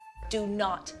do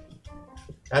not.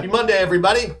 Happy Monday,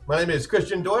 everybody. My name is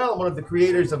Christian Doyle. I'm one of the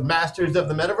creators of Masters of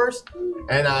the Metaverse,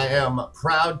 and I am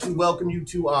proud to welcome you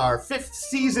to our 5th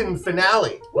season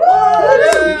finale. Woo!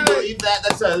 Can you believe that?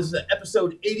 This is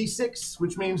episode 86,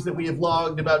 which means that we have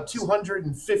logged about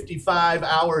 255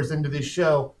 hours into this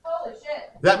show. Holy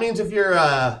shit. That means if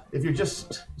you're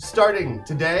just starting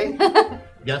today, you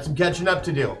got some catching up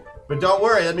to do. But don't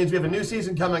worry, that means we have a new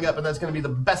season coming up, and that's going to be the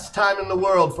best time in the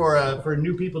world for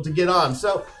new people to get on.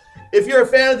 So if you're a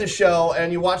fan of the show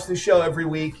and you watch the show every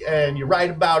week and you write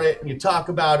about it and you talk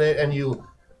about it and you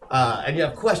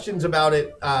have questions about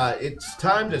it, it's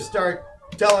time to start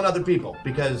telling other people,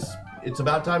 because it's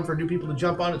about time for new people to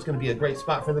jump on. It's going to be a great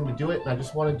spot for them to do it. And I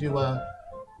just wanted to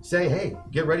say, hey,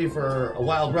 get ready for a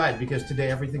wild ride, because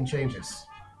today everything changes.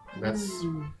 And that's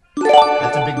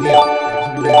a big deal.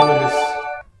 We've been doing this.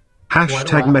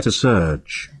 Hashtag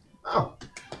MetaSurge. Oh,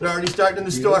 they're already starting in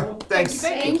the store. Thanks.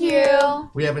 Thank you.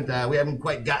 We haven't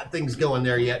quite got things going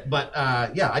there yet, but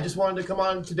yeah, I just wanted to come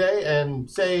on today and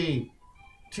say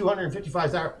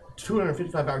 255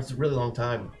 hours is a really long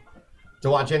time to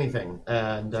watch anything.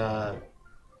 And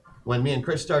when me and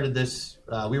Chris started this,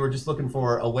 we were just looking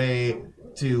for a way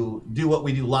to do what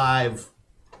we do live,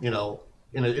 in a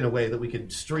way that we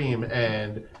could stream,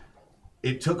 and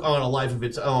it took on a life of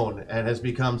its own and has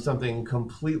become something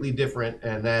completely different,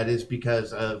 and that is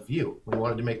because of you. We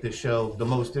wanted to make this show the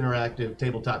most interactive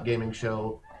tabletop gaming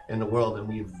show in the world, and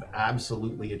we've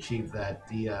absolutely achieved that.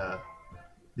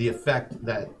 The effect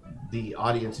that the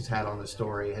audience has had on the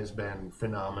story has been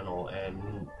phenomenal,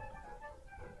 and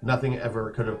nothing ever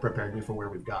could have prepared me for where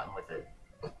we've gotten with it.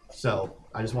 So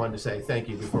I just wanted to say thank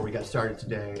you before we got started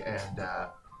today, and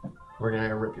we're going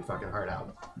to rip your fucking heart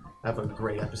out. Have a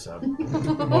great episode. You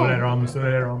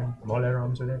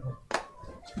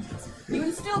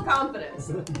instill confidence.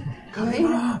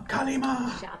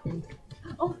 Kalima! Shopping.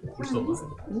 Oh, We're still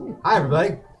listening. Hi,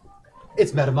 everybody.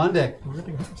 It's Meta Monday.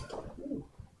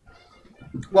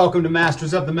 Welcome to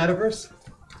Masters of the Metaverse.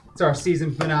 It's our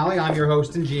season finale. I'm your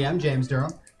host and GM, James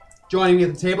Durham. Joining me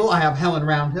at the table, I have Helen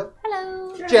Roundhill.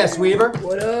 Hello. Jess Weaver.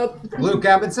 what up? Luke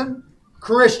Edmondson.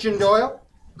 Christian Doyle.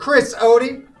 Chris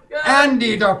Odie.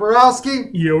 Andy Doporowski.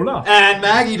 Yola. And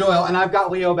Maggie Doyle. And I've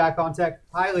got Leo back on tech.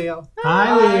 Hi, Leo.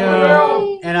 Hi,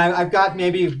 Leo. And I've got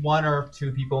maybe one or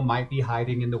two people might be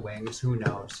hiding in the wings. Who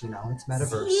knows? It's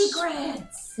Metaverse.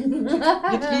 Secrets.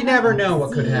 You never know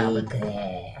what could happen.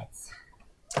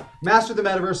 Master of the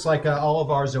Metaverse, like all of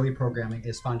our Zoe programming,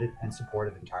 is funded and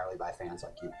supported entirely by fans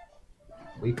like you.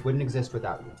 We wouldn't exist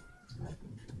without you.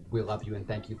 We love you and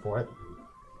thank you for it.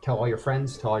 Tell all your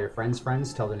friends, tell all your friends'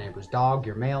 friends, tell the neighbor's dog,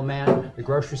 your mailman, the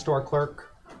grocery store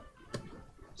clerk,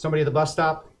 somebody at the bus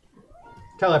stop.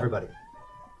 Tell everybody.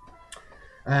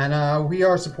 And we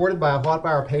are supported by a lot by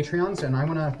our Patreons, and I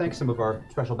want to thank some of our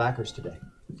special backers today.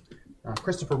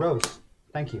 Christopher Rose,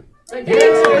 thank you. Thank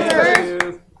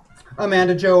you.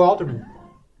 Amanda Jo Alderman,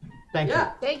 thank you.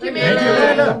 Thank you,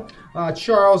 Amanda.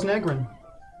 Charles Negrin,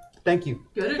 thank you.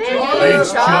 Good Thank job.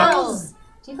 you, Charles.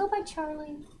 Do you go by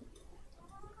Charlie?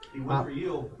 He went for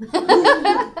you.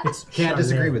 Can't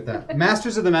disagree with that.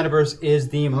 Masters of the Metaverse is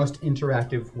the most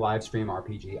interactive live stream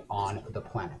RPG on the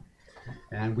planet.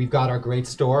 And we've got our great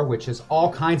store, which has all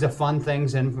kinds of fun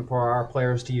things in for our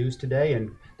players to use today,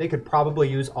 and they could probably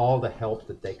use all the help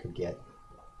that they could get.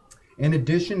 In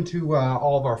addition to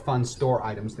all of our fun store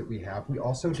items that we have, we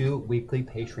also do weekly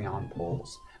Patreon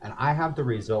polls. And I have the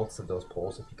results of those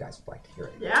polls if you guys would like to hear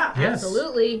it. Yeah, Yes.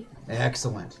 absolutely.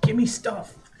 Excellent. Give me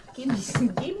stuff. Give me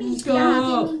stuff. Give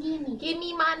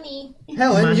me money.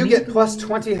 Helen, you Money. get plus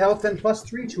 20 health and plus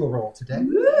 3 to a roll today.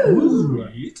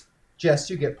 Sweet. Jess,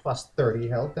 you get plus 30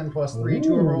 health and plus 3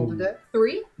 to a roll today.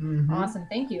 3? Mhm. Awesome,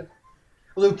 thank you.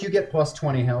 Luke, you get plus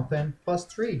 20 health and plus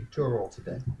 3 to a roll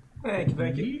today.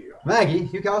 Thank you. Maggie,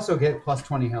 you can also get plus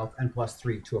 20 health and plus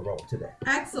 3 to a roll today.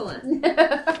 Excellent.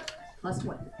 Plus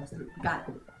 20. Plus 3. Got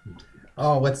it.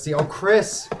 Oh, let's see. Oh,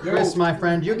 Chris, my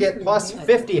friend, you get plus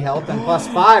 50 health and plus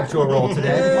 5 to a roll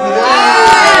today.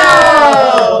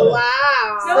 Wow!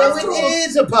 Wow. So it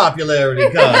is a popularity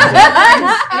contest.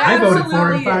 I voted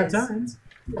for him 5 times.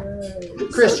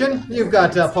 Christian, you've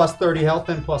got plus 30 health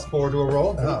and plus 4 to a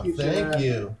roll. Oh, thank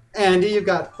you. Andy, you've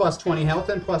got plus 20 health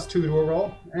and plus 2 to a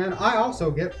roll. And I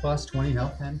also get plus 20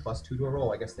 health and plus 2 to a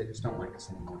roll. I guess they just don't like us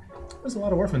anymore. There's a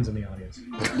lot of orphans in the audience.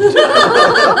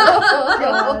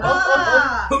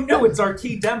 Ah. Oh no, it's our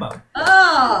key demo.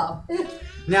 Oh.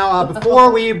 Now,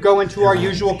 before we go into our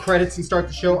usual credits and start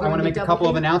the show, I want to make a couple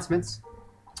of announcements.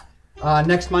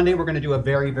 Next Monday, we're going to do a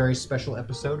very, very special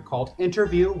episode called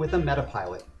Interview with a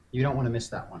Metapilot. You don't want to miss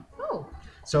that one. Oh.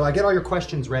 So get all your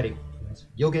questions ready.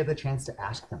 You'll get the chance to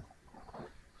ask them.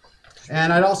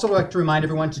 And I'd also like to remind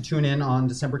everyone to tune in on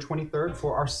December 23rd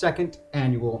for our second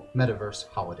annual Metaverse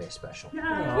Holiday Special.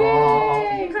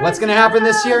 What's going to happen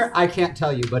this year? I can't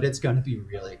tell you, but it's going to be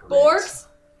really great. Borks?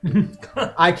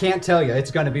 I can't tell you. It's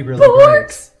going to be really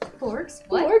great. Borks?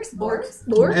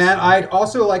 Borks? And I'd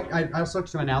also like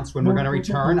to announce when we're going to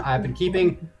return. I've been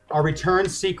keeping our return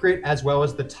secret as well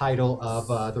as the title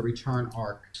of the return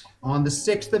arc. On the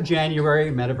 6th of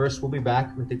January, Metaverse will be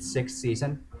back with its 6th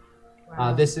season.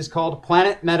 This is called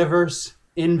Planet Metaverse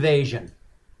Invasion.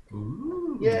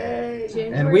 Ooh, yay!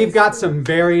 And we've got some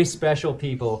very special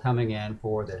people coming in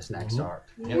for this next arc.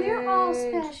 We're all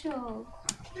special.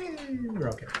 We're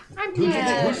okay. Who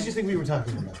did you think we were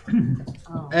talking about?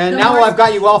 And now I've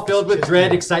got you all filled with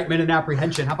dread, excitement, and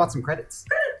apprehension. How about some credits?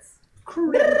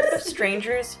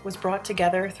 Strangers was brought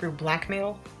together through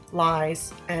blackmail,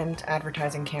 lies, and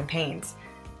advertising campaigns.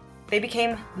 They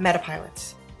became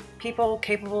metapilots, people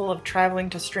capable of traveling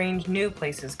to strange new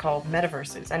places called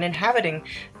metaverses and inhabiting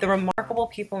the remarkable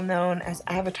people known as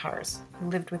avatars who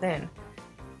lived within.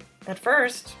 At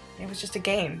first, it was just a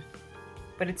game,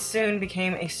 but it soon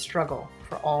became a struggle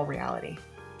for all reality.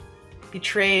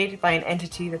 Betrayed by an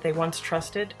entity that they once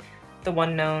trusted, the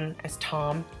one known as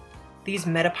Tom, these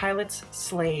metapilots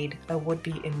slayed a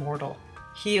would-be immortal,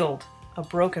 healed a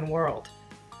broken world,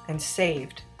 and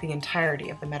saved the entirety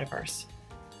of the metaverse.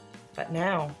 But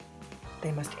now,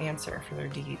 they must answer for their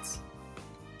deeds.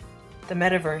 The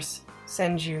metaverse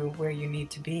sends you where you need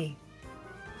to be.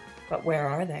 But where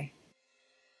are they?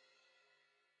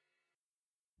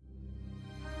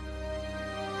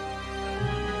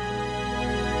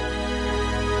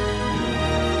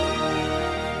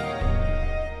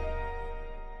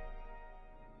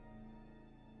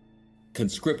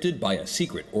 Conscripted by a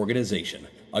secret organization,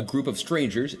 a group of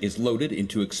strangers is loaded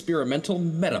into experimental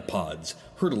metapods,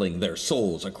 hurtling their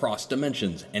souls across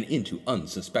dimensions and into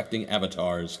unsuspecting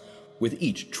avatars. With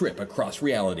each trip across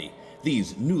reality,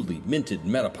 these newly minted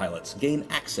metapilots gain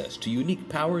access to unique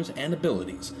powers and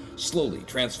abilities, slowly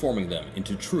transforming them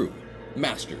into true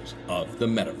masters of the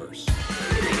metaverse.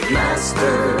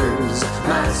 Masters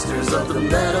of the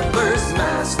metaverse,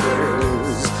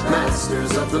 masters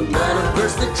of the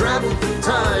metaverse. They travel through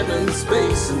time and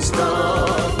space and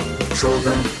stuff. Control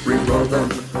them, re-roll them,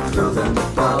 throw them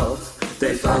above.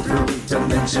 They fly through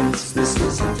dimensions, this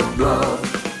isn't a bluff.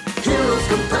 Heroes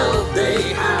compelled,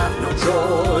 they have no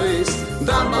choice.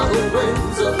 Bound by the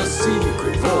winds of a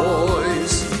secret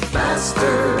voice.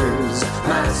 Masters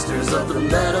of the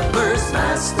metaverse,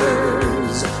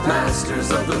 masters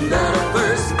of the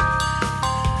metaverse.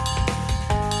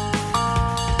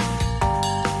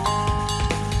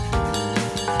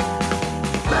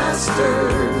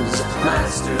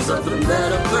 Masters of the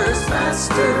metaverse,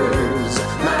 masters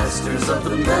of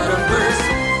the metaverse.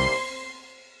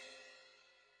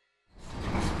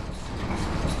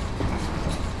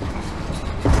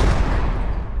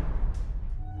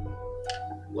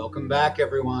 Welcome back,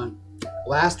 everyone.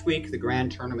 Last week, the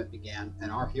grand tournament began,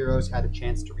 and our heroes had a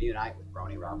chance to reunite with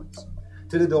Brony Robbins.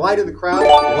 To the delight of the crowd,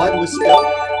 blood was spilled.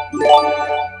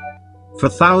 For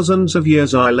thousands of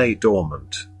years I lay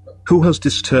dormant. Who has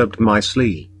disturbed my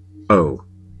sleep? Oh.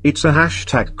 It's a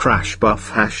hashtag crash buff,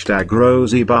 hashtag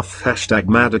Rosie buff, hashtag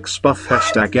Maddox buff,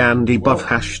 hashtag Andy buff,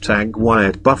 hashtag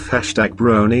Wyatt buff, hashtag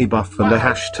Brony buff, and a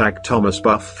hashtag Thomas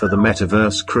buff for the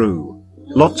Metaverse crew.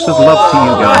 Lots of love to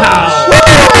you guys.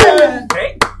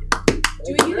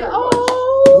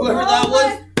 Whoever that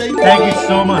was, Thank you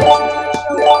so much.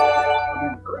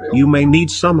 You may need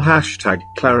some hashtag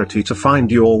clarity to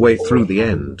find your way through the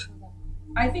end.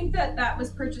 I think that was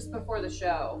purchased before the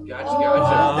show.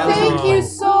 Gotcha. Thank you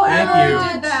so Thank much. you.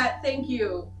 Did that. Thank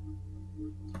you.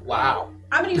 Wow.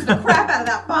 I'm gonna use the crap out of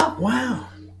that buff. Wow.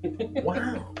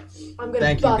 Wow. I'm gonna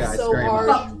Thank you buff guys so very hard.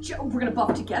 Buff. We're gonna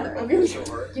buff together.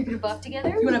 You're gonna buff together?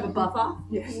 You wanna have a buff off?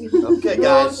 Okay,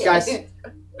 guys. Guys,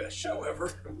 Best show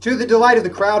ever. to the delight of the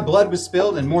crowd, blood was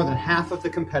spilled and more than half of the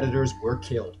competitors were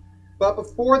killed. But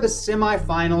before the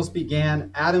semifinals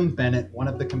began, Adam Bennett, one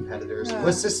of the competitors,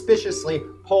 was suspiciously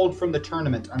pulled from the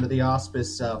tournament under the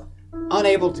auspice of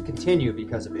unable to continue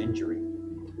because of injury.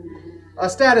 A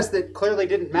status that clearly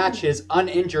didn't match his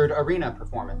uninjured arena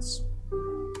performance.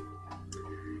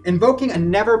 Invoking a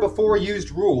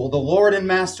never-before-used rule, the Lord and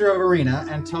Master of Arena,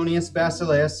 Antonius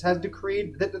Basileus, has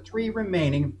decreed that the 3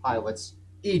 remaining pilots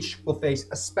each will face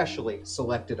a specially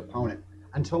selected opponent,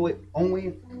 until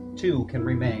only 2 can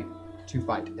remain to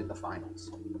fight in the finals.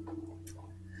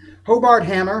 Hobart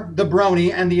Hammer, the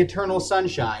Brony, and the Eternal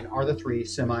Sunshine are the 3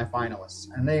 semi-finalists,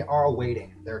 and they are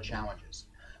awaiting their challenges.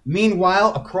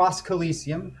 Meanwhile, across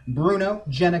Coliseum, Bruno,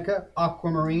 Jenica,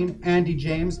 Aquamarine, Andy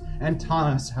James, and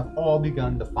Thomas have all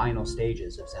begun the final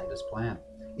stages of Zenda's plan,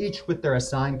 each with their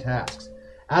assigned tasks.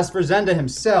 As for Zenda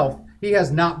himself, he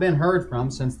has not been heard from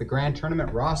since the Grand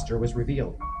Tournament roster was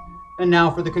revealed. And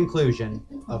now for the conclusion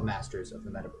of Masters of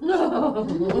the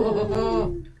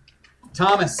Metaverse.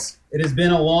 Thomas, it has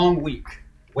been a long week,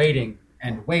 waiting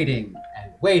and waiting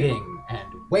and waiting and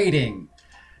waiting.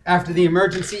 After the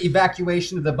emergency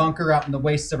evacuation of the bunker out in the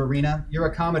wastes of Arena, your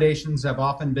accommodations have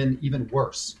often been even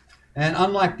worse. And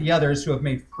unlike the others who have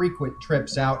made frequent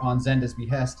trips out on Zenda's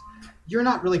behest, you're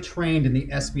not really trained in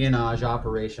the espionage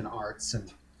operation arts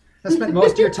and have spent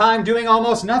most of your time doing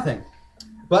almost nothing.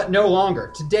 But no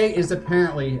longer. Today is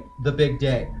apparently the big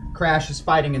day. Crash is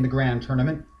fighting in the Grand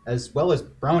Tournament, as well as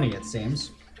Brony, it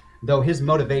seems, though his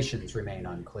motivations remain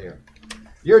unclear.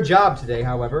 Your job today,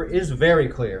 however, is very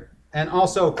clear, and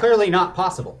also clearly not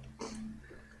possible.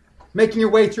 Making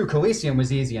your way through Coliseum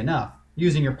was easy enough.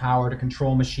 Using your power to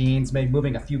control machines made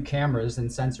moving a few cameras and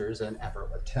sensors an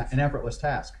effortless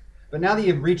task. But now that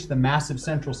you've reached the massive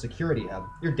central security hub,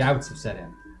 your doubts have set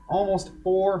in. Almost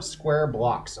 4 square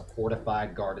blocks of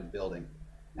fortified, guarded building.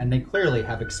 And they clearly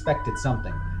have expected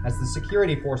something, as the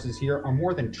security forces here are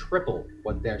more than triple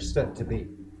what they're stood to be,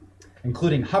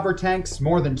 including hover tanks,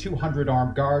 more than 200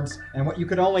 armed guards, and what you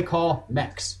could only call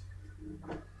mechs.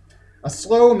 A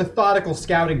slow, methodical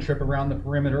scouting trip around the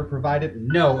perimeter provided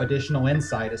no additional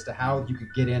insight as to how you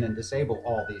could get in and disable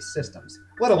all these systems,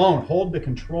 let alone hold the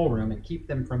control room and keep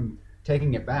them from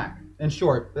taking it back. In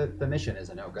short, the mission is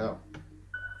a no-go.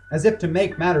 As if to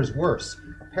make matters worse,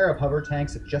 a pair of hover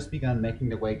tanks have just begun making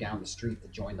their way down the street to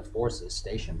join the forces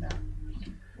stationed there.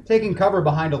 Taking cover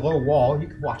behind a low wall, you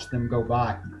can watch them go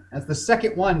by. As the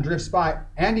second one drifts by,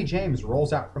 Andy James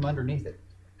rolls out from underneath it.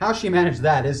 How she managed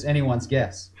that is anyone's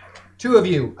guess. 2 of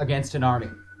you against an army.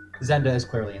 Zenda is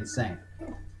clearly insane.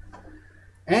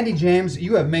 Andy James,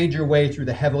 you have made your way through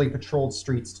the heavily patrolled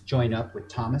streets to join up with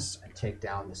Thomas and take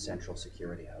down the central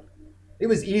security hub. It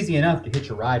was easy enough to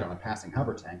hitch a ride on a passing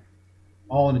hover tank,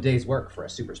 all in a day's work for a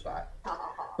super spy.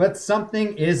 But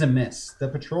something is amiss. The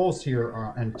patrols here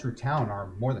and through town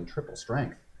are more than triple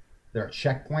strength. There are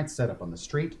checkpoints set up on the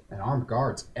street and armed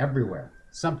guards everywhere.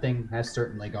 Something has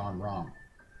certainly gone wrong.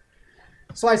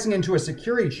 Slicing into a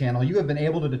security channel, you have been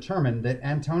able to determine that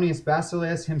Antonius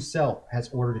Basileus himself has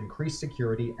ordered increased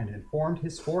security and informed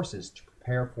his forces to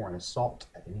prepare for an assault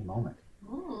at any moment.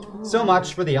 So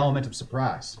much for the element of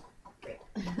surprise.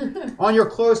 On your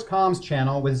closed comms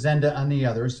channel with Zenda and the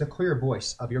others, the clear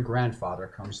voice of your grandfather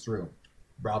comes through.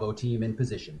 Bravo team in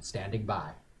position, standing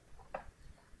by.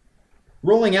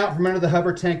 Rolling out from under the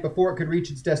hover tank before it could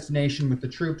reach its destination with the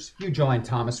troops, you join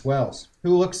Thomas Wells,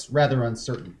 who looks rather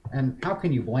uncertain. And how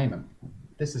can you blame him?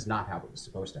 This is not how it was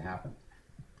supposed to happen.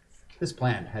 This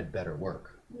plan had better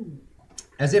work.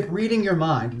 As if reading your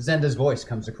mind, Zenda's voice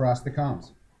comes across the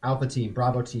comms. Alpha team,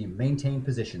 Bravo team, maintain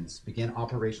positions. Begin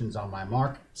operations on my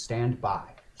mark. Stand by.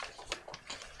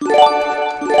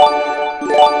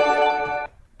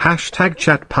 Hashtag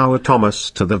chat power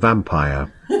Thomas to the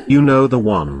vampire. You know the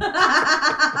one.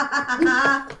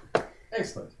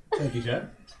 Excellent. Thank you, Chad.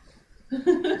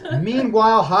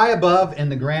 Meanwhile, high above in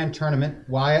the Grand Tournament,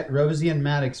 Wyatt, Rosie, and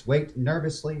Maddox wait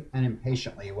nervously and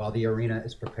impatiently while the arena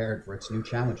is prepared for its new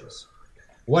challenges.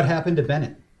 What happened to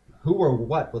Bennett? Who or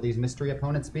what will these mystery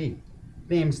opponents be?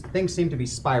 Things seem to be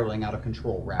spiraling out of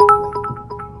control rapidly.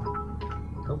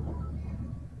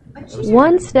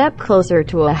 One step closer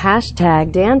to a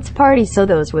hashtag dance party so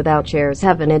those without chairs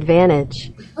have an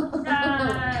advantage.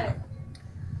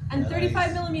 And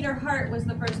 35mm Heart was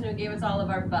the person who gave us all of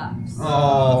our buffs.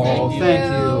 Oh, thank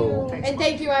you. And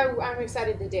thank you. I'm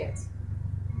excited to dance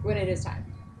when it is time.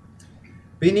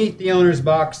 Beneath the owner's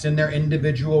box in their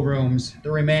individual rooms, the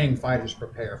remaining fighters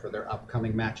prepare for their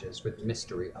upcoming matches with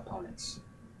mystery opponents.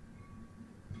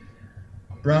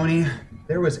 Brony,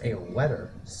 there was a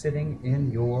letter sitting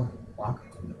in your locker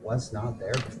room that was not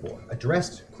there before,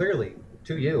 addressed clearly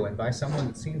to you and by someone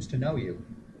that seems to know you.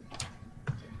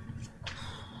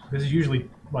 This is usually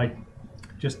like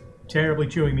just terribly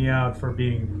chewing me out for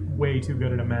being way too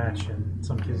good at a match and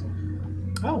some kids.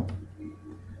 Oh,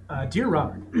 dear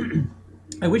Robert,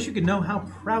 I wish you could know how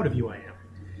proud of you I am.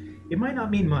 It might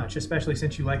not mean much, especially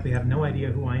since you likely have no idea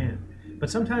who I am. But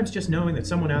sometimes just knowing that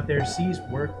someone out there sees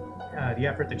work, the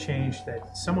effort, the change,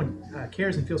 that someone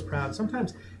cares and feels proud,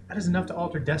 sometimes that is enough to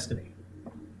alter destiny.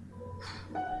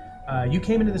 You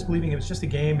came into this believing it was just a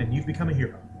game, and you've become a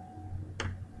hero.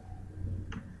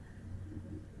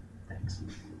 Thanks.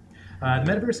 The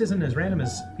metaverse isn't as random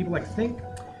as people like to think,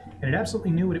 and it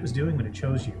absolutely knew what it was doing when it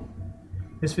chose you.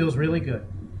 This feels really good.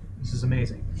 This is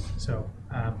amazing. So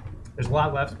there's a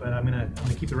lot left, but I'm gonna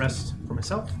keep the rest for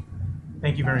myself.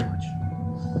 Thank you very much.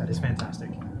 That is fantastic.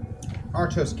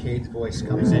 Artos Cade's voice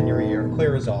comes in your ear,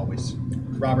 clear as always.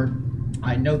 Robert,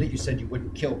 I know that you said you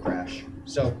wouldn't kill Crash,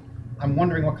 so I'm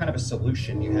wondering what kind of a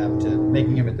solution you have to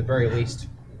making him at the very least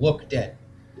look dead.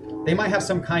 They might have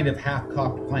some kind of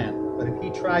half-cocked plan, but if he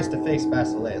tries to face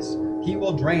Basileus, he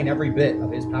will drain every bit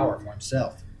of his power for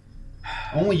himself.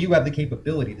 Only you have the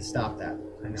capability to stop that.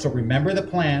 So remember the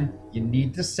plan, you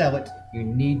need to sell it, you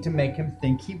need to make him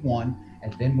think he won,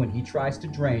 and then when he tries to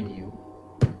drain you,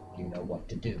 you know what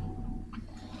to do.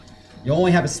 You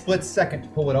only have a split second to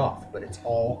pull it off, but it's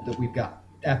all that we've got.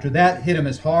 After that, hit him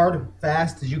as hard,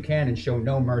 fast as you can and show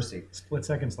no mercy. Split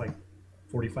second's like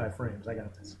 45 frames. I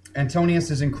got this.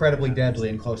 Antonius is incredibly deadly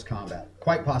in close combat,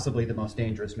 quite possibly the most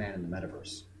dangerous man in the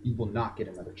metaverse. You will not get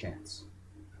another chance.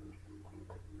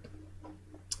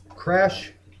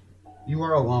 Crash, you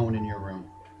are alone in your room,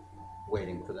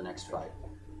 waiting for the next fight.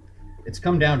 It's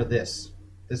come down to this.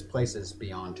 This place is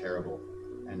beyond terrible.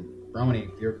 And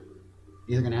Brony, you're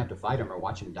either going to have to fight him or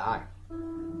watch him die.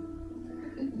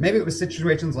 Maybe it was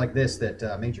situations like this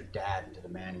that made your dad into the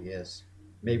man he is.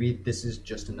 Maybe this is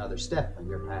just another step on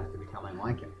your path to becoming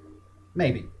like him.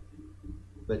 Maybe.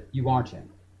 But you aren't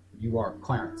him. You are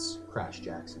Clarence Crash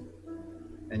Jackson.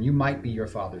 And you might be your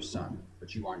father's son,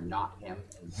 but you are not him,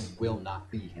 and you will not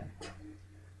be him.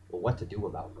 Well, what to do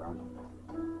about Brony?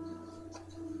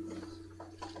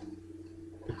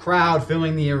 The crowd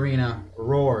filling the arena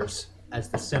roars as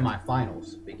the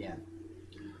semifinals begin.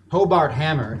 Hobart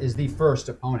Hammer is the first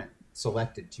opponent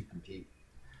selected to compete.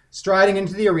 Striding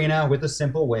into the arena with a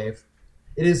simple wave,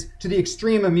 it is to the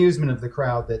extreme amusement of the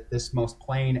crowd that this most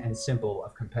plain and simple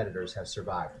of competitors have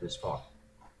survived this far.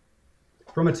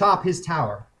 From atop his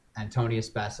tower, Antonius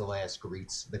Basileus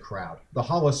greets the crowd, the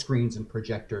hollow screens and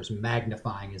projectors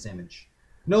magnifying his image.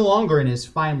 No longer in his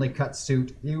finely cut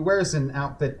suit, he wears an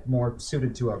outfit more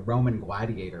suited to a Roman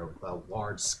gladiator with a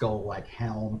large skull-like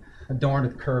helm, adorned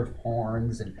with curved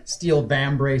horns and steel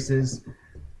vambraces,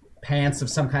 pants of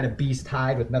some kind of beast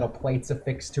hide with metal plates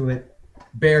affixed to it,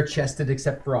 bare-chested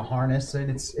except for a harness, and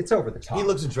it's over the top. He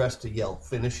looks dressed to yell,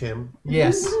 "Finish him."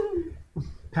 Yes.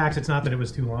 Pax, it's not that it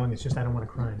was too long, it's just I don't want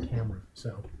to cry on camera,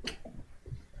 so...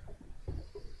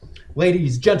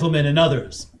 Ladies, gentlemen, and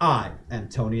others, I,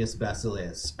 Antonius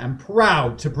Basileus, am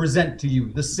proud to present to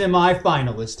you the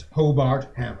semi-finalist Hobart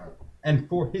Hammer. And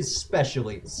for his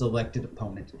specially selected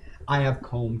opponent, I have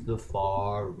combed the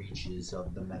far reaches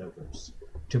of the metaverse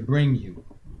to bring you,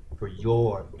 for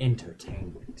your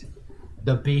entertainment,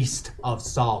 the Beast of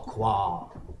Salquar.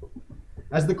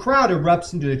 As the crowd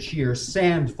erupts into a cheer,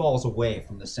 sand falls away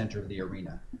from the center of the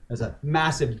arena as a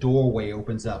massive doorway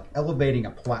opens up, elevating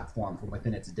a platform from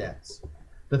within its depths.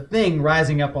 The thing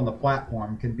rising up on the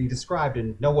platform can be described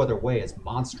in no other way as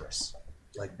monstrous.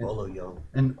 Like Bolo Young.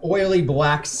 An oily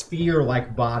black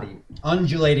sphere-like body,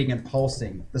 undulating and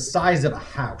pulsing, the size of a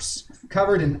house,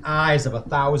 covered in eyes of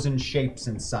 1,000 shapes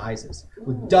and sizes,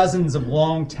 with dozens of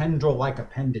long tendril-like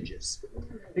appendages.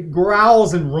 It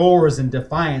growls and roars in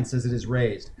defiance as it is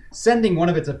raised, sending one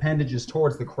of its appendages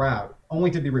towards the crowd, only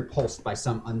to be repulsed by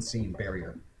some unseen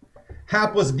barrier.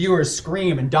 Hapless viewers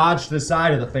scream and dodge to the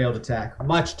side of the failed attack,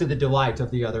 much to the delight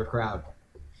of the other crowd.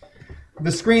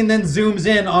 The screen then zooms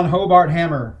in on Hobart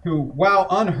Hammer, who, while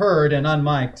unheard and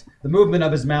unmiked, the movement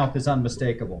of his mouth is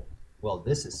unmistakable. Well,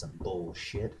 this is some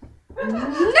bullshit.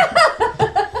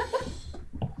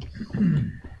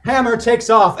 Hammer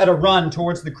takes off at a run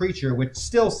towards the creature, which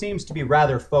still seems to be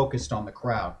rather focused on the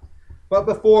crowd. But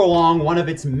before long, one of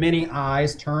its many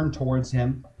eyes turn towards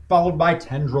him, followed by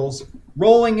tendrils.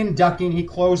 Rolling and ducking, he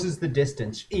closes the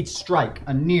distance, each strike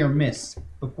a near miss,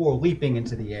 before leaping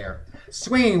into the air,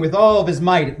 swinging with all of his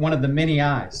might at one of the many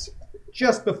eyes.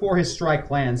 Just before his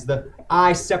strike lands, the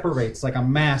eye separates like a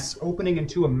mass, opening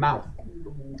into a mouth,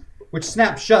 which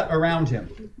snaps shut around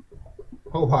him,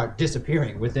 Hobart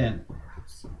disappearing within.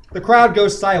 The crowd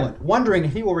goes silent, wondering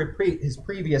if he will repeat his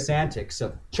previous antics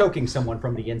of choking someone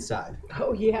from the inside.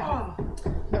 Oh, yeah.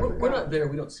 We're not there.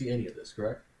 We don't see any of this,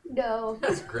 correct? No.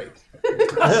 That's great.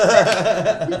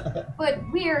 But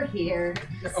we're here,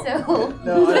 so...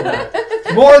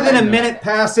 More than a minute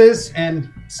passes, and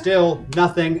still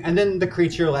nothing, and then the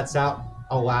creature lets out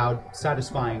a loud,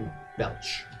 satisfying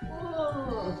belch.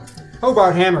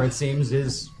 Hobart Hammer, it seems,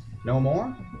 is no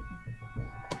more.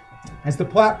 As the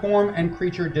platform and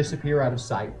creature disappear out of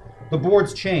sight, the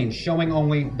boards change, showing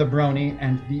only the Brony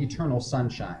and the Eternal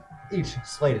Sunshine, each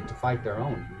slated to fight their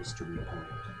own mystery opponent.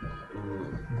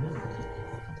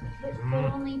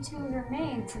 But only only 2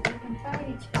 remain, so they can fight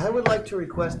each other. I would like to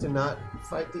request to not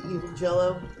fight the evil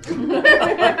Jello.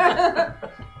 That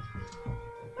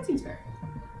seems fair.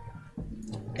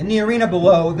 In the arena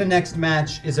below, the next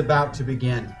match is about to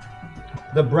begin.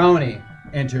 The Brony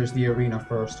enters the arena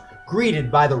first,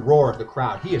 greeted by the roar of the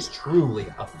crowd. He is truly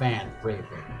a fan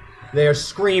favorite. They are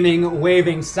screaming,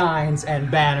 waving signs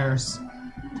and banners.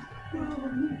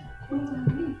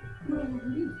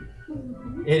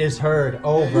 It is heard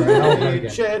over and over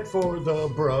again. Shed for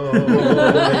the bro.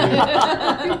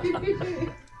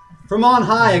 From on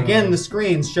high, again the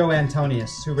screens show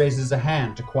Antonius, who raises a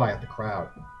hand to quiet the crowd.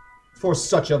 For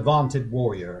such a vaunted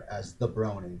warrior as the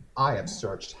Brony, I have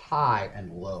searched high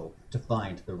and low to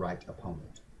find the right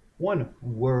opponent, one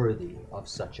worthy of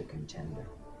such a contender.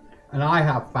 And I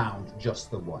have found just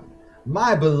the one.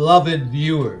 My beloved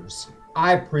viewers,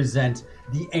 I present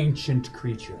the ancient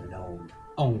creature known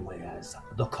only as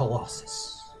the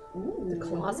Colossus. Ooh, the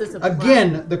Colossus of the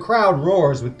Again, the crowd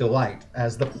roars with delight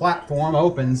as the platform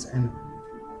opens, and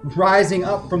rising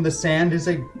up from the sand is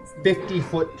a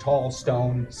 50-foot tall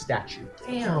stone statue.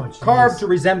 Damn. Carved to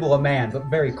resemble a man, but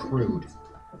very crude.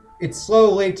 It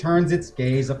slowly turns its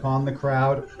gaze upon the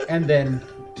crowd, and then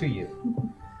to you.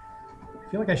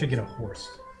 I feel like I should get a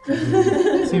horse.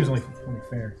 Seems only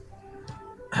fair.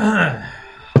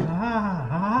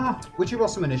 Would you roll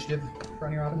some initiative for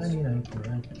any of us?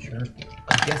 Sure.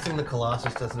 I'm guessing the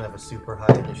Colossus doesn't have a super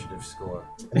high initiative score.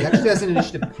 It actually has an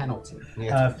initiative penalty.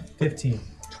 15.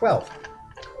 12.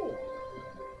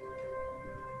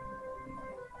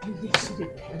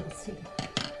 Initiative penalty.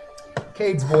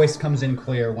 Cade's voice comes in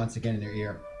clear once again in your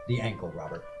ear. The ankle,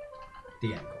 Robert.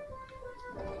 The ankle.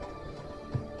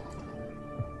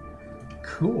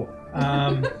 Cool.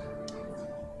 I'm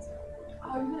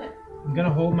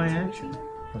gonna hold my action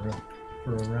for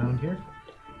a round here.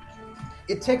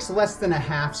 It takes less than a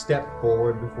half step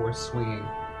forward before swinging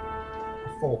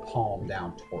a full palm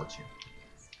down towards you.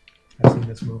 I've seen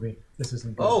this movie. This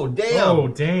isn't good. Oh, damn. Oh,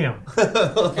 damn.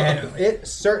 And it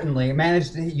certainly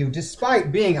managed to hit you,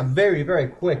 despite being a very, very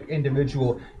quick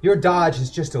individual. Your dodge is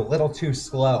just a little too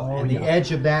slow, and the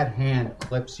edge of that hand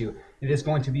clips you. It is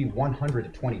going to be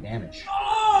 120 damage.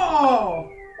 Oh!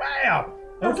 Wow!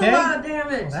 That's Okay. a lot of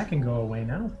damage. Well, that can go away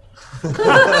now. Thank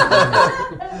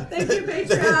you,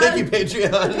 Patreon. Thank you,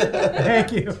 Patreon.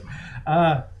 Thank you.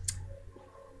 I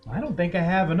don't think I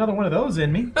have another one of those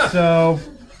in me, so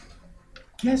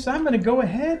guess I'm going to go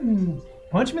ahead and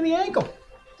punch him in the ankle.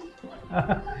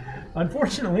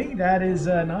 Unfortunately, that is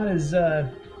not as.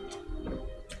 I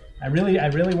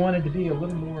really wanted to be a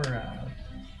little more.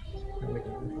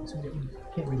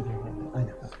 Can't read your hand. I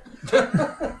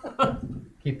know.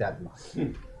 Keep that in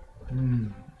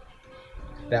mind.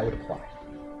 That would apply.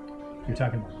 You're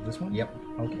talking about this one? Yep.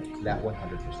 Okay. That 100% will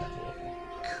apply.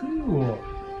 Cool.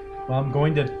 Well, I'm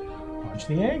going to punch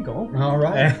the ankle. All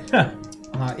right.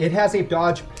 It has a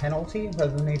dodge penalty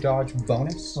rather than a dodge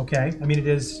bonus. Okay. I mean, it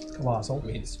is colossal.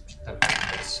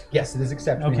 Yes, it is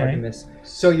exceptionally hard to Okay. miss.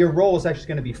 So your roll is actually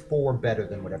going to be 4 better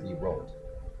than whatever you rolled.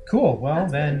 Cool. Well,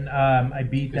 then I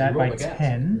beat that by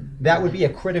 10. That would be a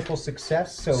critical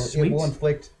success, so Sweet. it will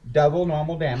inflict double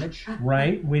normal damage.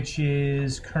 Right, which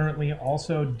is currently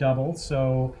also double,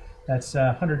 so that's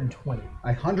 120.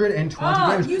 120 Oh,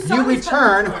 damage. you saw You this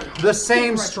return coming. the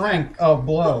same strength of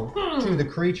blow to the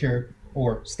creature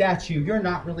or statue. You're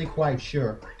not really quite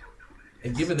sure.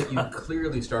 And given that you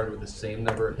clearly started with the same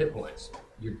number of hit points,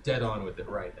 you're dead on with it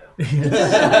right now.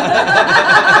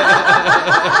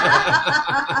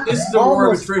 This is a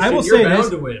war of attrition. I will You're say bound this: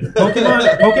 to win.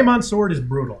 Pokemon Sword is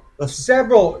brutal.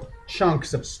 Several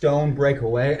chunks of stone break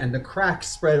away, and the cracks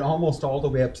spread almost all the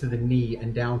way up to the knee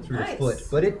and down through the foot,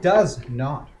 but it does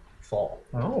not fall.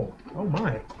 Oh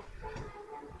my.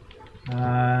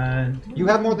 You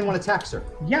have more than one attack, sir.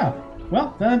 Yeah.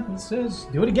 Well, then it says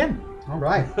do it again. All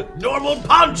right. Normal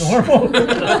punch. Normal.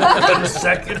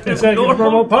 Second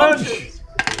normal punch.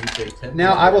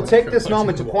 Now, I will take this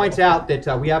moment to point out that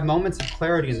we have moments of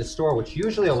clarity in the store, which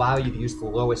usually allow you to use the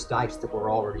lowest dice that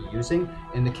we're already using.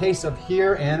 In the case of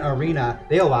here and Arena,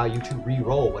 they allow you to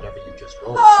re-roll whatever you just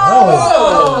rolled.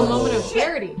 Oh, a moment of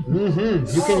clarity.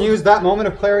 Mm-hmm. You can use that moment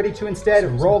of clarity to instead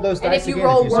roll those And dice if you again.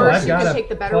 roll if you worse, so you like. can take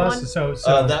the better plus, one.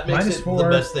 So that makes minus it 4 the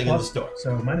best thing in the plus- store.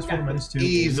 So minus 4, minus 2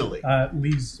 Easily.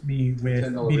 Leaves me with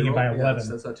 $10 beating it by reroll? 11.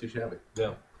 Yeah, that's not too shabby.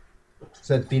 Yeah.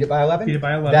 So beat it by 11? Beat it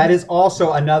by 11. That is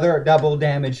also another double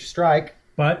damage strike.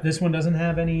 But this one doesn't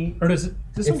have any, or does it?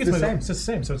 This one It's gets the my- same. It's the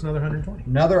same, so it's another 120.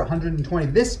 Another 120.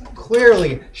 This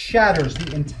clearly shatters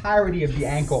the entirety of the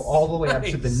ankle all the way up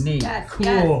to the knee. Yes, Cool.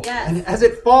 yes, yes. And as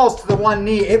it falls to the one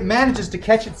knee, it manages to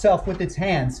catch itself with its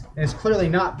hands and is clearly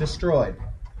not destroyed.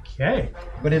 Okay.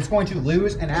 But it's going to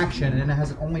lose an action, and it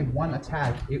has only one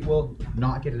attack. It will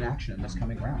not get an action in this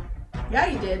coming round. Yeah,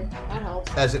 you did. That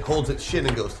helps. As it holds its shin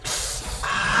and goes.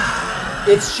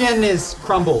 Its shin is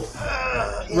crumbled.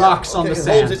 Rocks on the It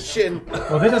sand. holds its shin.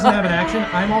 Well, if it doesn't have an action,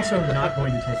 I'm also not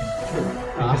going to take an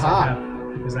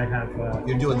action because I have.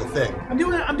 You're doing the thing. I'm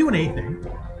doing a thing,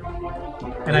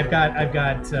 and I've got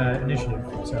initiative.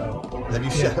 So Have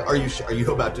you are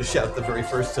you about to shout the very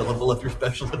first syllable of your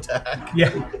special attack? Yeah.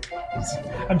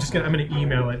 I'm gonna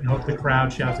email it and hope the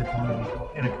crowd shouts it for me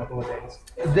in a couple of days.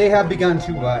 They have begun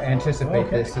to anticipate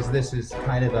Okay. this, as this is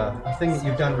kind of a thing that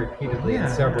you've done repeatedly in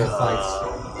Yeah. several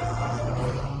fights.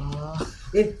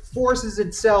 It forces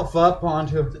itself up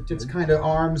onto its kind of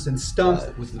arms and stumps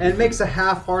and makes a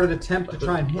half-hearted attempt to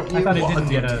try and hit you. I thought it didn't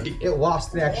get a. It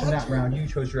lost the action that round. You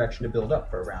chose your action to build up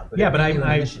for a round. Yeah, it but beat you in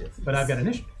initiative. I've got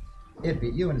initiative. It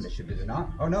beat you in initiative, did it not?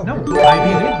 Oh no. No, you're- I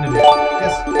beat it in initiative.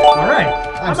 Yes. All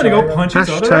right, I'm gonna go punch its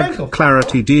other ankle. Hashtag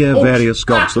clarity, dear various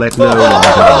gods, let no one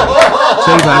die.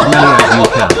 Save as many as you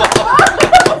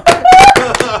can.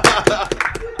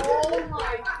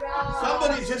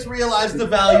 Somebody just realized the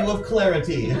value of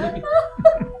clarity.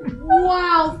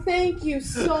 Wow, thank you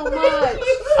so much.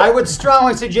 I would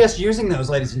strongly suggest using those,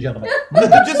 ladies and gentlemen.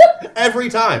 Just every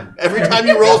time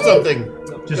you roll something,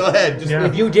 go ahead. Just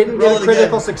If you didn't roll get it a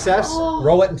critical again. success,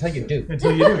 roll it until you do.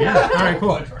 Until you do, yeah. All right,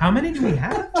 cool. How many do we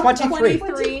have?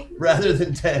 23. Rather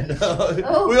than 10.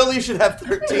 We only should have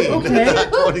 13, Okay.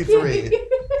 not 23.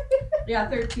 Yeah,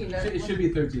 13. It should be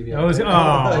 13. Yeah. Oh, is it?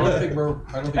 I don't Oh.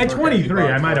 think At At 23,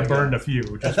 I might have burned a few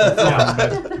just for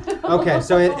fun. But Okay,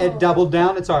 so it doubled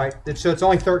down. It's all right. So it's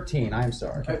only 13. I am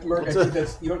sorry. Merc, I think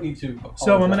that's you don't need to.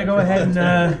 so I'm gonna go ahead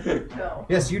and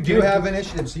Yes, you do have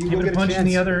initiative, so you give will it a get punch a in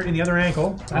chance. the other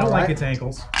ankle. I don't All like right. its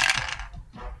ankles.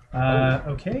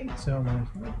 Okay, so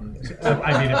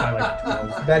I beat it by like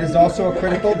 12. That is also a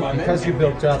critical, but because you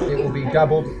built up, it will be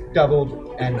doubled,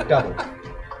 and doubled.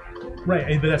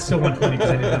 Right, but that's still 120 because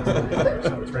I didn't have to build up.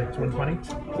 So it's right, it's 120.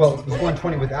 Well, it was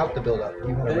 120 without the build-up.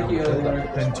 You had a round of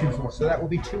build-up. Then 240. So that will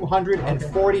be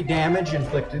 240 damage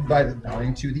inflicted by the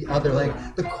going to the other leg.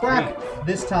 The crack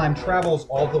this time travels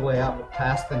all the way up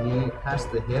past the knee,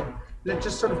 past the hip, and it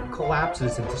just sort of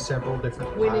collapses into several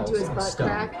different Went piles into his of butt stone.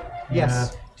 crack.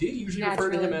 Yes. Do you usually refer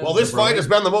to him as? Well, this fight has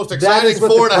been the most That exciting is what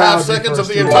the 4.5 crowd seconds of refers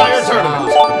the to entire as-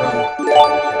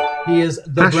 tournament. He is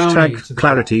the brownie to Hashtag the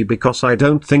clarity, because I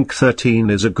don't think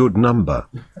 13 is a good number.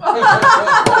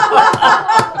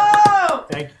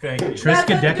 Thank you.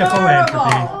 Triskaideka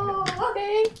philanthropy. Oh,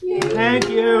 thank you. Thank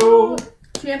you.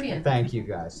 Champion. Thank you,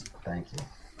 guys. Thank you.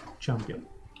 Chunkin.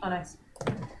 Oh, nice.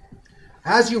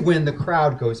 As you win, the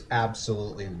crowd goes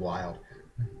absolutely wild.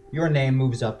 Your name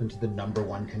moves up into the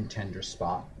 #1 contender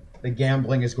spot. The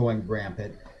gambling is going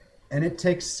rampant, and it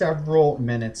takes several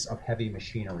minutes of heavy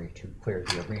machinery to clear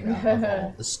the arena of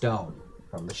all the stone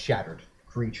from the shattered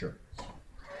creature.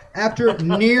 After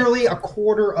nearly a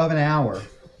quarter of an hour,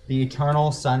 the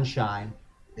Eternal Sunshine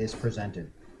is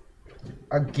presented.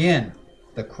 Again,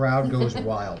 the crowd goes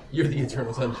wild. You're the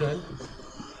Eternal Sunshine.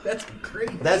 That's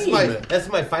great. That's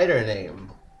my fighter name.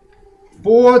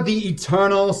 For the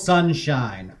Eternal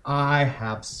Sunshine, I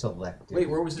have selected Wait,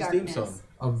 where was his theme song?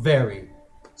 a very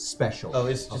special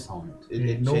it's just opponent.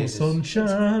 it No changes.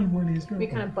 sunshine when he's We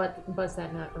drunk. kind of bust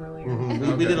that nut earlier.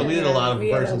 We did a lot of We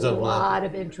had versions a of lot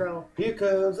of intro. Here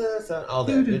comes the sun. All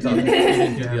that. It's all You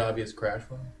didn't do the obvious crash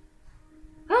one.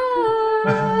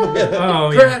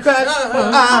 Oh, yeah.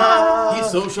 Crash.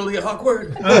 He's socially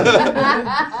awkward.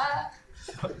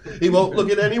 He won't look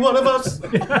at any one of us.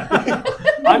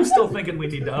 I'm still thinking we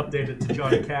need to update it to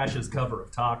Johnny Cash's cover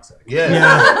of Toxic. Yes.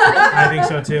 Yeah, I think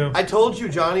so too. I told you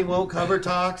Johnny won't cover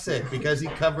Toxic because he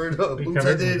covered. Oops,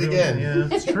 I did it again. Yeah,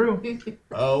 it's true.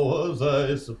 How was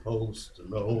I supposed to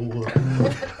know?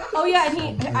 Oh yeah,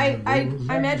 and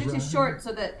I magicked his short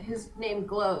so that his name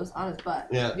glows on his butt.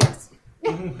 Yeah. Yes.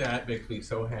 That makes me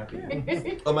so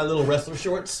happy. Oh, my little wrestler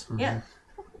shorts. Yeah.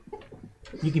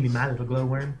 You can be my little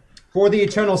glowworm. For the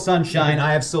Eternal Sunshine,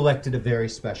 I have selected a very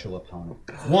special opponent.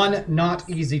 One not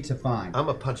easy to find. I'm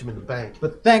gonna punch him in the bank.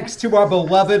 But thanks to our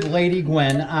beloved Lady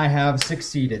Gwen, I have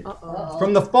succeeded.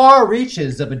 From the far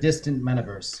reaches of a distant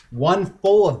metaverse, one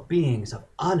full of beings of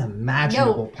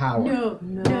unimaginable power.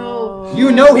 No.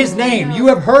 You know his name. You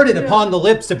have heard it upon the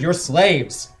lips of your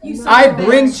slaves. You I son of a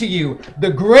bring bitch. to you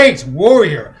the great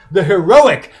warrior, the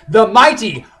heroic, the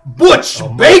mighty Butch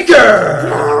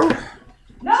Baker.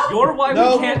 You're why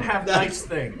No. we can't have nice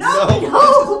things. No.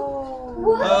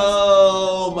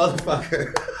 Oh,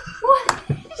 motherfucker.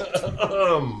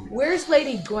 Where's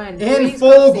Lady Gwen? In Please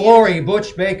full go see her. glory,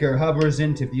 Butch Baker hovers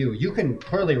into view. You can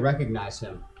clearly recognize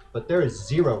him. but there is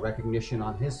zero recognition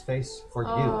on his face for you.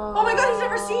 Oh my god, he's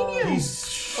never seen you!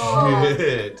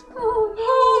 Shit. Oh,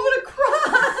 I'm gonna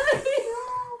cry!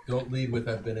 Don't lead with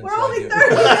I've been inside We're only you.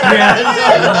 30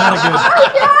 Yeah,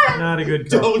 not a good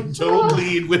call. Don't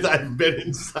lead with I've been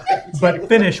inside. But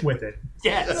finish with it.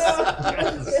 Yes.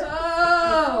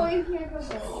 Oh, you can't go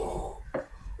back.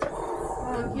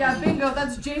 yeah, bingo.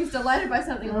 That's James delighted by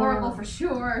something horrible for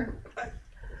sure.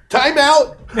 Time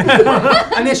out.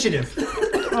 Initiative.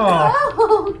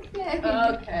 Oh. Okay.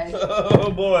 Okay.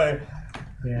 Oh boy.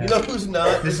 Yeah. You know who's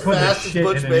not This as put the fast as shit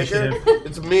Butch in Baker? initiative.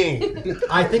 It's me.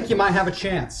 I think you might have a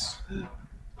chance.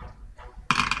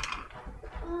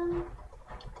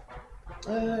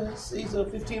 Let's see, so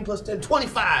 15 plus 10,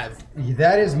 25.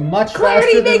 That is much Clarity,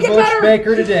 faster than make it Butch better.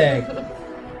 Baker today.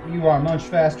 You are much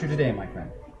faster today, my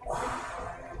friend.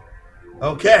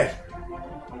 Okay.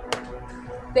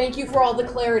 Thank you for all the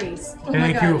clarities.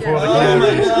 Thank you for the Oh my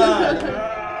clarity. god.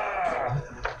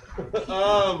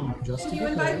 Can you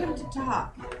invite him to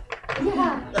talk?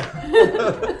 Yeah.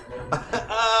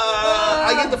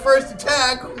 I get the first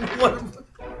attack. What?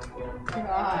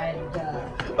 God.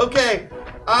 Okay,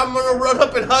 I'm gonna run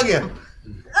up and hug him.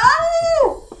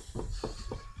 Oh!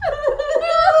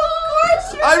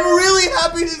 I'm really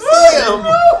happy to see him.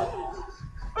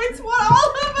 It's what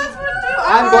all of us would do.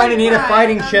 I'm going to need a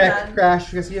fighting I'm check, done. Crash,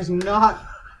 because he is not.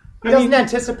 He doesn't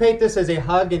anticipate this as a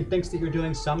hug and thinks that you're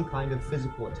doing some kind of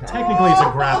physical attack. Technically, it's a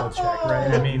grapple check,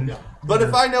 right? I mean, But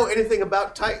if I know anything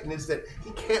about Titan, is that he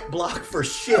can't block for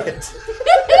shit.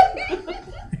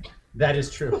 That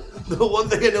is true. The one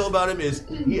thing I know about him is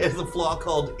he has a flaw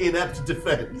called inept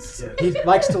defense. He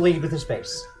likes to lead with his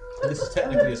face. This is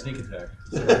technically a sneak attack.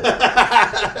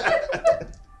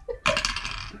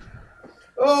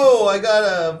 Oh, I got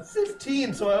a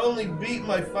 15, so I only beat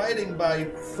my fighting by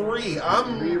 3.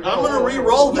 I'm gonna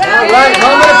re-roll that. All right,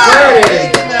 moment of clarity.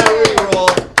 Taking that re-roll.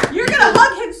 You're gonna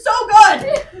hug him so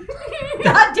good.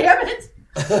 God damn it!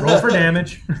 roll for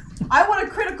damage. I want a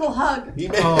critical hug. He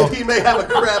may have a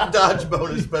crap dodge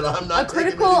bonus, but I'm not A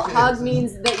critical taking any hug chances.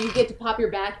 means that you get to pop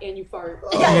your back and you fart.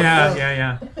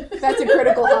 Yeah. That's a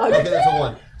critical hug. Okay, that's a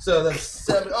 1. So that's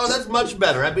 7. Oh, that's much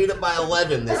better. I beat it by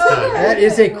 11 this time. That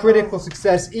is a critical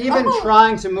success. Even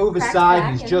trying to move Crack aside,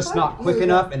 back he's and just not quick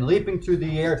enough and leaping through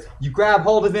the air. You grab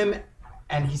hold of him,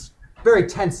 and he's very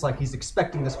tense, like he's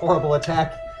expecting this horrible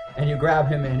attack, and you grab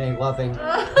him in a loving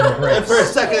embrace. And for a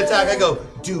second attack, I go,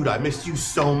 dude, I missed you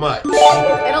so much. And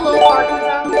a little fart comes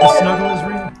out. The snuggle is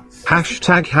real.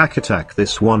 Hashtag hack attack.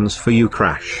 This one's for you,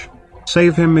 Crash.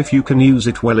 Save him if you can, use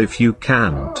it well if you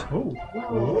can't. Oh.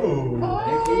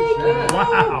 Thank you, Chad.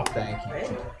 Wow. Thank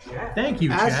you. Thank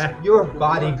you, As Chad. your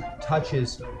body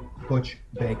touches Butch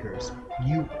Baker's,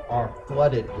 you are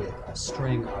flooded with a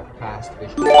string of past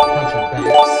vision punching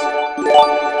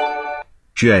bags.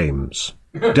 James.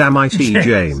 Damn it,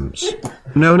 James.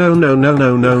 No,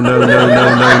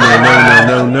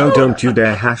 don't you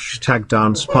dare. Hashtag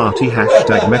dance party,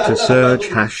 hashtag meta surge,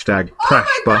 hashtag crash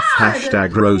buff,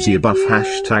 hashtag Rosie buff,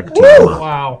 hashtag team up.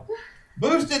 Wow.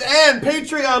 Boosted and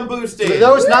Patreon boosted. For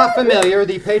those not familiar,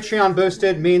 the Patreon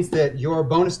boosted means that your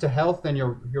bonus to health and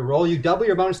your roll, you double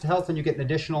your bonus to health and you get an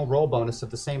additional roll bonus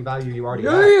of the same value you already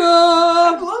have.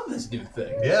 I love this new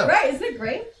thing. Yeah. Right? Isn't it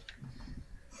great?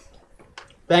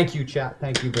 Thank you, chat.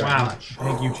 Thank you very much.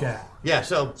 Thank you, Chad. Yeah,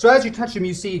 so as you touch him,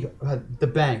 you see the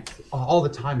bank all the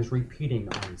time is repeating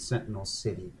on Sentinel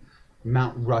City,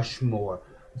 Mount Rushmore.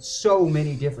 So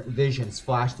many different visions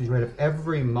flash through your head of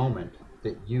every moment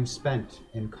that you spent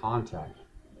in contact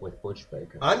with Butch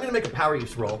Baker. I'm going to make a power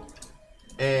use roll.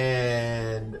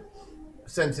 And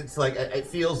since it's like, it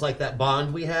feels like that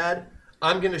bond we had,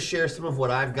 I'm going to share some of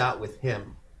what I've got with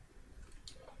him.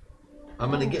 I'm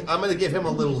going to give him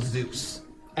a little Zeus.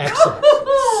 Excellent.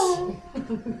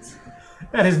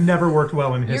 That has never worked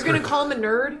well in You're history. gonna call him a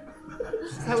nerd?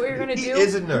 Is that what you're gonna do? He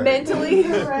is a nerd. Mentally?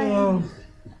 Oh,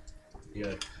 You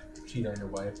gotta cheat on your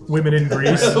wife. with- women in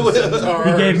Greece.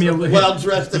 He gave me a Well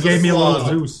dressed He as gave a me a little slob.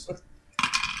 Zeus.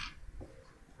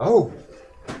 Oh,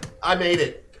 I made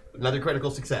it. Another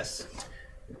critical success.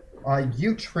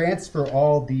 you transfer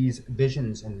all these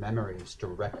visions and memories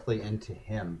directly into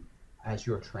him as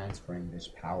you're transferring this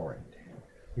power into him.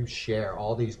 You share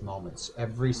all these moments,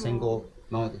 every single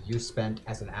moment that you spent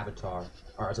as an avatar,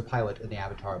 or as a pilot in the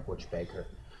avatar of Butch Baker,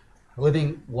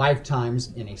 living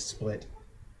lifetimes in a split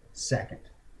second.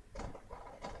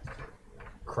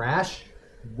 Crash,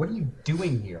 what are you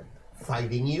doing here?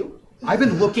 Fighting you? I've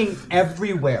been looking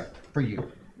everywhere for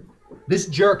you. This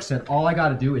jerk said all I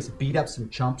gotta do is beat up some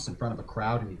chumps in front of a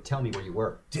crowd and he'd tell me where you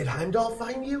were. Did Heimdall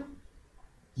find you?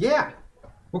 Yeah.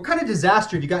 What kind of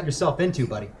disaster have you gotten yourself into,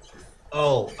 buddy?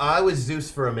 Oh, I was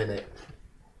Zeus for a minute.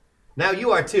 Now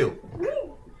you are too.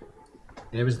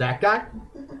 And it was that guy?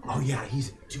 Oh yeah, he's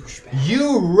a douchebag.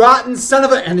 You rotten son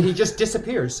of a... And he just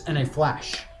disappears in a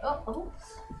flash. Oh.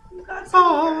 You got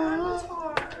some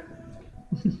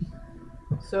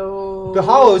So The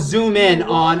Hollows zoom in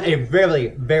on a very,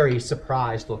 very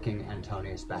surprised-looking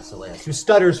Antonius Basileus, who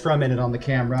stutters for a minute on the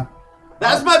camera.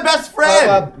 That's my best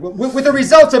friend! With the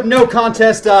results of no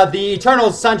contest, the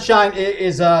Eternal Sunshine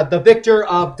is the victor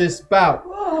of this bout.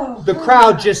 The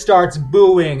crowd just starts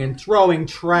booing and throwing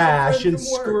trash and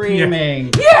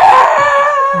screaming.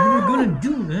 You were gonna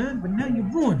do that, but now you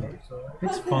ruined it.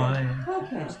 It's fine.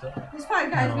 Okay. It's fine,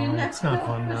 guys. No, it's not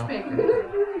fun now.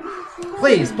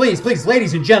 Please,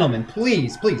 ladies and gentlemen,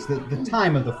 please, the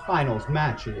time of the finals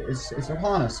match is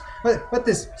upon us. Let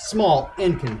this small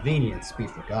inconvenience be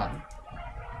forgotten.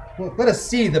 Let us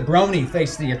see the Brony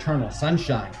face the Eternal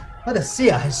Sunshine. Let us see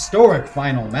a historic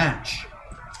final match.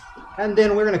 And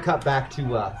then we're going to cut back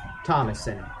to Thomas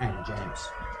and Anna James.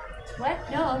 What?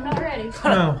 No, I'm not ready.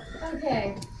 No.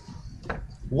 Okay.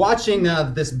 Watching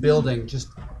this building, just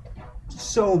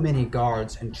so many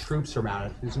guards and troops around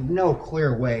it. There's no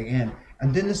clear way in.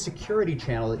 And then the security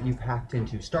channel that you've hacked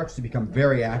into starts to become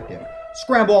very active.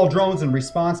 Scramble all drones and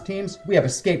response teams. We have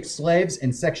escaped slaves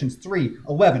in sections 3,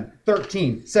 11,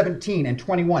 13, 17, and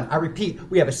 21. I repeat,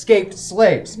 we have escaped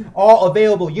slaves. All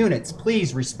available units,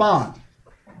 please respond.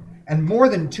 And more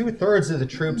than 2/3 of the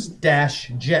troops dash,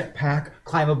 jetpack,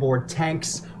 climb aboard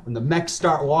tanks when the mechs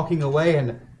start walking away,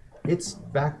 and it's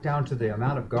back down to the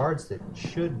amount of guards that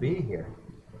should be here.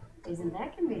 Isn't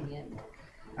that convenient?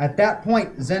 At that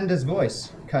point, Zenda's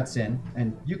voice cuts in,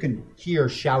 and you can hear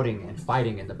shouting and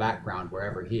fighting in the background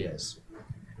wherever he is.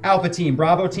 Alpha Team,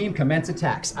 Bravo Team, commence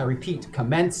attacks. I repeat,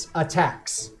 commence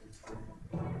attacks.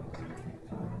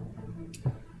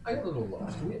 I got a little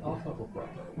lost. Can we Alpha or Bravo?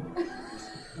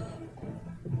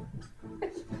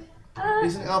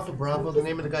 Isn't Alpha Bravo the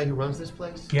name of the guy who runs this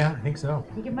place? Yeah, I think so.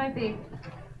 I think it might be.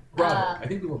 Bravo. I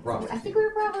think we were Bravo. I think we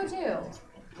were Bravo too.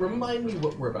 Remind me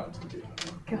what we're about to do.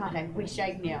 God, I wish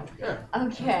I knew. Yeah.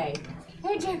 Okay.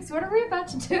 Hey, Jax, what are we about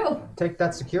to do? Take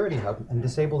that security hub and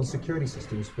disable the security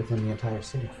systems within the entire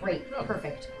city. Great.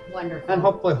 Perfect. Wonderful. And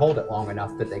hopefully hold it long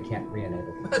enough that they can't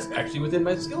re-enable. That's actually within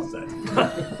my skill set.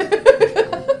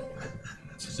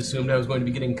 Just assumed I was going to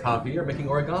be getting coffee or making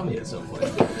origami at some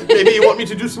point. Maybe you want me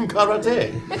to do some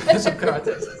karate? Some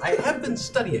karate. I have been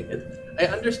studying it. I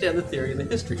understand the theory and the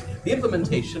history. The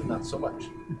implementation, not so much.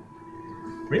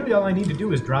 Really, all I need to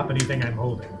do is drop anything I'm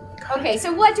holding. Okay,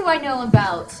 so what do I know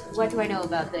about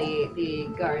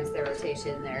the guards, their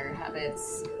rotation, their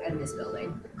habits, and this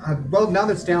building? Well, now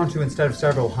that's down to, instead of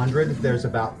several hundred, there's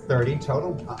about 30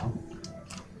 total. Uh-oh.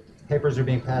 Papers are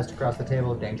being passed across the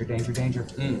table. Danger, danger, danger.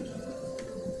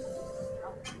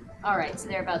 All right, so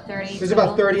there are about 30. There's total?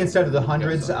 about 30 instead of the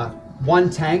hundreds. One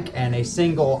tank and a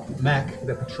single mech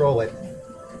that patrol it.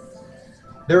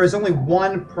 There is only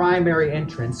one primary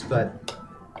entrance, but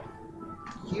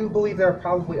you believe there are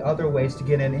probably other ways to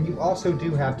get in, and you also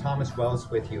do have Thomas Wells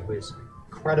with you, who is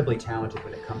incredibly talented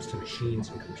when it comes to machines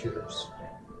and computers.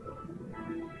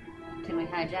 Can we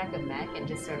hijack a mech and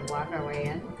just sort of walk our way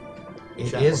in?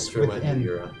 It is within...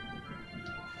 You're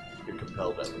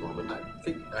compelled at the moment. I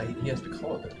think he has to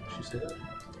call it that. Did she say that?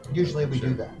 Usually we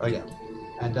do that. Oh, yeah.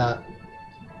 And,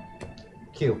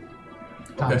 Q.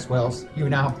 Thomas Okay. Wells, you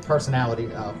now have the personality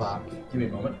of, Give me a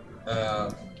moment.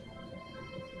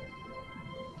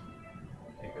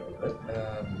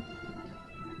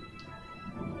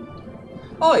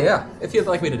 Oh yeah, if you'd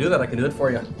like me to do that, I can do it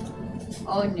for you.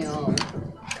 Oh no.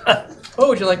 Oh,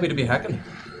 would you like me to be hacking?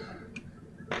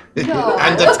 No.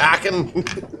 And attacking.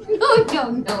 No.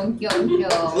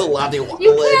 Little laddie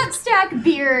You can't stack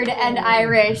beard and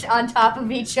Irish on top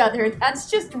of each other. That's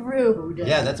just rude.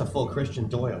 Yeah, that's a full Christian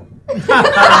Doyle.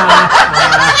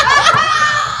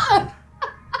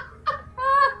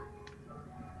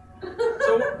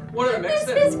 So, what are the next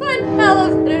This is one hell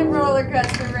of a roller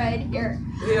coaster ride here.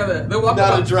 Yeah,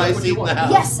 Not a dry seat in the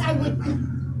house. Yes, I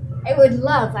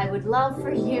would love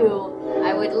for you.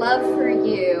 I would love for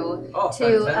you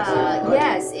to,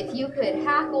 yes, if you could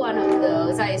hack one of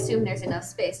those. I assume there's enough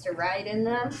space to ride in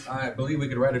them. I believe we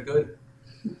could write it good.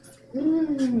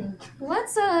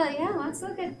 Let's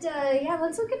look at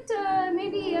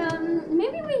maybe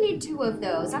we need 2 of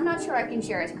those. I'm not sure I can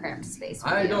share a cramped space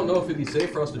with I you. don't know if it'd be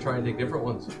safe for us to try and take different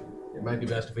ones. It might be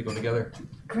best if we go together.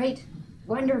 Great.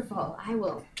 Wonderful. I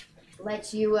will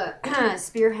let you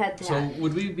spearhead that. So,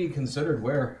 would we be considered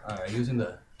where? Using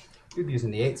the... You'd be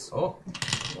using the 8s. Oh,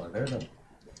 well, there then.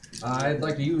 I'd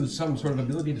like to use some sort of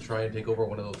ability to try and take over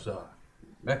one of those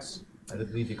mechs. I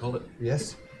believe you called it.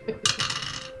 Yes.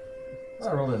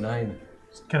 I rolled a 9.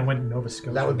 Kind of went Nova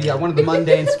Scotia. That would be one of the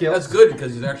mundane skills. That's good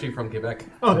because he's actually from Quebec.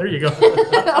 Oh, there you go.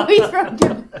 Oh, he's from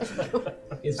Quebec.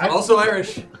 He's also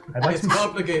Irish. It's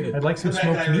complicated. I'd like some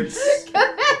smoked meats.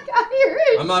 Quebec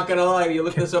Irish. I'm not gonna lie. You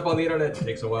look this up on the internet. It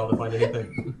takes a while to find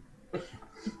anything.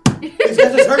 He's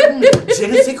got a certain je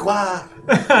ne sais quoi.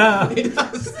 He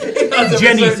does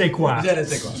Jenny sais quoi. Jenny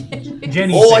sais quoi.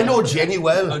 Jenny. Oh, I know Jenny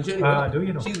well. Oh, Jenny. Well. Do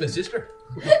you know? She's my sister.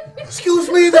 Excuse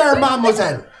me there,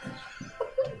 mademoiselle.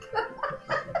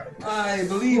 I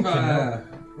believe.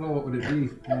 What would it be?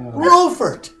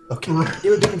 Rolford. Okay. It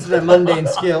would be considered a mundane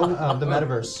skill of the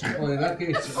metaverse. Well, in that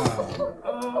case,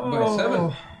 by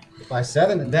 7. By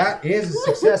 7, that is a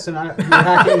success, and you're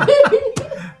hacking.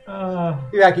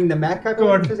 You're hacking the mech. I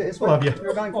believe. Good. Love you.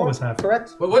 You're going for. Always have.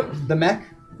 Correct. What? The mech.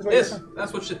 Is what Yes, you're saying?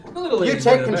 that's what she. The little You lady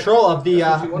take wanted a control of the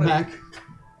That's what she wanted.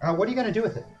 mech. What are you going to do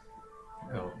with it?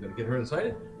 Oh, gonna get her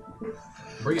inside.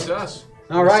 Bring it to us.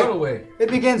 All The right. subtle way. It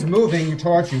begins moving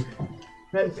towards you.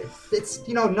 And it's,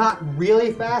 not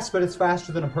really fast, but it's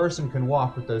faster than a person can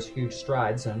walk with those huge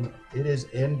strides, and it is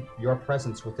in your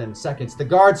presence within seconds. The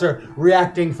guards are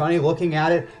reacting funny, looking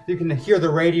at it. You can hear the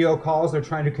radio calls. They're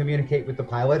trying to communicate with the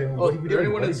pilot. And what are you is there doing?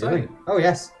 anyone What are you inside? doing? Oh,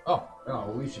 yes. Oh,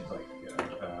 we should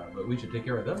but we should take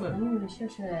care of them then. Ooh, sure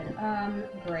should.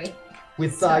 Great.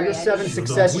 With Sorry, your I 7 didn't-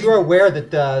 success, you are aware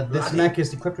that this mech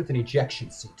is equipped with an ejection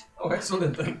seat. Oh,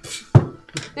 excellent.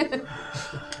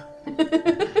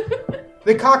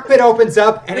 The cockpit opens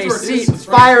up and That's a where it is, seat that's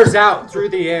right. fires out through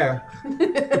the air,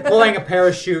 pulling a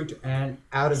parachute and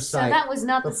out of So sight. that was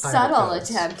not the pilot subtle goes.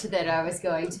 attempt that I was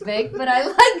going to make, but I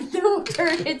like the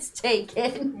turn it's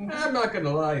taken. I'm not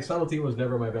gonna lie. Subtlety was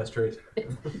never my best trait.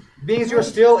 Being as you're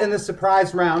still in the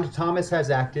surprise round, Thomas has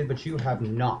acted, but you have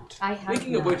not. I have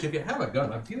Speaking of not. which, if you have a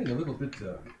gun, I'm feeling a little bit.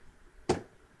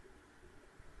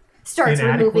 Starts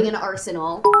Inadequate? removing an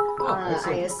arsenal, I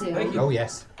excellent. assume. Thank you. Oh,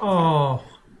 yes. Oh,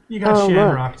 you got Oh, look.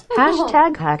 shamrocked.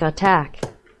 Hashtag hack attack.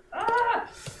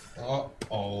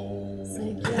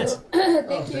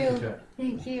 Thank you.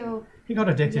 Thank you. He got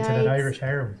addicted to that Yikes. Irish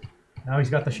heroin. Now he's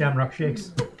got the shamrock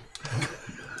shakes.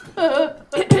 No.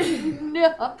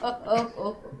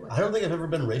 I don't think I've ever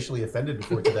been racially offended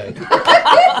before today.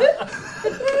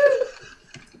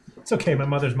 It's okay. My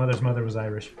mother's mother was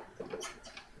Irish.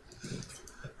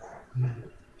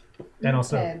 And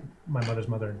also, Okay. my mother's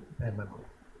mother and my mom.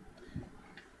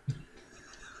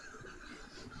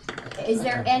 Is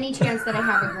there any chance that I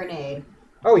have a grenade?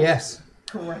 Oh, yes.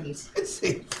 Great. It's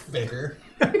fair.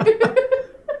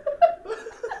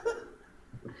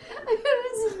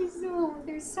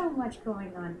 There's so much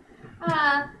going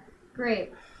on.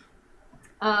 Great.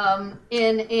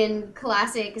 In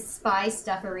classic spy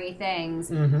stuffery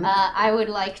things, I would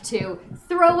like to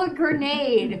throw a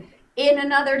grenade in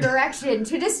another direction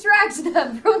to distract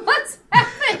them from what's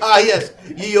happening. Ah, yes.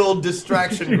 Ye old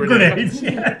distraction grenade. Grenades,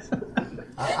 yes.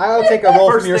 I'll take a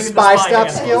roll First from your thing in the spy spy stuff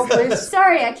handle. skill, please.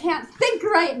 Sorry, I can't think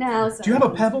right now. Do you have a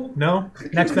pebble? No.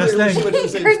 Next best Clearly she thing. went to the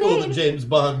same school that James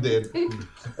Bond did.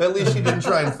 At least she didn't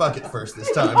try and fuck it first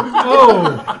this time.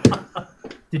 Oh.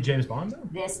 Did James Bond though?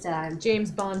 This time. James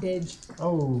Bondage.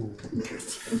 Oh.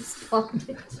 James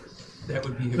Bond. That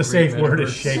would be The safe word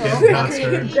is metaverse. shaken, not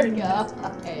stirred.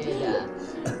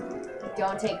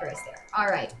 Don't take risks there. All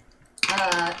right.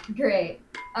 Great.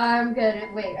 I'm gonna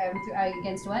wait. I'm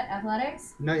against what?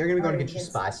 Athletics? No, you're going to be going Or to get your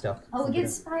against- spy stuff. Oh,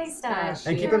 against spy stuff.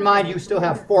 And keep in mind, you still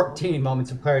have 14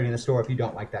 moments of clarity in the store if you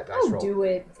don't like that dice Oh, roll. do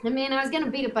it. I mean, I was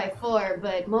gonna beat it by 4,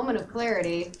 but moment of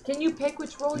clarity. Can you pick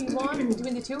which roll you want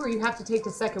between the two, or you have to take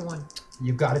the second one?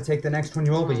 You've got to take the next one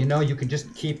you roll, but you can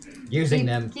just keep using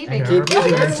them keep and it. keep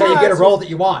using them until you get a roll that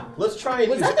you want. Let's try and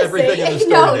Was use that the everything in same? the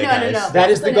store No, today, no. guys. That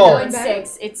is the No, goal. it's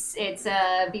 6. It's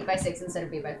beat by 6 instead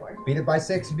of beat by 4. Beat it by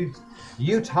 6.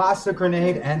 You toss a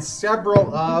grenade, and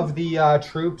several of the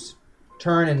troops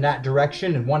turn in that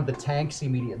direction, and one of the tanks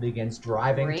immediately begins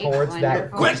driving Great, towards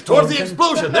that. wonderful. Quick, towards the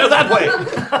explosion! They're that way!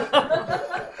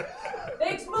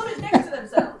 They exploded next to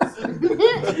themselves.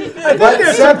 But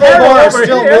there's several some more are over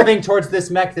still here. moving towards this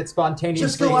mech that Just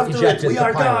spontaneously go after it. ejected We the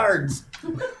are pilot. guards.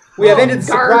 We have ended the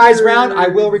surprise guards. round. I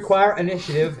will require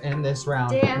initiative in this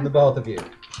round Damn. from the both of you.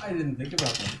 I didn't think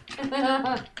about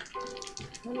that.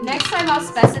 Next time I'll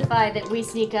specify that we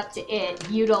sneak up to it,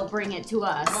 you don't bring it to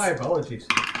us. My apologies.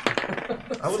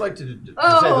 I would like to say that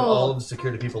Oh. all of the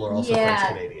security people are also Yeah.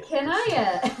 French Canadian. Can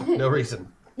I No reason.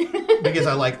 Because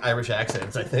I like Irish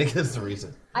accents, I think is the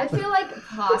reason. I feel like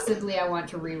possibly I want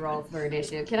to re-roll for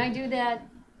initiative. Can I do that?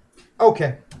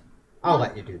 Okay. I'll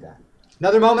let you do that.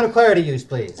 Another moment of clarity use,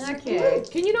 please. Okay.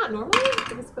 Can you not normally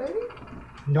give us clarity?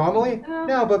 Normally?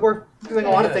 No, but we're doing a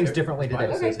lot of things differently today.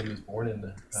 Bible says he was born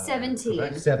in 17.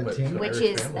 Quebec, 17. but Which Irish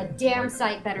is family. a damn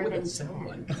sight better than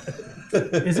 10.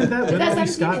 Isn't that literally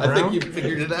Scott I Brown? think you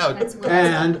figured it out. That's what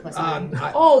And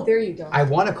Oh, there you go. I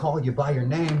want to call you by your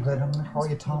name, but I'm going to call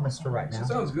you Thomas for right now.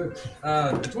 Sounds good.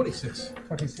 26.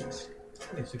 26.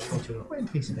 26. Close enough.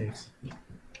 26.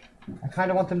 I kind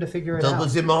of want them to figure it Double out.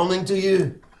 the morning to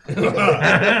you.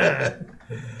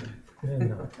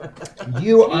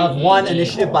 You have won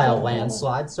initiative by a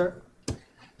landslide, sir.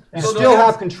 You So do still I have-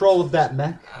 have control of that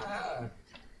mech,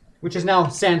 which is now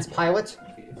Sans pilot.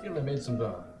 I feel I made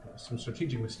some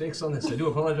strategic mistakes on this. I do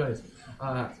apologize.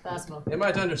 It's possible. Am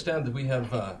I to understand that we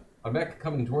have a mech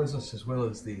coming towards us as well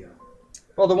as the...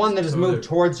 Well, the one that has So moved there-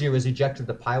 towards you has ejected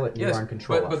the pilot and you yes, are in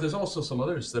control but of. there's also some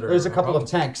others that are... There's a couple of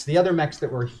problems. tanks. The other mechs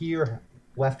that were here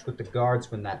left with the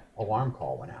guards when that alarm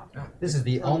call went out. This is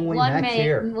the only One mech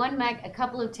here. one mech, a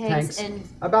couple of tanks, and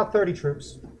About 30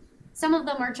 troops. some of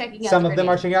them are checking out. Some the of them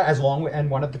are grenade. checking out, as long and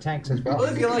one of the tanks as well. Well,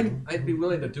 if you like, I'd be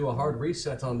willing to do a hard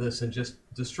reset on this and just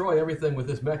destroy everything with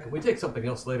this mech. We take something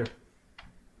else later.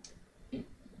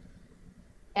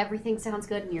 Everything sounds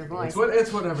good in your voice.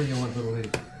 It's whatever you want, little lady.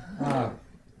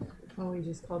 Oh, he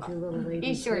just called you little lady.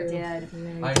 He sure too. did.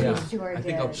 I sure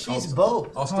think did. She's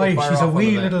both. I'll still Oi, fire she's a off on the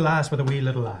wee mech. little lass with a wee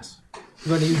little lass.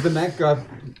 You want to use the mech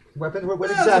weapon? What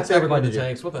Yeah, exactly attack one everybody of the do?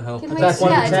 tanks. What the hell? Can we- Attack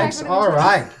one yeah, of the attack tanks? one of the All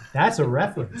right. That's a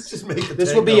reference. Just make the This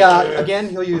tank will be, up there. again,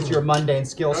 he'll use your mundane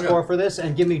skill Okay. score for this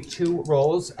and give me 2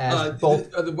 rolls as both.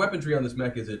 The weaponry on this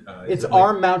mech, is it... It's is it like-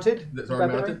 arm mounted. It's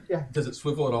arm mounted? Yeah. Does it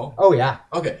swivel at all? Oh, yeah.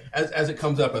 Okay, as it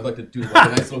comes up, I'd like to do like a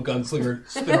nice little gunslinger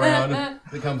spin around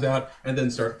as it comes out, and then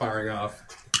start firing off.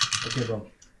 Okay, bro.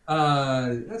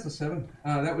 That's a 7.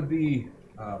 That would be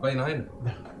by 9.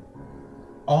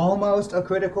 Almost a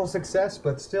critical success,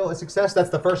 but still a success. That's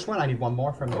the first one. I need one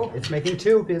more from you. It's making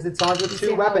 2 because it's armed with You 2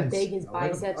 see how weapons. big his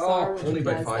biceps Oh, are when only he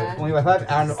by does 5. that? Only by 5.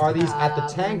 And are these at the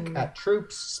tank, at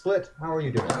troops, split? How are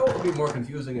you doing? That would be more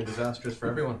confusing and disastrous for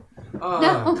everyone.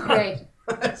 No, great.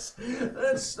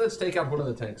 let's take out one of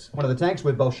the tanks. One of the tanks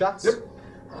with both shots? Yep.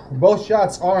 Both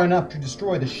shots are enough to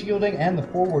destroy the shielding and the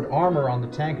forward armor on the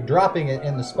tank, dropping it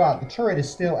in the spot. The turret is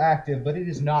still active, but it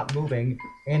is not moving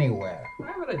anywhere. I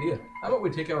have an idea. How about we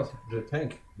take out the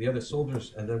tank, the other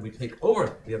soldiers, and then we take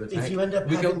over the other tank? you end up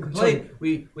we having can complain.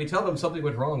 We tell them something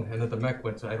went wrong, and that the mech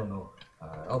went to, I don't know,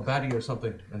 El Badi or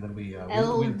something, and then we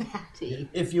Batty.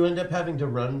 If you end up having to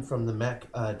run from the mech,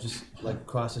 just like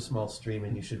cross a small stream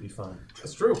and you should be fine.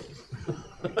 That's true.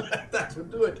 That would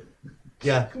do it.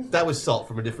 Yeah, that was Salt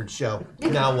from a different show.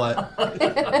 Now what?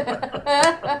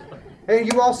 Hey,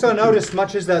 you also noticed,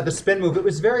 much as the spin move, it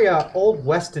was very Old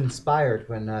West inspired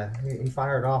when he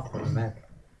fired off from the mech.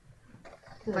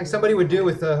 Like somebody would do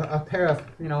with a pair of,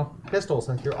 pistols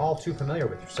that you're all too familiar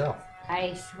with yourself.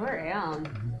 I sure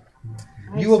am.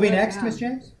 You will be sure next, am. Miss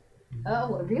James?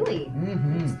 Oh, really?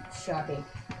 Mm-hmm. Shocking.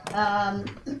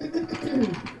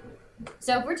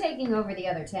 So if we're taking over the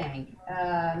other tank,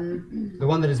 The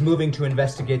one that is moving to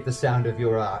investigate the sound of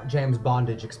your James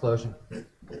Bondage explosion.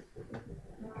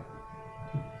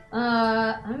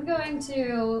 I'm going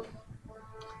to.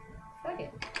 Fuck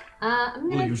it. I'm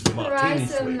We'll gonna use the try martini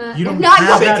some. suite. You don't not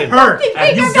have going that to hurt. fuck the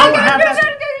tank. You I'm don't not have going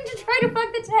that- to try to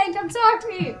fuck the tank. I'm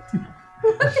sorry.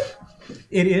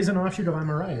 It is an offshoot of I'm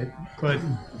Alright, but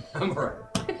I'm alright.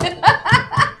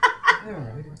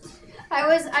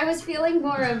 I was feeling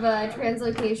more of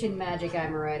translocation magic.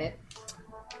 I'm right.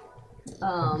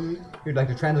 You'd like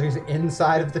to translate it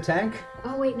inside of the tank?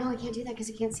 Oh wait, no, I can't do that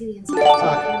because I can't see the inside. Or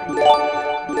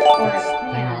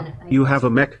I can. You have a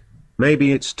mech?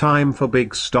 Maybe it's time for big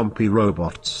stompy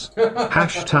robots.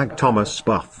 Hashtag Thomas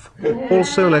Buff.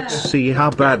 Also, let's see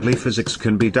how badly physics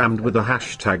can be damned with a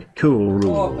hashtag cool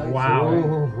rule. wow.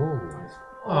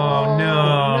 Oh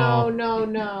no.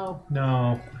 No.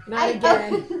 No. Not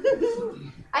again.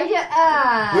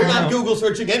 We're not Google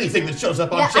searching anything that shows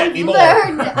up on chat I've anymore.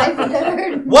 I've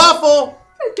learned. Waffle!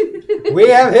 We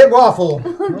have hit Waffle.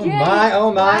 Okay.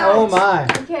 Oh my, oh my.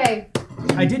 Okay.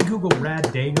 I did Google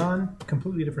Rad Dagon,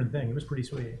 completely different thing. It was pretty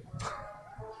sweet.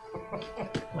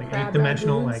 Like Crab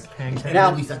 8-dimensional, raccoons? like hang ten. Now,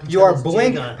 At least I can your tell it's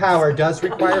blink Dagon. power does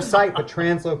require sight, but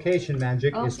translocation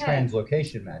magic is Okay.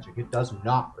 translocation magic. It does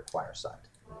not require sight.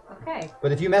 Okay.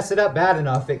 But if you mess it up bad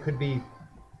enough, it could be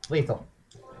lethal.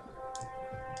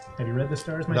 Have you read The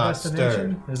Stars My Not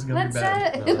Destination? This is gonna Let's be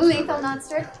bad. lethal not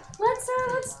start. Let's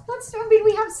I mean,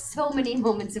 we have so many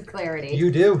moments of clarity.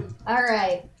 You do. All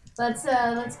right. Let's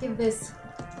give this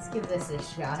a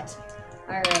shot.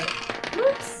 All right.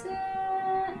 Oops.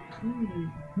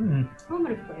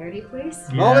 Moment of clarity, please.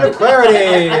 Yeah. Moment of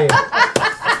clarity.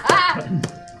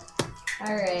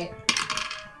 All right.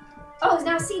 Oh,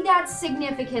 now see, that's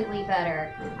significantly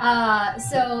better.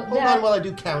 So Hold on while I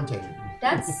do counting.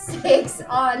 that's 6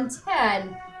 on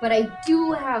 10, but I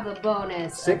do have a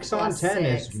bonus. 6 on 10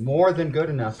 6. is more than good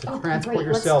enough to transport great,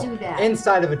 let's yourself do that.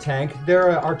 inside of a tank.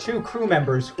 There are 2 crew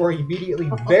members who are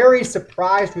immediately very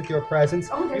surprised with your presence.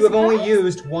 they're You have only surprised?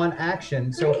 used 1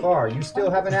 action so far. You still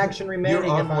have an action remaining,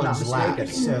 You're on if I'm not one's lap,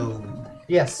 mistaken. so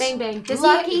Yes. Bang bang. Does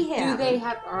Lucky he, him. Do they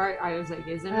have? All right, I was like,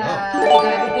 isn't it?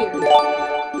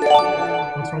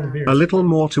 What's wrong with beer? A little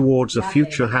more towards a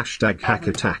future hashtag hack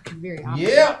attack. Very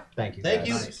obvious. yeah. Thank you. Thank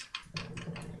you. guys.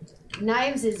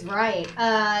 Knives is right.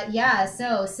 Yeah,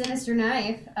 so Sinister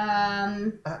Knife. Yeah.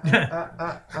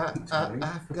 I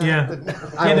Yeah, will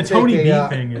the take Tony B a,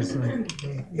 thing is like.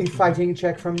 A fighting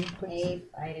check from you, please.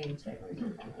 A fighting check.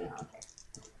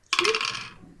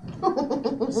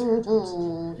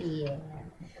 Yeah.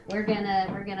 We're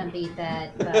gonna beat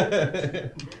that.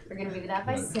 We're gonna beat that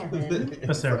by 7.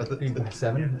 That's Sarah.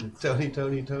 7.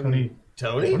 Tony.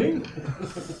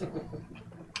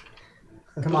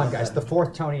 Come on, guys. The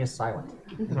 4th Tony is silent.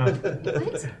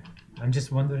 What? I'm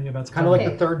just wondering about Kind of like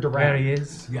Okay. the 3rd where Durant. he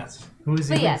is. Yes. Who is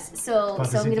he? But yes, so What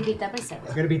I'm is he? gonna beat that by 7.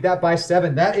 You're going to beat that by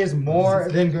 7. That is more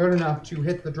than good enough to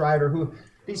hit the driver who...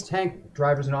 These tank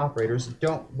drivers and operators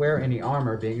don't wear any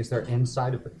armor, being as they're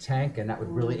inside of the tank, and that would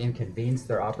really inconvenience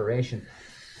their operation.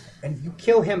 And you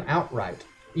kill him outright,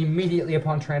 immediately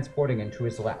upon transporting him to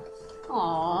his lap.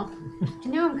 Aw.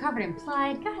 Now I'm covered in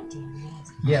blood. God damn it.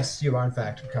 Yes, you are in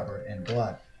fact covered in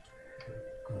blood.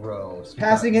 Gross.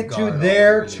 Passing it to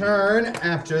their turn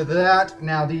after that.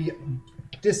 Now the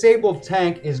disabled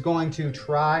tank is going to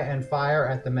try and fire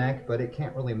at the mech, but it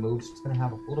can't really move, so it's going to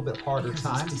have a little bit harder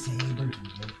time.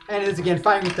 And it is again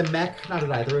firing at the mech, not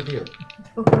at either of you.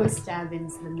 Oh,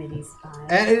 stabbing's the midi spine.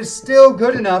 And it is still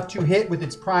good enough to hit with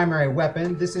its primary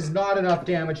weapon. This is not enough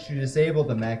damage to disable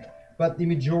the mech, but the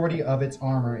majority of its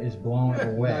armor is blown Not in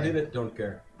away. it, don't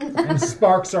care. And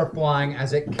sparks are flying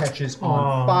as it catches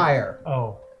on fire.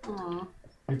 Oh. Aw.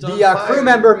 The crew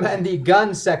member in the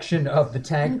gun section of the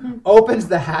tank opens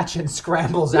the hatch and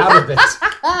scrambles out of it,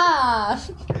 Ah!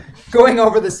 going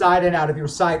over the side and out of your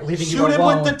sight, leaving Shoot you him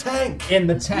alone with the tank. in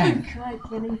the tank, God,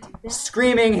 can I do that?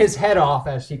 screaming his head off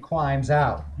as he climbs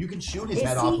out. You can shoot his Is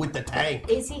head he- off with the tank.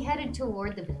 Is he headed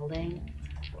toward the building?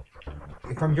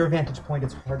 From your vantage point,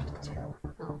 it's hard to tell.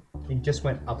 Oh. He just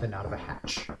went up and out of a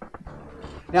hatch.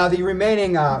 Now, the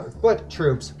remaining foot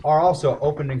troops are also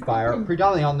opening fire,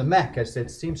 predominantly on the mech, as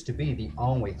it seems to be the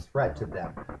only threat to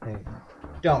them. They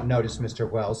don't notice Mr.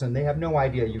 Wells, and they have no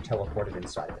idea you teleported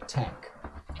inside the tank.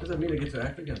 Does that mean I get to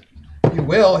act again? You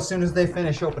will as soon as they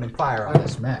finish opening fire on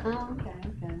this mech. Oh,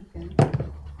 okay.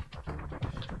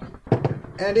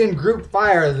 And in group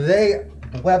fire, they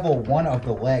level one of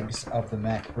the legs of the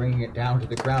mech, bringing it down to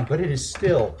the ground, but it is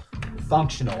still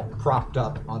functional, propped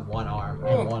up on one arm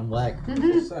and one leg.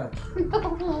 What's that?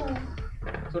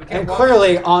 So it can't And walk-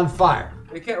 clearly on fire.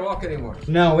 It can't walk anymore.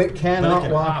 No, it cannot But it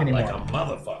can walk hop anymore. like a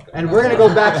motherfucker. And we're going to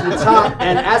go back to the top.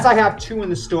 And as I have 2 in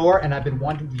the store, and I've been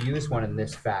wanting to use one in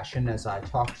this fashion, as I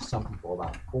talked to some people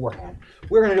about beforehand,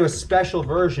 we're going to do a special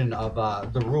version of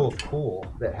the Rule of Cool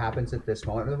that happens at this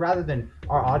moment. Rather than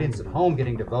our audience at home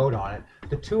getting to vote on it,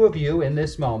 the 2 of you in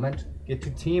this moment get to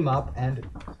team up and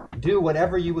do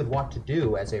whatever you would want to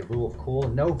do as a Rule of Cool.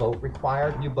 No vote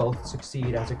required. You both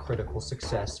succeed as a critical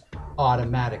success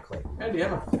automatically. Andy, I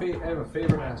have a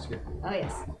favor to ask you. Oh,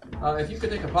 yes. If you could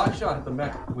take a pot shot at the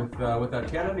mech with that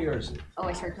cannon of yours, Oh,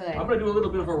 I sure could. I'm going to do a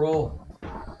little bit of a roll.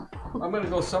 I'm going to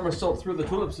go somersault through the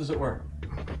tulips, as it were.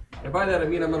 And by that I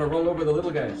mean I'm going to roll over the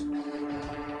little guys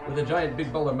with a giant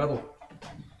big ball of metal.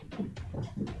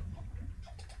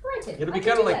 Granted. It'll be I can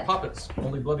kind of do like that. puppets,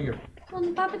 only bloodier. Well,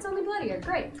 the puppet's only bloodier.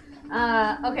 Great.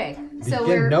 Okay. So Again,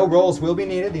 we're. no rolls will be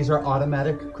needed. These are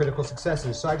automatic critical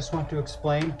successes. So I just want to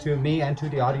explain to me and to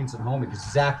the audience at home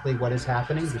exactly what is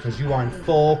happening because you are in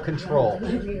full control.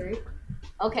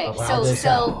 Okay, of how so this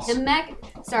happens. the mech.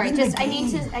 Sorry, just I need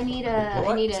to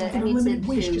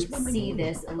see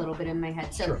this a little bit in my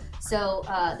head. So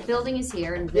Sure. the building is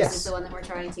here, and this Yes. is the one that we're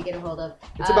trying to get a hold of.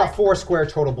 It's about 4 square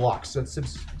total blocks, so it's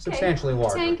substantially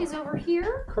larger. Tank is over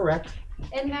here, Correct.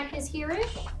 and mech is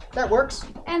here-ish, That works.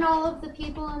 and all of the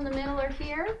people in the middle are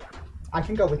here. I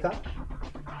can go with that.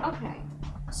 Okay,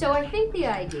 so I think the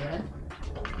idea.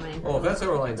 Oh, if that's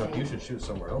ever lined up, you should shoot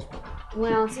somewhere else.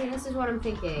 Well, see, this is what I'm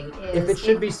thinking. Is If it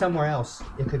should be somewhere else,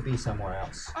 it could be somewhere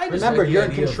else. I just Remember, like the you're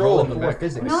in idea of control of rolling the 4 mech.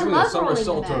 physics. No, I Doing a love rolling the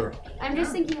somersault or- mech. I'm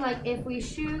just thinking, like, if we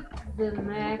shoot the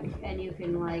mech and you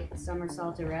can, like,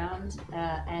 somersault around,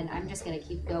 and I'm just gonna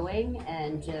keep going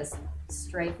and just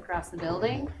strafe across the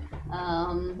building.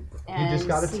 And just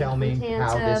gotta see tell if we me can't,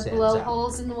 how this blow ends out.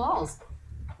 holes in the walls.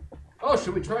 Oh,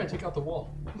 should we try and take out the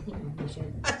wall?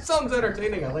 That sounds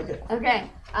entertaining. I like it. Okay,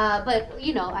 but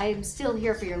you know, I'm still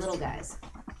here for your little guys.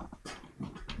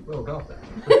 What about that?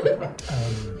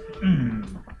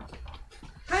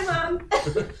 Hi, Mom.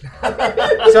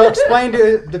 So explain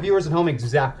to the viewers at home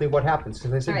exactly what happens,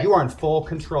 because they said Right. you are in full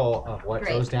control of what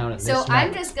Great. goes down in this So night.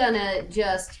 I'm just gonna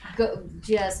just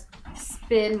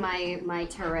spin my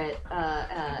turret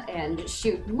and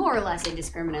shoot more or less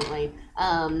indiscriminately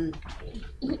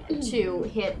to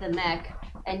hit the mech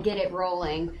and get it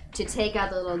rolling to take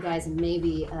out the little guys and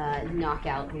maybe knock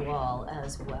out the wall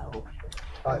as well.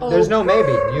 There's no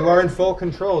maybe. You are in full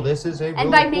control. This is a And really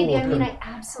by maybe cool I mean I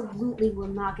absolutely will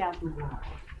knock out the wall.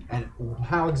 And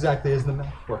how exactly is the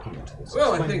mech working into this?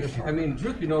 Well, I Explain think, to us. I mean,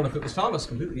 truth be known, if it was Thomas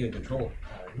completely in control,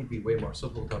 he'd be way more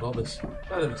simple about all this.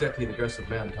 Not exactly an aggressive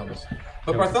man, Thomas.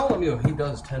 But Bartholomew, he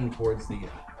does tend towards a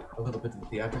little bit of the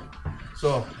theatric.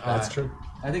 So That's true.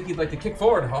 I think he'd like to kick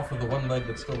forward off of the one leg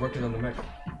that's still working on the mech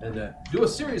and do a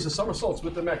series of somersaults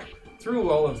with the mech through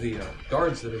all of the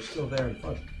guards that are still there in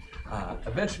front.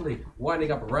 Eventually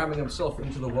winding up ramming himself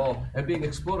into the wall and being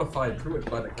explodified through it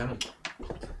by the cannon.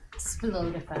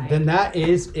 Explodified. Then that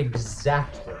is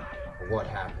exactly what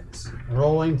happens.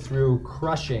 Rolling through,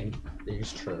 crushing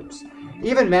these troops.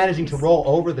 Even managing to roll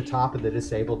over the top of the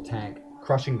disabled tank,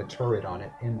 crushing the turret on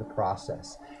it in the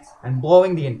process. And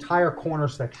blowing the entire corner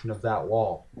section of that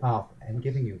wall up and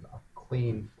giving you a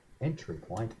clean entry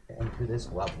point into this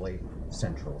lovely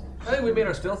central. I think we made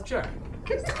our stealth check.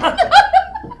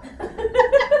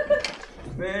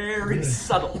 Very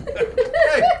subtle.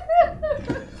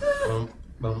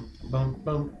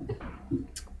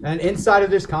 And inside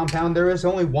of this compound, there is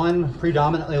only one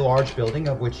predominantly large building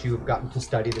of which you've gotten to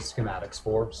study the schematics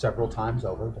for several times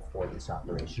over before this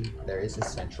operation. There is a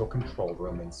central control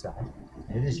room inside,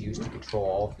 and it is used to control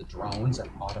all of the drones and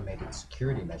automated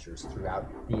security measures throughout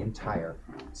the entire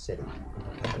city.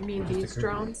 You mean these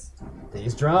drones?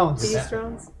 These drones. These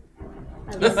drones?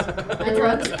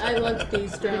 I love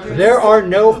these drones. There are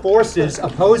no forces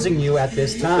opposing you at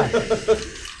this time.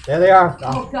 There they are.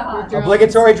 Oh, God.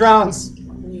 Obligatory drones.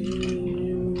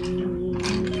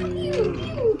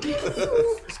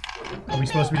 Are we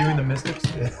supposed to be doing the mystics?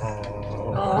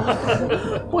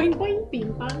 Boing, boing,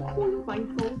 bing, bang, boing,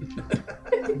 boing, boing.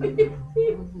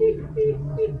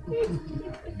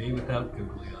 Me without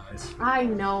googly eyes. I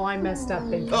know I messed up.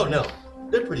 Big Oh no,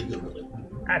 they're pretty googly.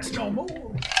 That's no more.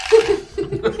 Bing,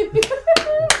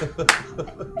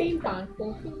 bang,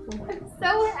 boing, bing, boing. I'm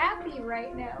so happy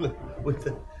right now. With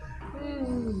the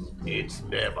It's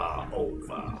never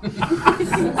over.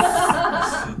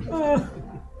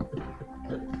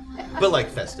 but like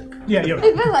festive. Yeah, yeah. I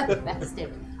feel like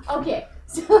festive. Okay,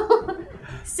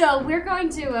 so we're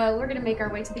gonna make our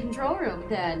way to the control room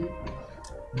then.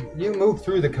 You move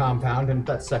through the compound, and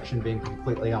that section being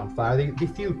completely on fire. The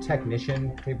few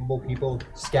technician-capable people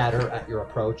scatter at your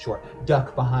approach, or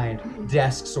duck behind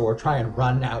desks, or try and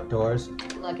run outdoors.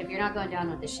 Look, if you're not going down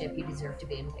with the ship, you deserve to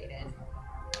be invaded.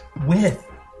 With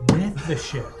the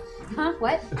ship. Huh?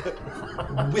 What?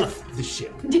 With the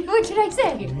ship. What did I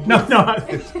say? No.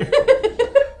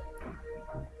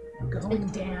 Going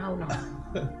down.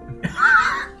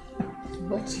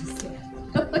 What you said.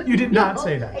 You did not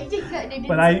say that. I didn't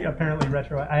But I apparently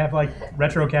I have like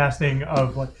retro casting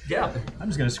of like, Yeah. I'm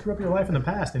just gonna screw up your life in the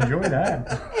past. Enjoy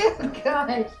that. Oh,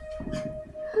 gosh.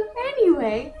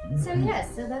 Anyway, so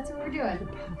that's what we're doing.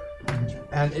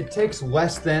 And it takes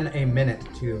less than a minute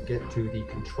to get to the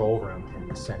control room in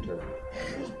the center,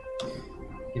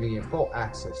 giving you full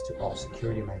access to all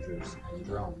security measures and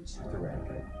drones throughout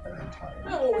the entire.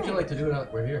 Now, what would you like to do now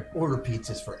that we're here? Order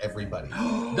pizzas for everybody.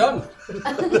 Done.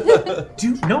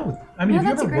 Dude, no. I mean, No, have you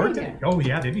that's a ever great worked idea. at? Oh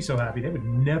yeah, they'd be so happy. They would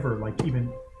never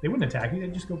they wouldn't attack you.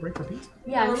 They'd just go break for pizza.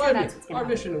 Yeah, I'm sure Remind me, that's what's our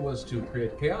gonna happen. mission was to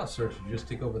create chaos, or to just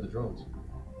take over the drones.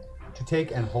 To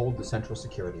take and hold the central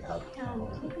security hub. No,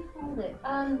 we can hold it.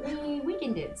 We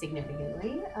weakened it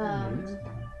significantly.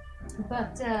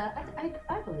 But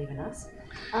I believe in us.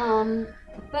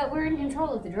 But we're in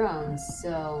control of the drones,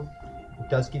 so. It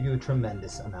does give you a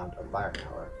tremendous amount of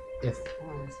firepower, if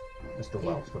Mr.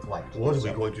 Wells would like to. What are do we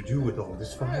so. going to do with all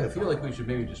this fire? I feel like we should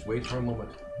maybe just wait for a moment.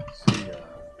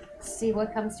 See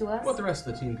what comes to us. What the rest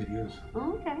of the team could use.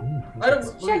 Oh, okay. I don't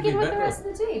Check in believe with me, the rest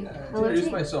of the team. To Hello, introduce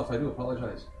team. myself, I do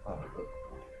apologize.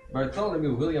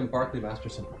 Bartholomew William Barclay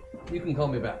Masterson. You can call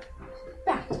me back.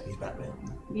 He's Batman.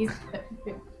 He's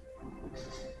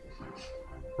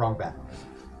Wrong bat.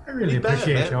 I really Be bad,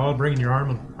 appreciate man. y'all bringing your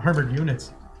armored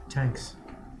units, tanks.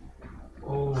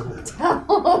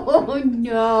 Oh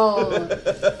no!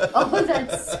 Oh,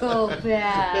 that's so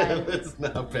bad. It's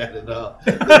not bad at all.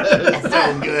 It's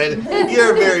so good.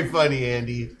 You're very funny,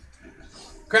 Andy.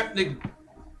 Crap,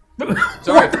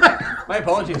 sorry. My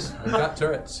apologies. I got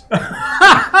turrets.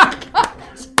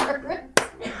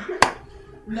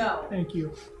 No. Thank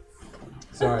you.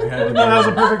 Sorry. I had to That was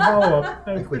a perfect follow-up.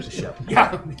 I quit the show.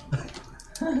 Yeah.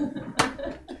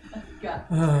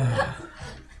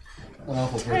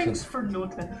 Awful person. Thanks for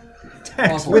nothing.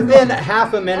 Within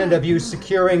half a minute of you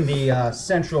securing the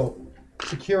central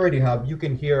security hub, you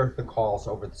can hear the calls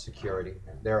over the security.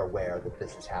 They're aware that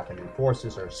this has happened, and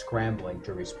forces are scrambling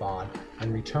to respond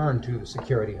and return to the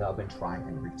security hub and try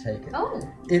and retake it. Oh.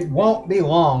 It won't be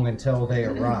long until they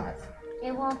arrive.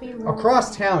 It won't be long.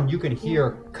 Across town, you can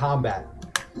hear combat,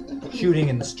 shooting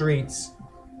in the streets.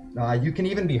 You can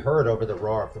even be heard over the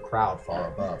roar of the crowd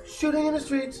far above. Shooting in the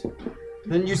streets.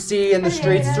 Then you see in the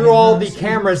streets, through all the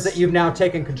cameras that you've now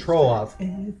taken control of,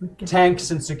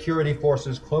 tanks and security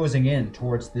forces closing in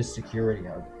towards this security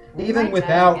hub. Even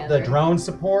without the drone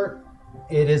support,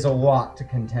 it is a lot to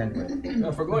contend with. No,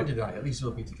 if we're going to die, at least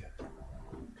we'll be together.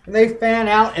 And they fan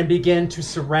out and begin to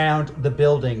surround the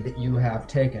building that you have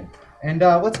taken. And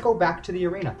let's go back to the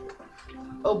arena.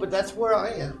 Oh, but that's where I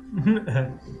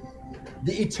am.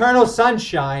 The Eternal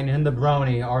Sunshine and the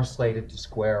Brony are slated to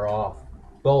square off.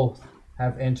 Both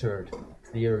have entered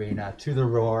the arena to the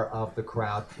roar of the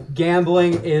crowd.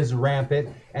 Gambling is rampant,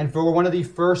 and for one of the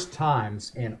first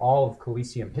times in all of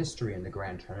Coliseum history in the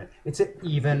Grand Tournament, it's at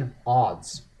even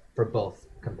odds for both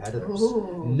competitors.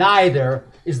 Ooh. Neither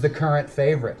is the current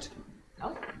favorite.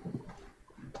 Oh.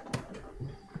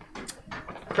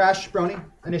 Crash, Brony,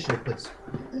 initiative, please.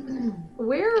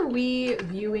 Where are we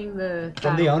viewing the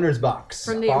From the owner's box.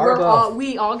 From the far above.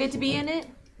 we all get to be in it?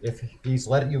 If he's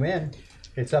letting you in,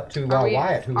 it's up to Are we-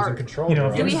 Wyatt, who's are- in control. You know,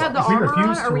 of Do we have the If we armor on?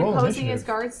 refuse Are to we roll posing initiative, as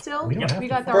guards still? we don't have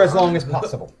got the For as armor. long as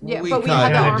possible. Yeah, We but we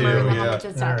have the kinda armor and the do, yeah. helmet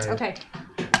and stuff. Alright. Okay.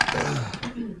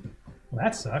 Well,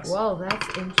 that sucks. Well, that's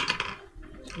interesting.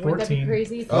 Wouldn't that be 14.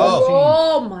 crazy? Oh.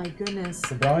 Oh my goodness.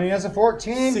 The Brony has a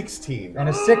 14. 16. And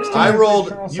a 16. I with rolled.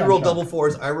 Eternal You rolled Sunshine. double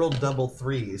fours. I rolled double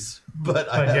threes.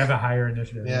 But I But you have a higher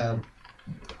initiative. Yeah.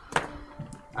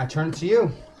 I turn to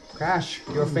you. Crash,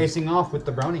 you're facing off with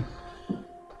the Brony.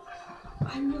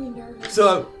 I'm really nervous.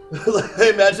 So I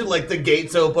imagine like the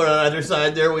gates open on either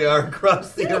side. There we are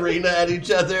across the arena at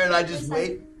each other, and I just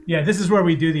wait. Yeah, this is where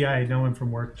we do the I know him from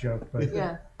work joke, but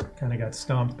Yeah. kind of got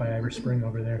stomped by Irish Spring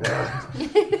over there. Time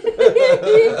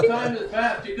is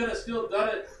fast. You could have still done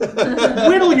it.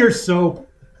 Whittle your soap.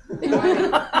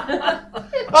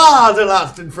 Ah, the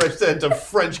last and fresh scent of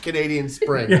French Canadian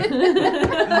spring.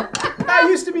 That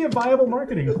used to be a viable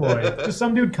marketing ploy. Just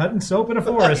some dude cutting soap in a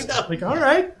forest. Like, all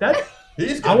right, that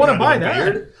I want to buy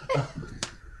that.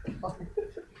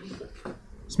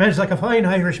 Smells like a fine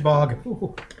Irish bog.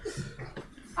 Ooh.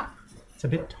 It's a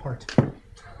bit tart. I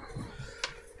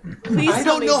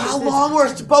don't know how long we're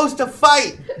supposed to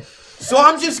fight, so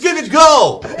I'm just gonna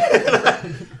go.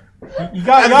 You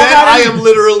got, and y'all then got I any, am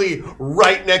literally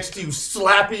right next to you,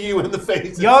 slapping you in the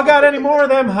face. y'all got any more of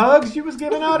them hugs you was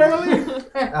giving out earlier?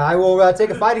 I will take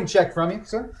a fighting check from you,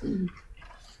 sir.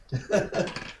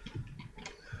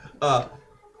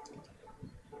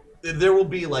 There will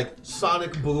be like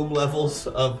sonic boom levels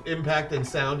of impact and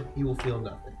sound. You will feel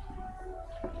nothing.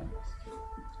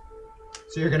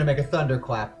 So you're going to make a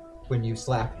thunderclap when you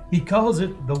slap. He calls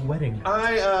it the wedding.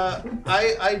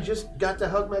 I just got to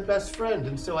hug my best friend,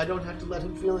 and so I don't have to let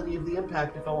him feel any of the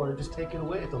impact if I want to just take it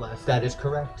away at the last. That is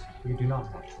correct. You do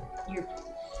not actually. You're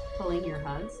pulling your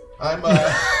hugs? I'm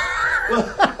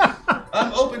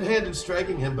I'm open-handed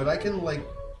striking him, but I can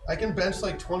bench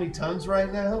like 20 tons right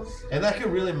now, and that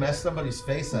can really mess somebody's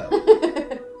face up.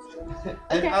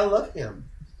 And I love him.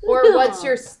 Or what's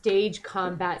your stage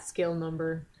combat skill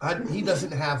number? He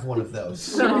doesn't have one of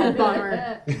those. Oh,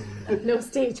 bummer. No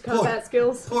stage combat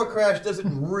skills. Poor Crash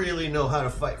doesn't really know how to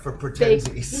fight for Fake,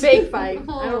 pretensies. fake fight.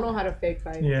 I don't know how to fake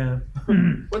fight. Yeah.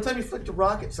 One time he flicked a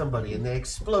rock at somebody and they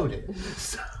exploded.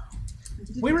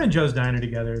 We were in Joe's Diner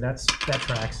together. That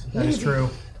tracks. That is true.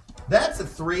 That's a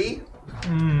 3.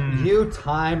 You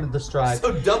time the strike.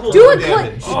 So double Do it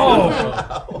damage.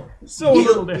 Oh. So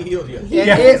little damage. Healed you. And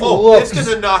Yeah. it looks, It's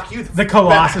gonna knock you. The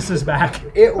Colossus is back.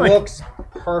 it looks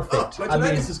perfect. My I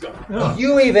mean, tinnitus is gone.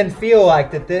 you even feel like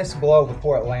that this blow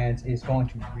before it lands is going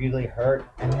to really hurt,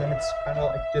 and then it's kind of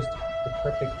like just the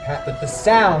perfect pat. But the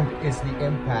sound is the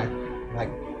impact, like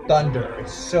thunder.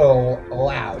 It's so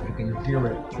loud you can hear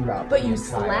it throughout. But the you entire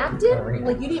slapped it? arena.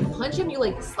 Like you didn't punch him, you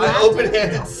like slapped I him?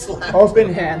 open-handed slap.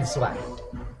 Open hand slap.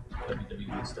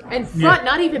 And front,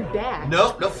 not even back.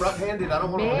 Nope, no front-handed. I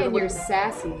don't want to. Man, you're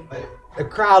sassy. The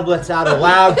crowd lets out a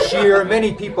loud cheer,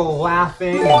 many people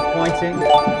laughing and pointing.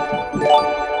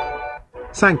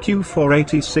 Thank you for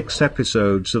 86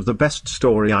 episodes of the best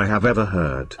story I have ever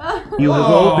heard. You have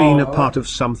all been a part of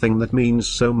something that means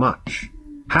so much.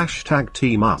 Hashtag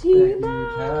team up.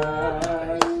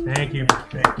 Thank you.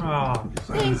 Oh.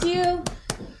 Thank you.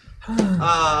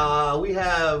 We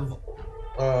have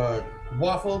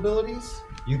waffle abilities.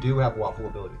 You do have waffle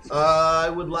abilities. I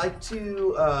would like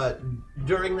to,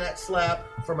 during that slap,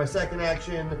 for my second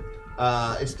action,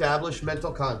 establish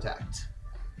mental contact.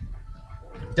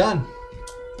 Done.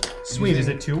 Sweet. Is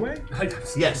it two-way?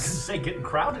 Yes. Say getting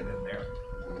crowded in there.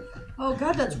 Oh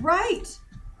God, that's right.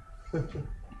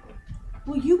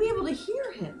 Will you be able to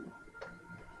hear him?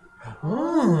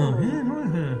 Oh.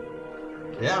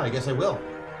 Yeah, I guess I will.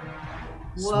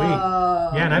 Sweet.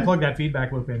 Yeah, and I plugged that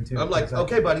feedback loop in too. I'm like,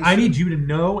 okay, buddy. I need you to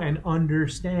know and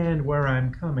understand where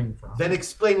I'm coming from. Then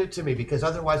explain it to me, because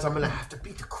otherwise I'm going to have to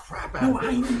beat the crap out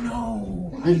of you.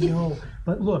 I know.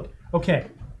 But look, okay.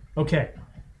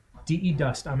 D.E.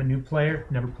 Dust, I'm a new player,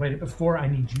 never played it before. I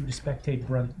need you to spectate,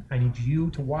 brother. I need you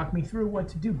to walk me through what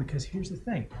to do, because here's the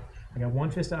thing. I got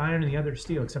one fist of iron and the other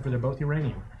steel, except for they're both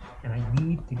uranium. And I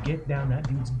need to get down that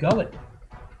dude's gullet.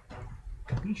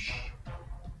 Capiche?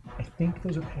 I think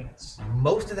those are pants.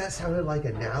 Most of that sounded like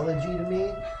analogy to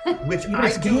me, which Yeah, I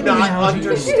it's do gaming not analogy.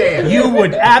 understand. You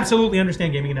would absolutely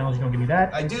understand gaming analogy. Don't give me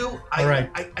that. I do. All right.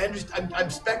 I understand. I'm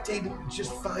spectating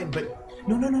just fine, but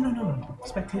No.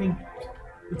 Spectating.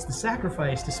 It's the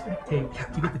sacrifice to spectate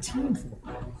to get the team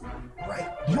forward. Right.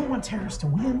 You don't want terrorists to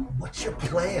win. What's your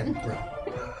plan, bro?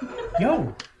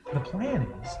 Yo, the plan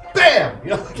is... BAM!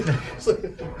 You know,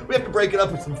 we have to break it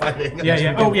up with some fighting.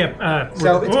 Yeah. Oh, yeah.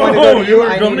 So it's going to go to you.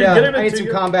 I need some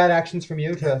combat actions from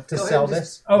you to sell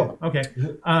this. Oh, okay.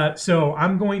 So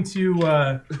I'm going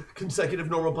to... consecutive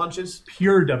normal punches?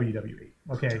 Pure WWE.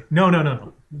 Okay.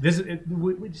 No.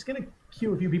 We're just going to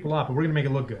cue a few people up, but we're going to make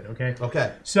it look good, okay?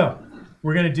 Okay. So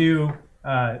we're going to do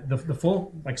the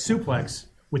full suplex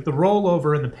with the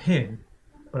rollover and the pin,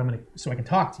 but so I can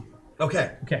talk to you.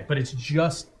 Okay. Okay, but it's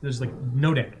just, there's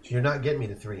no damage. You're not getting me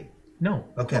to 3. No.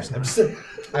 Okay.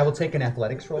 I will take an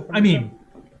athletics roll from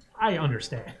I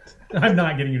understand. I'm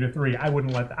not getting you to 3. I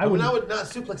wouldn't let that.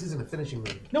 Suplex isn't a finishing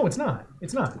move. No, it's not.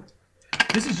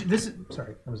 This is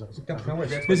sorry, that was no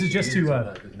worries. This is just to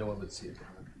no one would see it.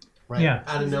 Right. Yeah.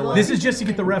 Out of nowhere. This is just to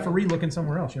get the referee looking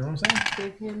somewhere else, you know what I'm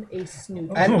saying? Give him a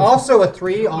snoot. And also a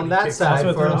 3 on that side.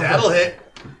 That'll hit.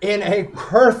 In a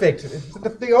perfect,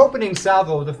 the opening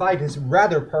salvo of the fight is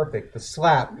rather perfect. The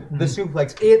slap, the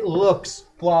suplex, it looks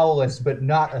flawless, but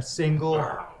not a single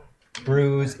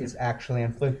bruise is actually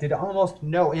inflicted. Almost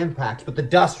no impact, but the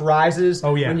dust rises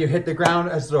when you hit the ground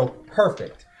as though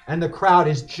perfect. And the crowd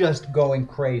is just going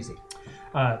crazy.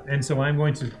 And so I'm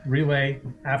going to relay,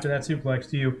 after that suplex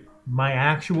to you, my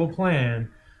actual plan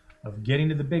of getting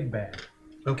to the big bag.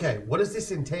 Okay, what does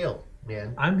this entail,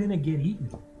 man? I'm going to get eaten.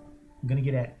 I'm going to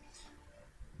get at.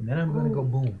 And then I'm going to go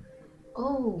boom.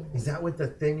 Oh. Is that with the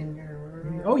thing in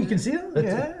your... Oh, you can see it?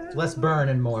 Yeah. Less burn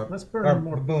and more. Less burn and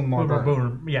more. Boom, more burn.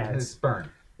 Boom. Yeah, it's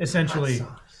burn. Essentially.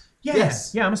 Hot sauce.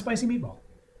 Yes. Yeah, I'm a spicy meatball.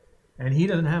 And he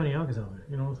doesn't have any alcohol in it.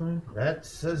 You know what I'm saying?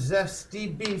 That's a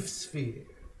zesty beef sphere.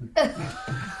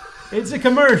 It's a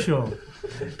commercial.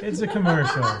 It's a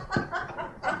commercial.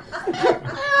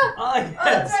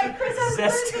 Yes.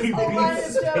 Zesty beef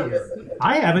sphere.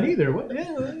 I haven't either. What?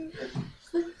 Yeah.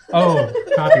 Oh,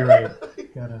 copyright.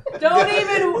 Gotta. Don't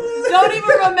even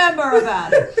remember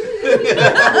about it.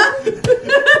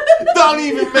 Don't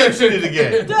even mention it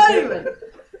again. Don't even.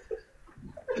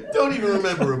 Don't even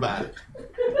remember about it.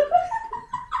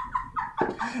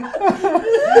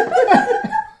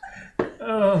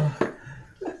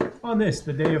 On this,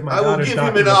 the day of my I will daughter's give him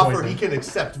doctor's an offer appointment. he can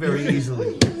accept very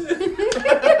easily.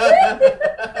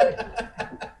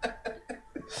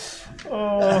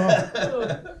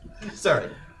 Sorry.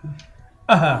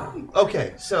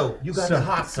 Okay, so you got the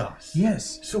hot sauce.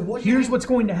 Yes. So what? Here's what's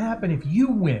going to happen if you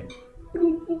win.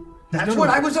 That's what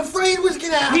I was afraid was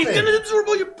going to happen. He's gonna absorb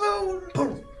all your power.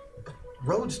 Boom.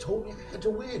 Rhodes told me I had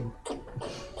to win.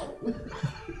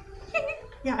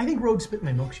 Yeah, I think Rhodes spit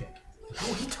my milkshake.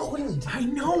 Oh, he totally did. I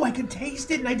know, I could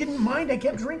taste it and I didn't mind. I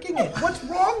kept drinking it. What's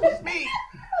wrong with me?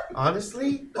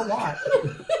 Honestly? A lot.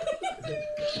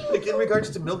 Like in regards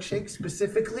to milkshake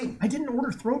specifically? I didn't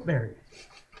order throatberry.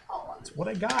 That's what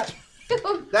I got.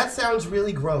 That sounds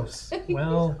really gross.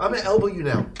 Well, I'm gonna elbow you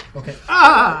now. Okay.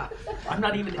 I'm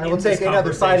not even I will take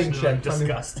another fighting check. I'm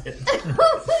disgusted.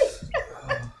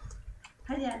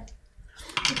 Hi, Dad.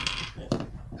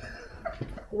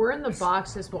 We're in the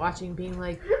box just watching, being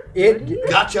like,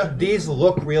 Gotcha. These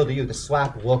look real to you. The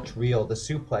slap looked real. The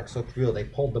suplex looked real. They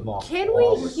pulled them off. can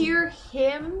we hear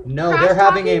him? No, Crash they're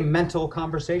having a talking? mental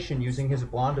conversation using his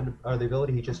blonde or the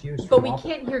ability he just used. But from we Waffle.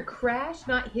 can't hear Crash,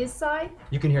 not his side.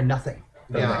 You can hear nothing.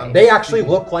 Yeah. They actually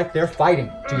look like they're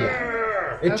fighting to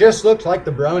you. It just looked like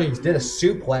the bronies did a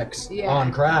suplex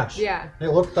on Crash. Yeah. It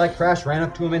looked like Crash ran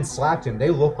up to him and slapped him. They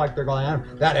look like they're going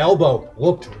on. That elbow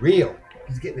looked real.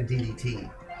 He's getting a DDT.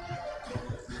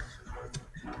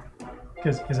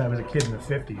 Because I was a kid in the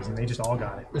 50s and they just all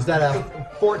got it. Is that a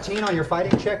 14 on your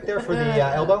fighting check there for the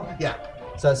elbow? Yeah.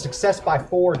 So success by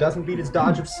 4 doesn't beat his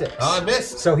dodge of 6. Oh, I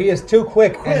missed. So he is too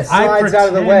quick and I slides out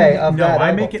of the way of no, that I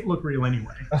elbow. make it look real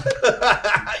anyway.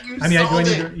 You I mean, do I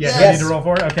need to, do I need to roll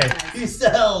for it? Okay. He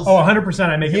sells. Oh, 100%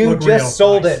 I make it You look real. just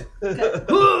sold it.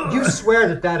 You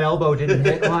swear that elbow didn't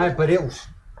hit live, but it was.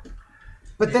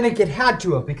 But then it had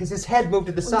to have because his head moved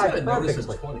to the side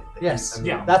perfectly. Yes,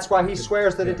 Yeah. that's why he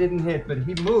swears that it didn't hit, but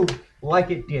he moved like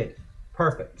it did.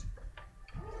 Perfect.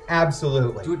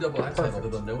 Absolutely. Do a double axe handle,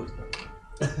 they'll know it's done.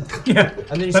 Yeah.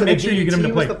 And then you But said make the sure you get him to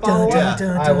DDT play. was the follow-up? Dun,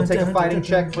 dun, I will dun, take a dun, fighting dun,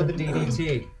 check dun, for the dun,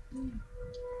 DDT.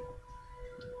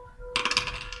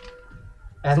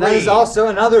 And that 3. is also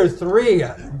another 3.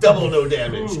 Double no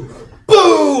damage.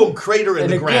 Boom! Crater in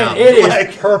And the again, ground. it is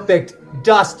Like- perfect.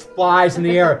 Dust flies in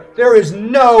the air. There is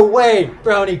no way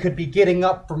Brownie could be getting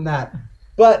up from that.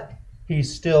 But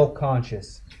he's still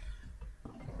conscious.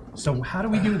 So how do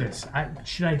we do this?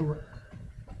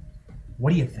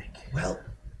 What do you think? Well,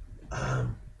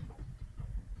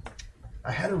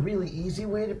 I had a really easy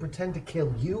way to pretend to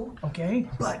kill you. Okay.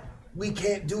 But we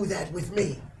can't do that with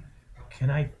me. Can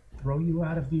I throw you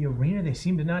out of the arena? They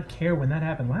seemed to not care when that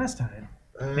happened last time.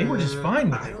 They were just fine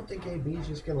with I it. don't think AB's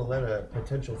just gonna let a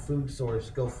potential food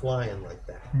source go flying like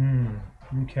that.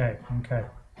 Okay.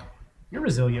 You're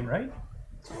resilient, right?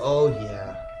 Oh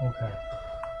yeah. Okay.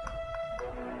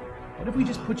 What if we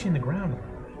just put you in the ground?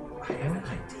 I have an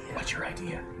idea. What's your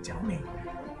idea? Tell me.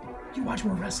 You watch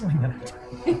more wrestling than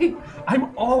I do.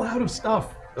 I'm all out of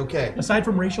stuff. Okay. Aside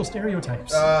from racial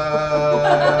stereotypes.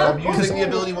 I'm using the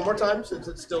ability one more time since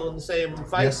it's still in the same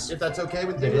fight. Yes. If that's okay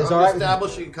with you, It is I'm all right with me.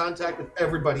 establishing contact with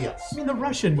everybody else. I mean, the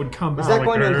Russian would come Is out that like,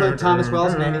 going to include Thomas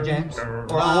Wells and Andy James? Or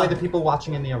only the people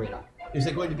watching in the arena? Is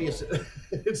it going to be a?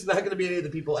 It's not going to be any of the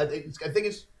people. I think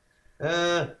it's.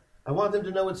 I want them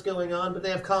to know what's going on, but they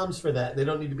have comms for that. They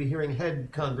don't need to be hearing head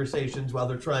conversations while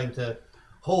they're trying to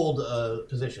hold a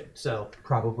position. So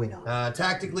probably not.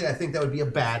 Tactically, I think that would be a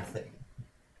bad thing,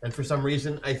 and for some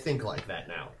reason, I think like that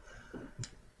now.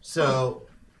 So,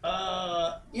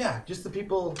 yeah, just the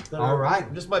people that All are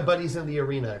right. just my buddies in the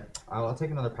arena. I'll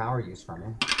take another power use from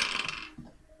you.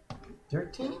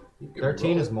 13?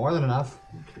 13 is more than enough.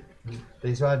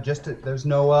 There's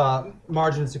no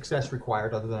margin of success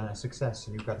required other than a success,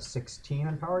 and you've got a 16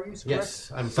 on power use, correct?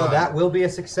 Yes, I'm So fine. that will be a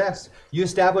success. You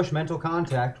establish mental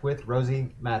contact with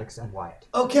Rosie, Maddox, and Wyatt.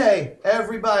 Okay,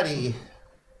 everybody.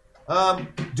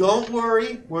 Don't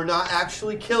worry, we're not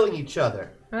actually killing each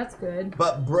other. That's good.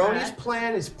 But Brony's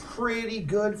plan is pretty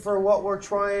good for what we're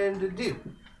trying to do.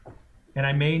 And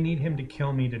I may need him to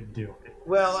kill me to do it.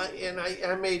 Well,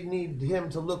 I may need him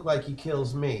to look like he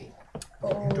kills me. You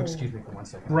have to excuse me for 1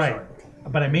 second. Right.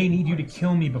 But I may need you to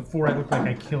kill me before I look like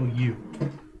I kill you.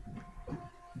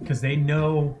 Because they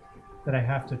know that I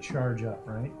have to charge up,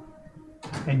 right?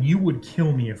 And you would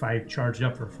kill me if I charged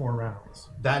up for 4 rounds.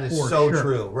 That is For so sure.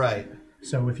 true, right.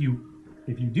 So if you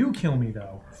do kill me,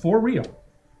 though, for real,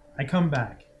 I come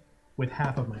back with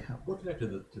half of my health. We're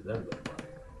connected to them,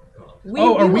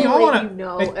 though. Are we all on a? You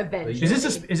know, Hey, eventually.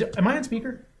 is it? Am I on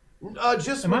speaker?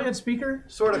 Just Am I on speaker?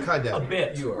 Sort of, kind of. A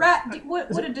bit. You are. Rat,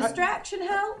 would a distraction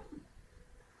help?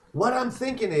 What I'm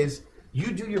thinking is,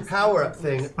 you do your power-up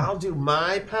thing, I'll do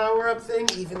my power-up thing,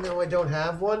 even though I don't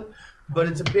have one, but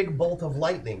it's a big bolt of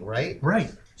lightning, right?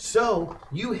 Right. So,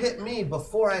 you hit me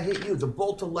before I hit you. The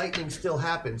bolt of lightning still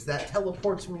happens. That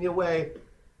teleports me away,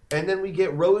 and then we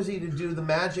get Rosie to do the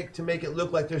magic to make it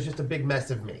look like there's just a big mess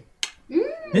of me.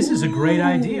 This is a great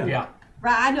idea. Yeah.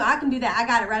 Right, I know I can do that. I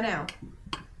got it right now.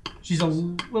 She's a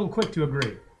little quick to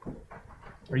agree.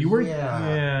 Are you worried?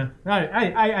 Yeah.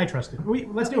 Yeah. I trust it.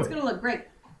 Let's do It's it. gonna look great.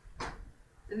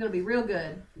 It's gonna be real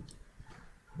good.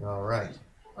 All right.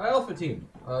 Alpha team.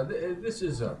 This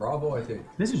is Bravo, I think.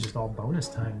 This is just all bonus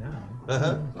time now.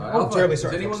 Uh-huh. Alpha, terribly is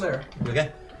sorry, anyone folks. there?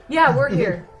 Okay. Yeah, we're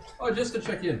here. Oh, just to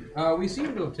check in. We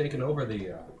seem to have taken over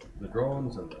the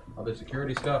drones and the other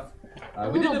security stuff.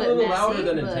 We did it a little little bit louder messy,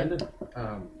 than but- intended.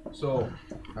 So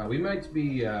we might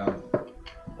be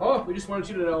Oh, we just wanted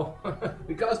you to know.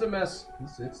 We caused a mess.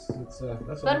 That's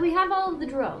But all. we have all of the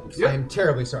drones. I am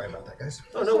terribly sorry about that, guys.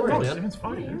 Oh, no worries, man. It's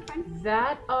fine.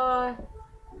 That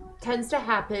tends to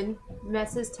happen.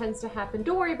 Messes tends to happen.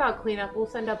 Don't worry about cleanup. We'll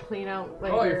send up cleanup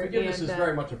later. Oh, your forgiveness and, is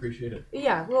very much appreciated.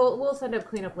 Yeah, we'll send up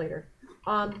cleanup later.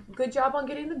 Good job on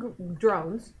getting the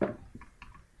drones.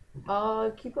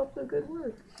 Keep up the good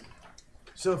work.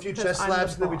 So a few chest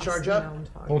slabs and then we charge up?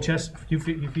 Full chest, few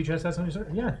chest slabs on your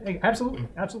sword? Yeah, hey, absolutely.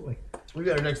 We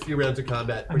got our next few rounds of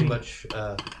combat pretty much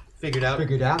figured out.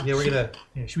 Yeah, we're gonna.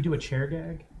 Yeah, should we do a chair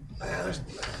gag?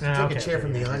 Take a chair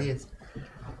from the audience.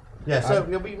 Yeah, so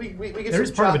we get There's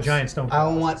some part of a chops. giant stone. I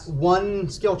want one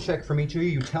skill check from each of you.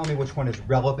 You tell me which one is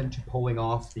relevant to pulling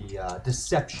off the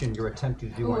deception you're attempting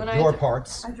to do Ooh, on and your I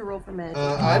parts. have to roll for magic.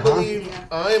 I believe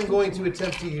I am going to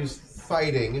attempt to use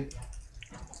fighting.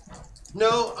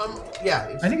 No,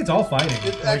 yeah. I think it's all fighting.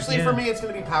 Actually, for me, it's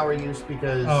going to be power use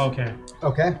because. Oh, okay.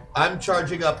 Okay. I'm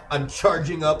charging up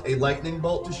a lightning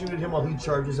bolt to shoot at him while he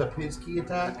charges up his key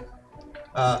attack.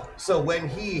 So when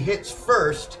he hits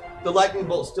first, the lightning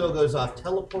bolt still goes off,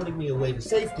 teleporting me away to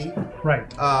safety.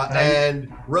 Right.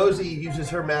 And Rosie uses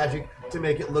her magic to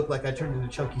make it look like I turned into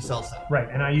chunky salsa. Right,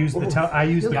 and I use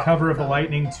the cover of the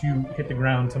lightning to hit the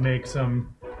ground to make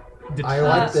some. I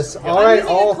like this. I'm All right, using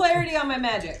all. a clarity on my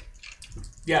magic.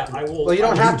 Yeah, I will. Well, you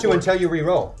don't have to until you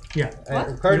re-roll. Yeah.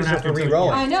 Clarity have to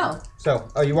re-roll. I know. So,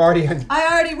 you already. I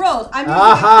already rolled. I'm using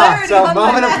Aha! clarity So, on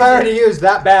moment my of magic. clarity used.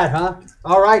 That bad, huh?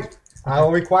 All right. I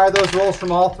will require those rolls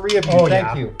from all three of you. Oh, Thank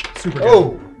yeah. you. Super good.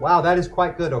 Oh, wow, that is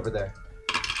quite good over there.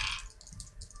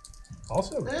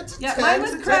 Also, Yeah, mine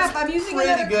was crap. I'm using pretty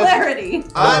another good. clarity.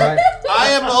 All right. I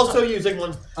am also using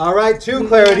one. All right, 2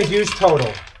 clarities used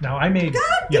total. Now I made. God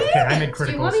Yeah, damn okay, I it. made Do you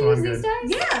critical, want to so use I'm these good.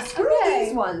 dice? Yeah, screw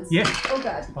these ones. Yeah. Oh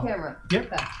god, camera. Yep.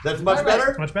 That's much All right.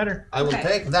 better. Much better. I will Okay.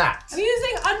 take that. I'm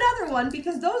using another one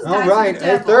because those All guys right, are a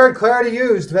devil. third clarity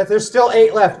used, but there's still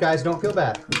 8 left, guys. Don't feel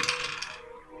bad.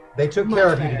 They took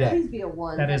care of you today. Please be a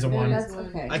 1. That is a 1. That's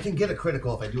okay. I can get a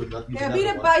critical if I do it. Yeah, beat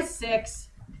it by 6.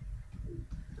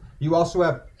 You also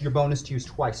have your bonus to use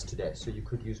twice today, so you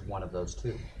could use one of those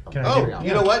too. Can I Oh, do it?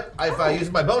 you know what? If I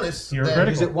use my bonus, You're then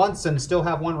critical. Use it once and still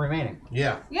have 1 remaining.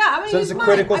 Yeah. Yeah, I'm gonna So use it's a mine.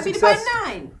 critical I beat success. it by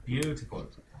 9. Beautiful.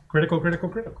 Critical.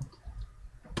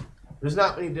 There's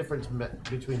not any difference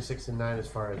between 6 and 9 as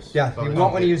far as. Yeah, you bonus.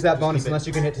 won't want to use that Just bonus keep it. unless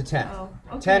you can hit to 10. Oh,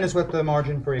 okay. 10 is what the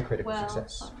margin for a critical Well,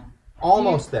 success.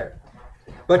 Almost there.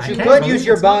 But you can't could believe use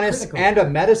your it's not bonus critical. and a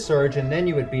meta surge, and then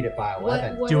you would beat it by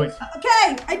 11. Do it.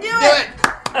 Okay, I do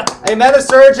it. A meta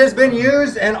surge has been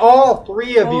used, and all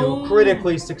 3 of you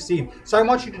critically succeed. So I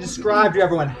want you to describe to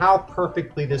everyone how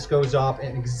perfectly this goes off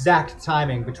and exact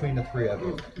timing between the 3 of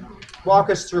you. Walk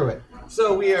us through it.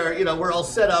 So we are, we're all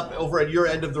set up over at your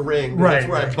end of the ring. Right. That's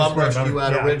where I bum rushed you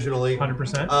out originally.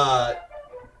 100%.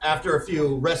 After a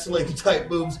few wrestling type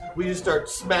moves, we just start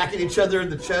smacking each other in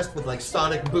the chest with like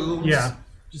sonic booms. Yeah.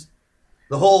 Just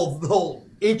the whole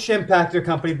Each impact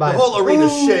accompanied by the whole arena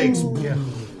shakes. Yeah.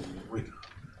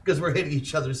 Because we're hitting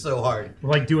each other so hard. We're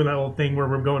like doing that little thing where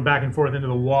we're going back and forth into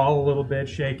the wall a little bit,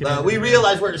 shaking. We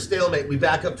realize we're in a stalemate. We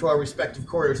back up to our respective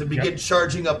corners and begin Yep.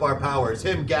 charging up our powers.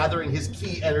 Him gathering his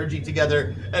key energy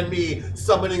together, and me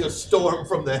summoning a storm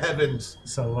from the heavens.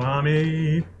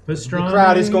 Salami, pastrami. The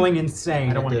crowd is going insane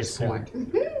I don't at want to this get point.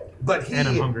 sued. But he And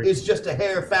I'm hungry. is just a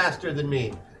hair faster than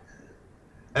me,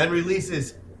 and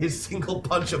releases his single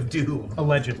punch of doom.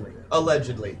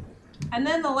 Allegedly. And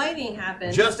then the lightning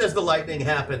happens. Just as the lightning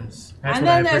happens. That's and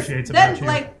what then I there's appreciate then about you.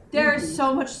 like there's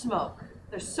so much smoke.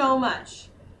 There's so much,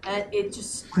 and it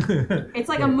just it's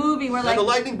like a movie where And like the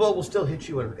lightning bolt will still hit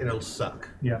you and it'll suck.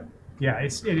 Yeah, it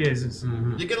is. It's,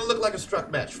 You're gonna look like a struck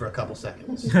match for a couple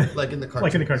seconds, like in the cartoon.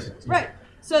 like in the cartoons. right.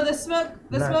 So the smoke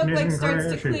Lightning like starts to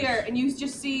crashes. clear, and you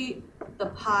just see the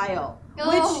pile,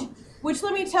 Oh. which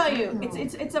let me tell you,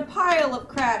 it's a pile of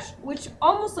crash, which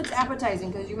almost looks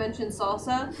appetizing because you mentioned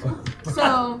salsa.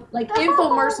 So Like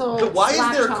infomercial. Why is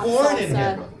slash there hot corn in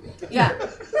salsa. here? yeah,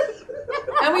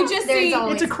 and we just There's see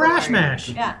always It's a crash corn. mash.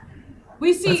 yeah,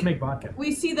 we see Let's make vodka.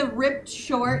 we see the ripped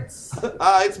shorts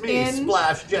It's me, In-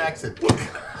 Splash Jackson.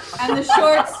 and the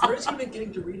shorts. Where's he been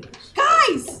getting Doritos?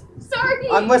 Guys, Sorry.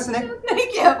 I'm listening.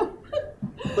 thank you.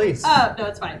 Please. No,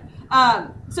 it's fine.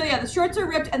 So yeah, the shorts are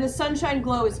ripped and the sunshine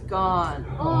glow is gone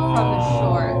from the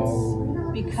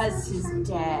shorts because he's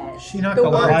dead. She knocked the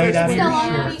light out of Still your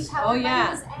on shorts. Oh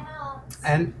yeah.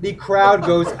 And the crowd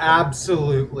goes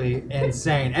absolutely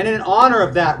insane. And in honor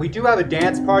of that, we do have a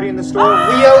dance party in the store.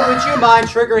 Leo, would you mind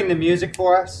triggering the music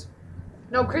for us?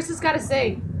 No, Chris has got to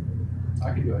sing.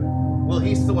 I can do it. Well,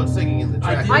 he's the one singing in the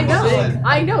track. I know.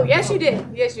 I know. Yes, you did.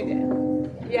 Yes, you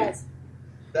did. Yes.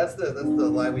 That's the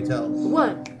lie we tell.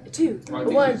 1, 2,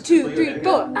 1, 2, 3,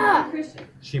 4. Ah!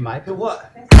 She might be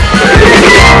what?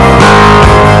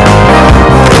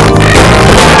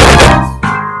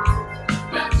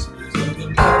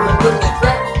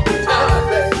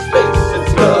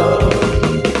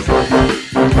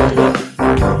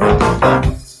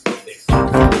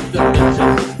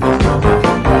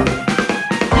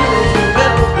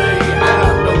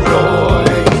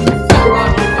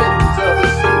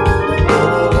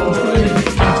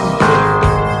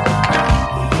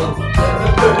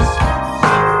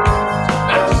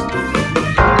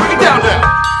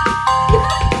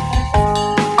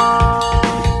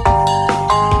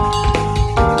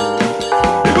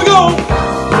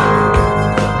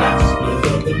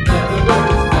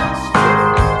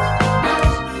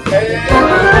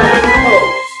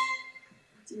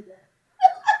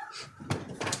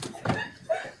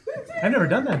 I've never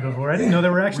done that before. I didn't know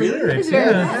there were actually Really? lyrics.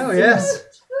 Yeah. Oh, yes.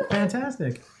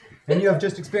 Fantastic. And you have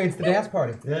just experienced the dance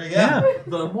party. Yeah.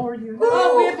 The more you know.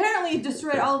 Oh, we apparently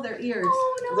destroyed all of their ears.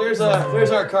 There's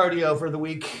our cardio for the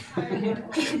week.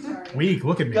 Weak.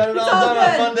 Look at me. Got it all It's all done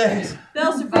on good. Mondays.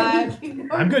 They'll survive.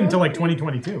 I'm good until like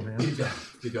 2022, man.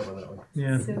 Good job on that one.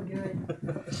 Yeah. So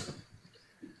good.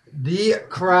 The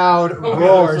crowd Oh,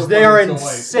 roars. so They are funny, so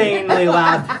white. insanely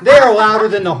loud. They are louder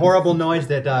than the horrible noise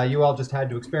that you all just had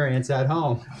to experience at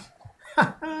home.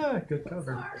 Good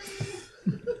cover.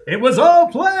 It was all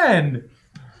planned.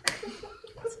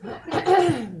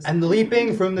 And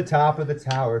leaping from the top of the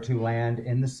tower to land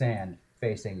in the sand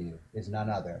facing you is none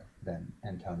other than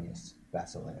Antonius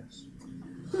Basileus.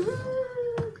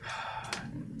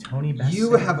 Tony Basileus.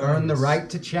 You have earned the right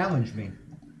to challenge me.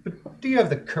 But do you have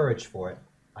the courage for it,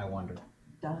 I wonder?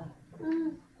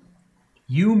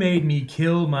 You made me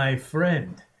kill my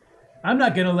friend. I'm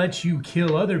not gonna let you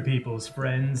kill other people's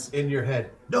friends. In your head.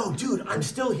 No, dude, I'm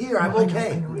still here. I'm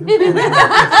okay.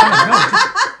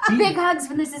 Big hugs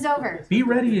when this is over. Be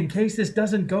ready in case this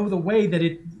doesn't go the way that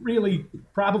it really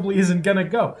probably isn't gonna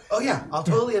go. Oh yeah, I'll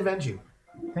totally avenge you.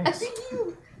 Thanks.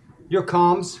 Your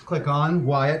comms click on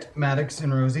Wyatt, Maddox,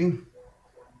 and Rosie.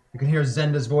 You can hear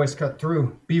Zenda's voice cut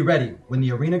through. Be ready. When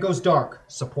the arena goes dark,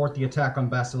 support the attack on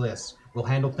Basileus. We'll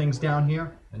handle things down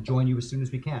here and join you as soon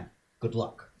as we can. Good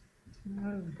luck.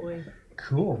 Oh boy.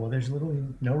 Cool. Well, there's literally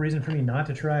no reason for me not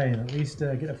to try and at least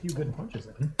get a few good punches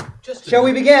in. Shall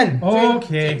we begin?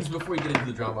 Okay. James, before you get into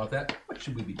the drama of that, what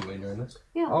should we be doing during this?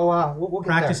 Yeah. Oh, we'll get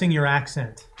Practicing your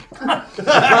accent. there. I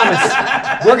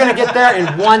promise. We're going to get there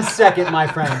in 1 second, my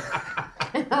friend.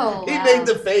 Oh, He wow. made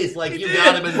the face like you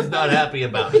got him and he's not happy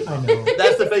about it. I know.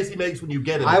 That's the face he makes when you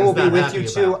get him. I and will he's be not with happy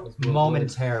you about it. two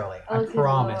momentarily. I Oh, good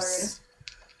promise.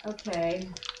 Okay.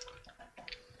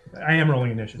 I am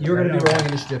rolling initiative. You're going to right? be rolling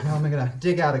initiative. Now I'm going to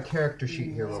dig out a character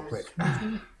sheet here real quick.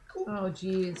 Oh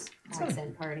jeez.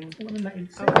 Accent party. I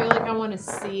feel like I want to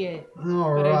see it,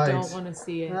 All but right. I don't want to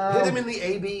see it. Hit him in the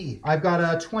AB. I've got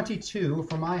a 22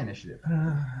 for my initiative.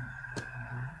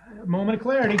 Moment of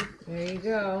clarity. There you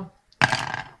go.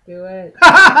 Do it.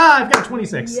 I've got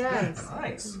 26. Yes.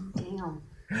 Nice. Damn.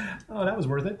 Oh, that was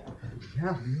worth it.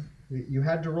 Yeah, you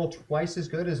had to roll twice as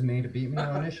good as me to beat me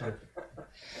on initiative.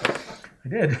 I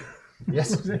did.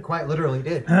 Yes, you quite literally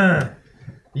did.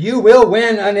 You will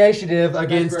win initiative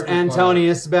against record,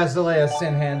 Antonius Basileus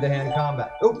in hand-to-hand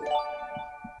combat. Oh,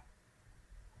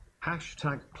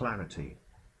 Hashtag clarity.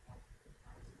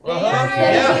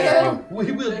 Yeah.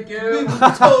 We will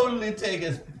totally take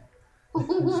his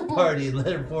party and let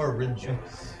him forward.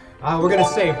 we're going to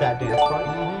save that dance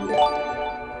party.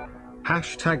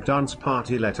 Hashtag dance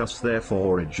party, let us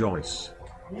therefore rejoice.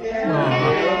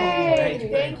 Yay!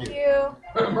 Thank you.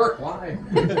 Merc, why?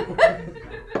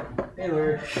 Hey,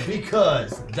 Larry.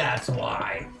 Because that's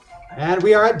why. And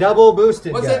we are at double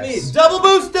boosted, What's guys. that mean? Double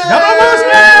boosted! Double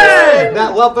boosted!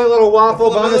 That lovely little waffle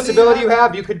bonus ability you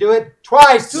have, you could do it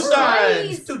twice. Two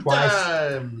times. Two Twice.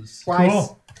 times. Twice.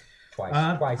 Cool.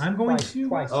 Twice. Twice. I'm going twice, to-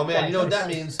 Twice. Oh man, you know what that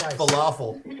twice, means? twice.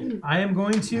 Falafel. I am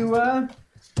going to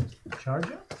charge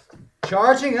up.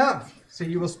 Charging up. So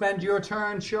you will spend your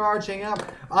turn charging up.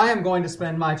 I am going to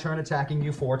spend my turn attacking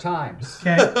you 4 times.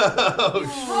 Okay.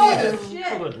 Oh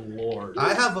shit. Good lord.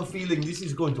 I have a feeling this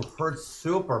is going to hurt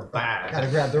super bad. Gotta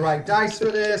grab the right dice for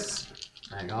this.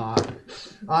 Hang on.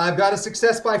 I've got a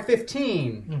success by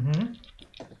 15.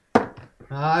 Mm-hmm.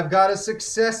 I've got a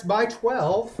success by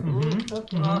 12.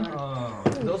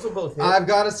 Mm-hmm. Those are both hits. I've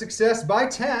got a success by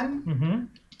 10. Mm-hmm.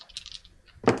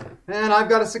 And I've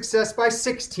got a success by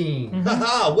 16.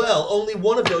 Haha, well, only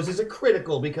one of those is a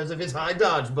critical because of his high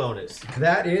dodge bonus.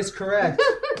 That is correct.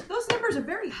 Those numbers are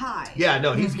very high. Yeah,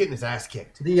 no, he's getting his ass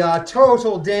kicked. The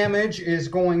total damage is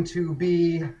going to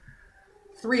be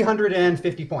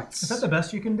 350 points. Is that the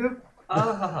best you can do?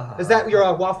 Is that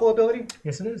your waffle ability?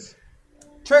 Yes, it is.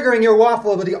 Triggering your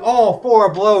waffle ability, all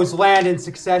 4 blows land in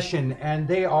succession, and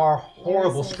they are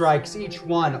horrible strikes, each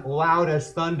one loud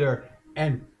as thunder,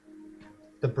 and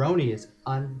the brony is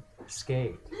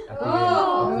unscathed at the end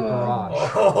of the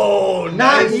barrage. Oh,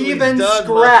 not nicely even done,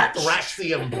 scratched.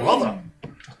 Thraxian brother.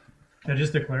 Now,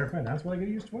 just to clarify, that's what I get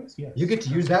to use twice? Yes. You get to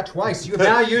use that twice. You have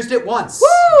now used it once.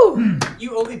 Woo!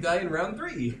 You only die in round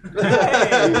 3.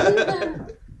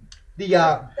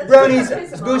 The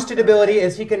brony's boosted ability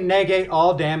is he can negate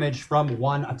all damage from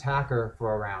one attacker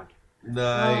for a round.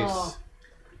 Nice. Oh.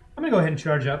 I'm going to go ahead and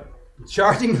charge up.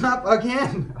 Charging up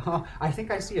again. I think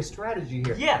I see a strategy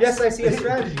here. Yes, I see a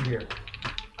strategy here.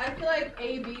 I feel like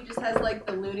AB just has like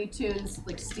the Looney Tunes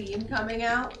like steam coming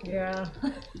out. Yeah.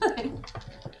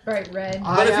 Bright red.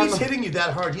 But if he's hitting you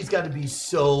that hard, he's got to be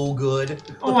so good.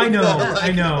 Oh, I know.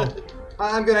 I know.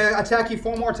 I'm going to attack you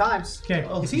 4 more times. Okay.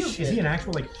 Is he an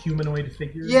actual like humanoid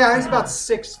figure? Yeah, he's about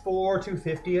 6'4",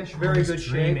 250-ish. Very good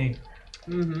dreamy.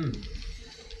 shape.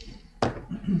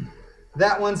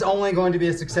 That one's only going to be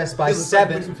a success by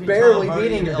 7, barely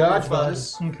beating your dodge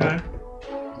bonus. Okay.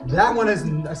 That one is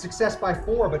a success by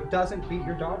 4, but doesn't beat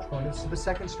your dodge bonus. So the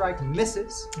second strike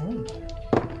misses. Ooh.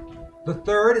 The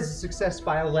third is a success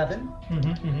by 11.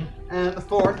 And the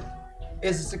fourth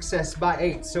is a success by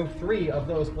 8. So 3 of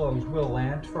those blows will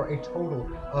land for a total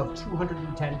of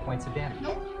 210 points of damage.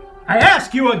 I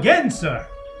ask you again, sir.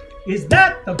 Is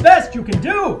that the best you can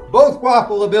do? Both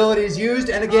waffle abilities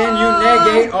used, and again you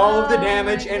negate all of the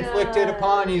damage inflicted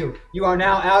upon you. You are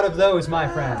now out of those, my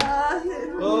friend.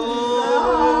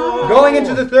 Going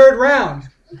into the third round.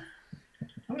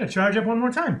 I'm going to charge up one more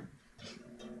time.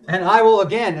 And I will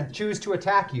again choose to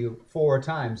attack you 4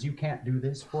 times. You can't do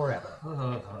this forever.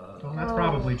 Well, that's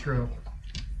probably true.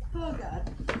 Oh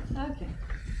God. Okay.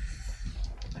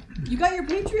 You got your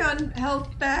Patreon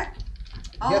health back.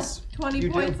 All Yes, 20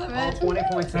 you points do. of All it. 20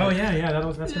 points. Oh, yeah,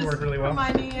 that's going to work really well.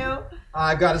 Reminding you.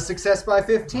 I got a success by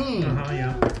 15.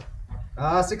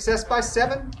 Yeah. Success by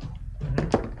 7.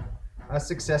 A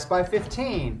success by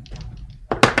 15.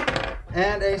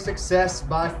 And a success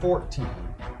by 14.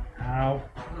 Ow.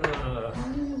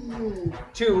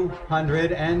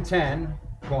 210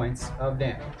 points of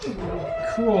damage.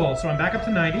 Cool. So I'm back up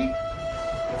to 90.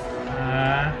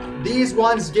 These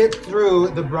ones get through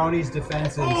the brony's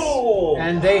defenses,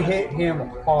 and they hit him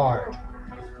hard.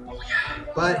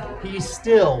 But he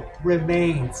still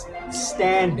remains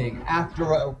standing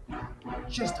after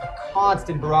just a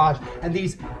constant barrage. And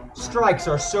these strikes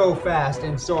are so fast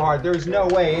and so hard, there's no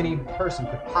way any person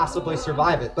could possibly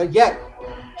survive it. But yet,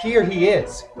 here he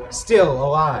is, still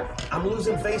alive. I'm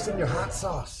losing face in your hot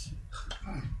sauce.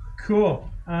 Cool.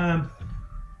 I'm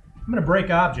going to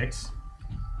break objects.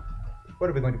 What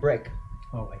are we going to break?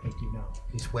 Oh, I think you know.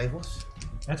 These huevos?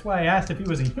 That's why I asked if he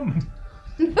was a human.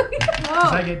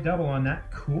 Because I get double on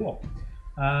that. Cool.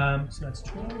 So that's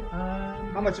 12.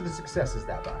 How much of a success is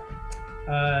that by?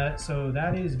 So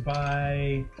that is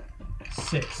by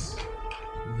 6.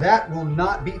 That will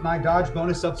not beat my dodge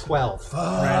bonus of 12.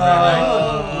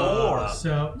 Right.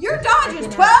 So your dodge is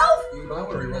 12?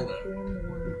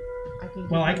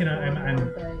 Well, I can.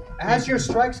 I'm As your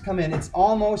strikes come in, it's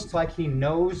almost like he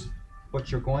knows what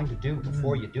you're going to do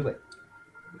before you do it.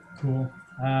 Cool.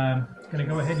 Gonna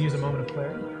go ahead and use a moment of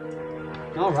clarity.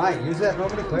 All right, use that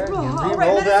moment of clarity and Oh,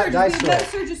 re-roll right, that dice roll.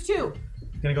 Metasurges too.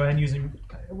 Gonna go ahead and use him.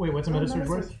 Wait, what's a Metasurge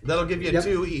worth? That'll give you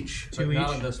 2 each. 2 each.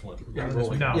 Not on this one. Yeah, You're this one.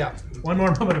 rolling. No. Yeah. One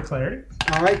more moment of clarity.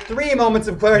 All right, 3 moments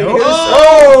of clarity. Nope.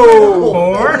 Oh!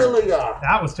 4.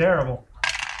 That was terrible.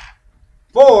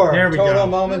 4 There we total go.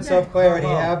 moments of clarity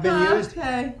have been used.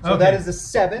 Okay. So that is a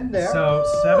 7 there. So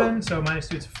 7. So minus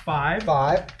 2, it's 5.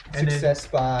 5. And Success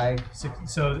by...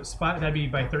 So it's 5, that'd be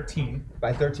by 13.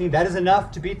 By 13. That is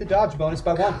enough to beat the dodge bonus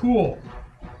by 1. Cool.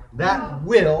 That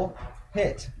will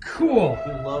hit. Cool.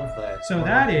 You love that. So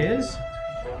that is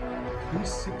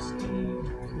 360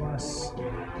 plus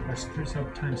so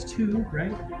times 2,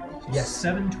 right? So Yes.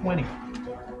 720.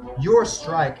 Your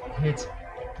strike hits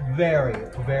very,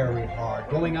 very hard,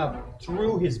 going up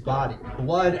through his body,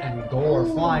 blood and gore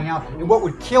flying out, and what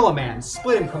would kill a man,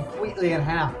 split him completely in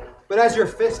half. But as your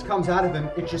fist comes out of him,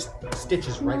 it just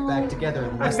stitches right back together.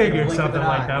 In I less than a figured blink of something an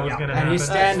like eye. that was gonna And he's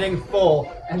happen. standing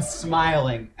full and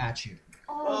smiling at you.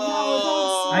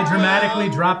 I dramatically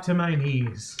drop to my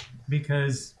knees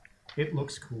because it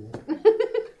looks cool.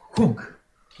 Quunk.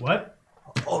 What?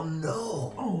 Oh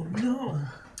no. Oh no.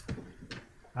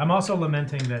 I'm also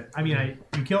lamenting that,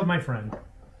 you killed my friend.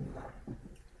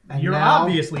 And You're now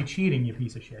obviously cheating, you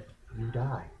piece of shit. You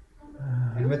die.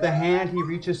 And with a hand, he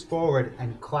reaches forward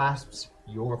and clasps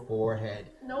your forehead.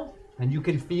 Nope. And you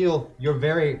can feel your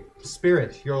very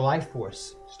spirit, your life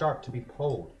force, start to be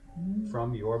pulled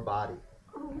from your body.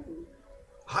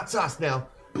 Hot sauce now.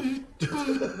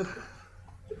 The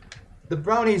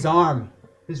brony's arm,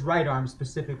 his right arm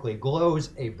specifically, glows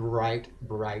a bright,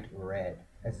 bright red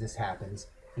as this happens.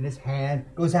 And his hand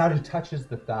goes out and touches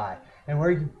the thigh. And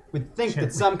where you would think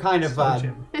that some kind of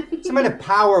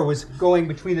power was going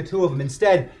between the two of them,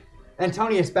 instead,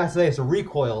 Antonius Basileus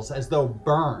recoils as though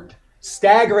burned,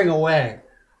 staggering away,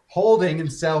 holding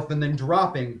himself and then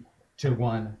dropping to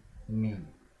one knee.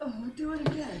 Oh, do it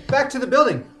again. Back to the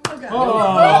building. What?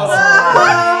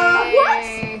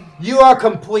 You are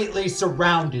completely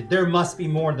surrounded. There must be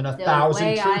more than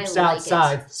 1,000 troops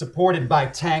outside, supported by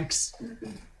tanks.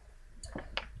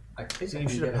 So you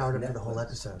should have powered up for the whole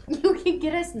episode. You can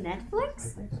get us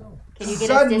Netflix? Can you get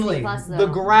Suddenly, us Disney Plus, though? the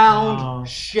ground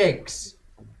shakes.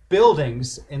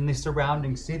 Buildings in the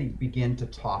surrounding city begin to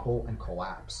topple and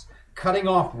collapse, cutting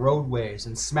off roadways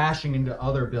and smashing into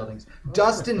other buildings.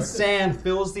 Dust and sand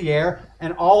fills the air,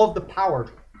 and all of the power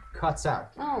cuts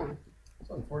out. Oh.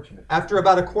 That's unfortunate. After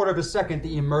about a quarter of a second,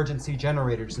 the emergency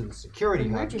generators in the security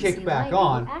hub kick back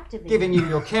on, giving you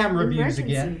your camera views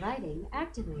again. Lighting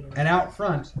activated. And out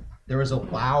front, there is a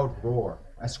loud roar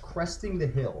as cresting the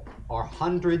hill are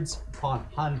hundreds upon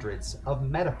hundreds of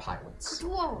metapilots.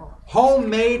 Whoa.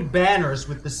 Homemade banners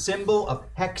with the symbol of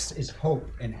Hex is Hope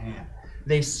in hand.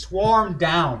 They swarm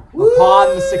down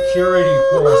upon the security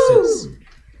forces.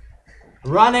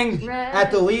 Running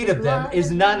at the lead of them is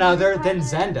none other than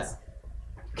Zenda,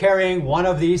 carrying one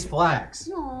of these flags.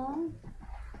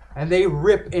 And they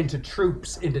rip into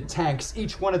troops, into tanks,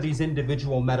 each one of these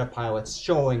individual metapilots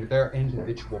showing their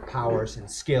individual powers and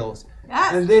skills.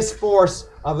 Yes. And this force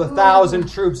of 1,000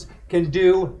 troops can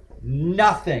do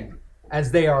nothing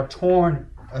as they are torn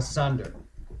asunder.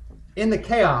 In the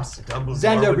chaos,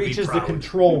 Zenda reaches the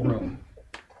control room.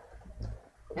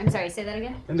 I'm sorry, say that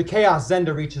again? In the chaos,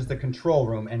 Zenda reaches the control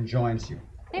room and joins you.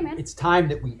 Hey, man. It's time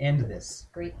that we end this.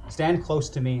 Great. Stand close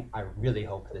to me. I really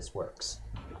hope this works.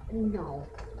 No.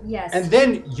 Yes. And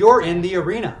then you're in the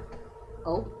arena.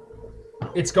 Oh.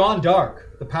 It's gone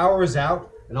dark. The power is out,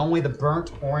 and only the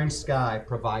burnt orange sky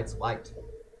provides light.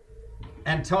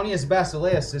 Antonius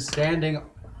Basileus is standing,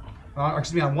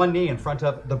 on one knee in front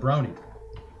of the brony.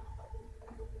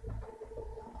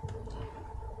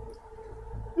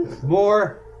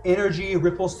 More energy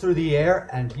ripples through the air,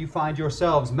 and you find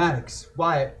yourselves, Maddox,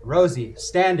 Wyatt, Rosie,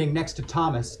 standing next to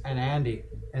Thomas and Andy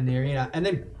in the arena. And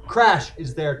then Crash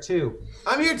is there too.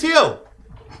 I'm here too!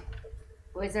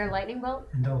 Was there a lightning bolt?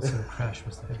 And also Crash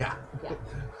was there.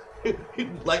 Yeah.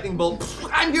 Lightning bolt.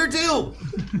 I'm here too!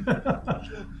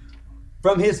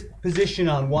 From his position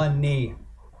on one knee,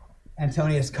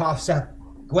 Antonius coughs up,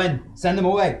 Gwen, send them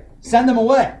away! Send them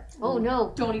away! Oh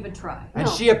no. Don't even try. And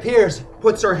she appears,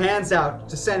 puts her hands out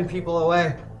to send people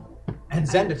away. And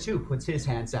Zenda too puts his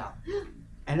hands out.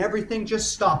 And everything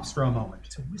just stops for a moment.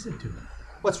 It's a wizard doing it.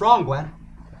 What's wrong, Gwen?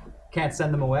 Can't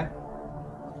send them away?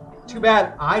 Too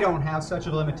bad I don't have such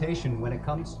a limitation when it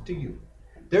comes to you.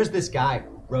 There's this guy,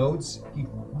 Rhodes. He'd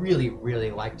really, really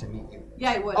like to meet you.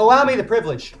 Yeah, he would. Allow me the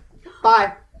privilege.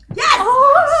 Bye. Yes!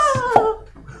 Oh!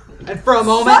 And for a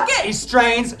moment, he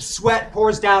strains, sweat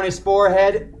pours down his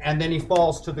forehead, and then he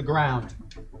falls to the ground.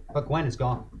 But Gwen is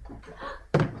gone.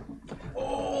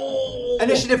 Oh.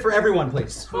 Initiative for everyone,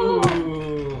 please.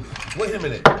 Ooh. Wait a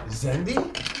minute. Zendi?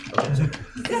 Oh,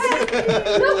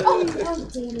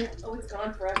 damn it. Oh, it's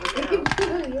gone forever It now.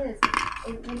 really is.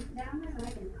 And down there,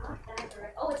 I can pop that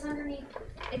direct. Oh, it's underneath.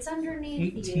 It's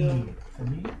underneath 18 you. for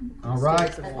me. All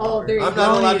right. Oh, there you I'm go.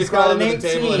 not allowed to He's crawl got under an the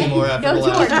table 18. anymore after No, the you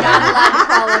are last not allowed to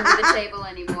crawl under the table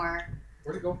anymore.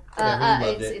 Where'd it go?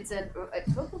 It's a.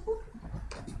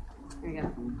 There you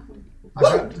go.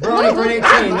 Brony for an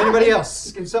 18. Anybody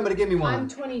else? Can somebody give me one? I'm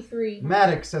 23.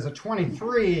 Maddox has a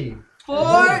 23.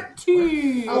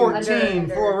 14. 14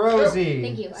 for Rosie.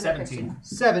 Thank you. I'm 17.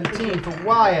 17 for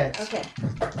Wyatt. Okay.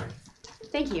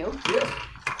 Thank you.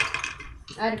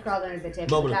 I'd have crawled under the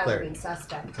table. Moment of That would clarity. be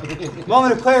suspect.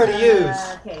 Moment of clarity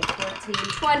used. Okay, 14.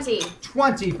 20.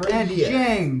 20 for Andy Yes.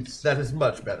 James. That is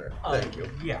much better. Thank you.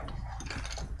 Yeah.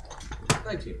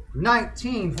 19.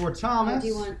 19 for Thomas. What do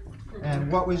you want?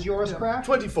 And what was yours, Crash?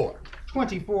 24.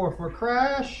 24 for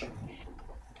Crash.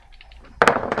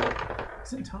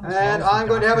 Isn't Thomas And Wallace I'm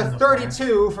going to have a on the fire?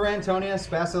 32 for Antonius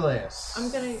Basileus.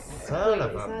 I'm gonna. Son wait,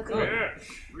 of is a that Good.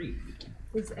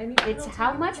 Is any? It's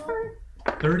how much for?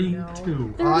 32.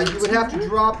 You would have to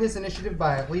drop his initiative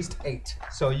by at least 8.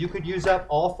 So you could use up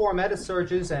all 4 meta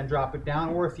surges and drop it down,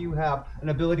 or if you have an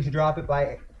ability to drop it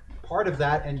by part of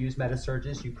that and use meta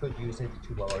surges, you could use it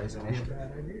to lower his initiative.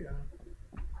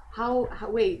 How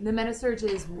wait, the meta surge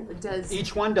does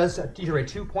Each one does either a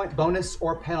 2-point bonus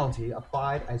or penalty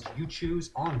applied as you choose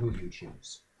on who you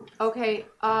choose. Okay,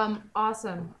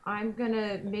 awesome. I'm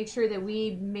gonna make sure that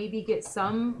we maybe get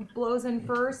some blows in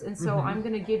first, and so I'm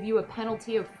gonna give you a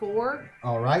penalty of 4.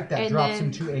 All right, that And drops then-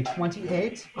 him to a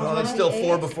 28. Oh, that's still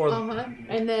 4 before.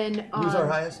 And then Who's our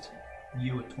highest?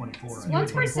 You at 24.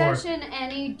 Once per session,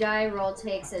 any die roll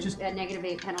takes a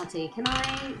 -8 penalty. Can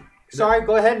I? Sorry,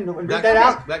 go ahead and read that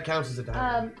counts, out. That counts as a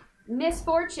die.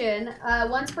 Misfortune.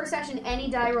 Once per session, any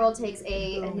die roll takes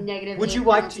a -8 Would you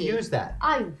like to penalty. use that?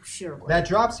 I sure would. That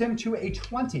drops him to a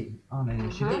 20 on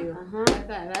initiative.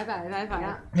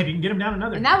 If you can get him down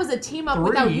another. And that was a team up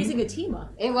without 3. using a team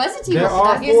up. It was a team There up.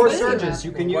 are That is 4 good. surges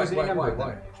you can use any number of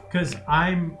them. Because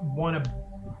I'm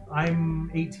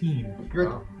 18.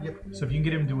 So if you can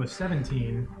get him to a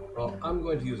 17. Well, I'm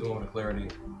going to use a moment of clarity,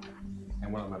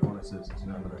 and one of my bonuses is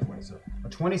now another 27. A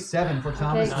 27 for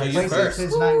Thomas. Okay. Replaces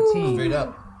his 19. Straight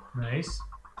up. Nice.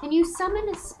 Can you summon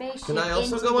a spaceship? Can I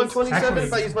also into go on this 27 if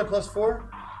I Actually- use my +4?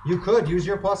 You could use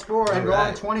your +4 and go on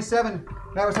Alright. 27.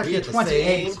 That was We actually at the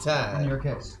 28 same time. in your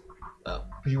case. Oh.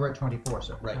 Because you were at 24,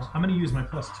 so. Right. I'm going to use my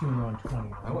 +2 and go on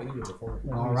 20. I want you to before.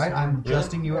 All right, I'm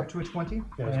adjusting you up to a 20.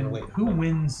 And who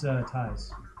wins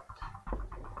ties?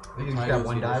 You can grab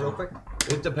one die real quick.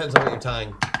 It depends on what you're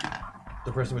tying.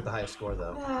 The person with the highest score,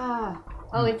 though.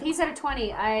 Oh, if he's at a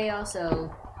 20, I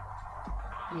also.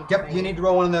 Yep, you need to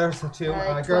roll one of those too.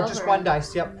 12 Just or- one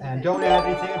dice, yep. And don't add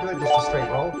anything into it, just a straight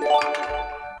roll.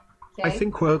 I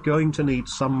think we're going to need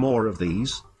some more of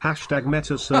these. Hashtag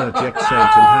MetaSurge and I'm going to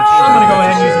go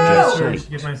ahead and use a hashtag meta surge to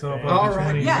get myself up All to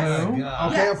right. 22.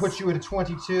 Okay, I'll put you at a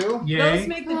 22. Yay. Those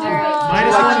make the Would difference. you like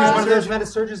to use one of those meta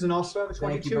surges and also have a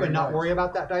Thank you 22 very and not much. worry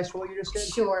about that dice roll you just did?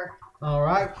 Sure. All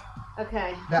right.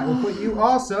 Okay. That will put you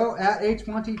also at a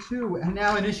 22. And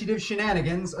now initiative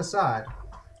shenanigans aside.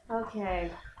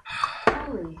 Okay.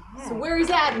 Holy heck. So where he's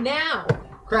at now?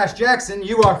 Crash Jackson,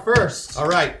 you are first. All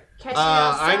right. Catch me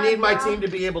outside, I need my bro. team to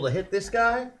be able to hit this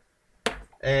guy,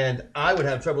 and I would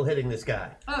have trouble hitting this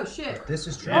guy. Oh shit. This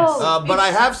is true. But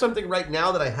I have something right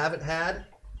now that I haven't had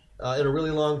in a really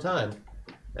long time,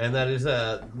 and that is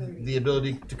the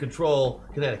ability to control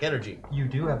kinetic energy. You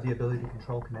do have the ability to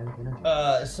control kinetic energy.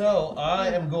 So I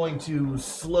am going to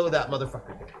slow that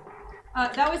motherfucker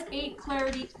down. That was 8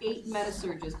 clarity, 8 meta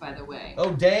surges, by the way. Oh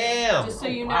damn! Just so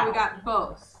you know, we got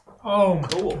both. Oh,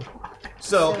 cool.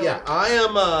 So yeah, I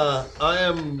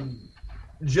am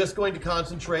just going to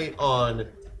concentrate on.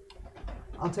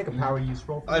 I'll take a power use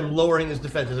roll. I'm lowering his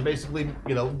defenses. I'm basically,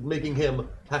 making him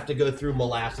have to go through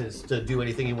molasses to do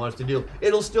anything he wants to do.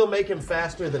 It'll still make him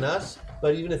faster than us,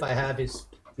 but even if I have his,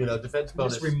 defense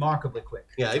bonus, It's remarkably quick.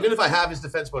 yeah, even if I have his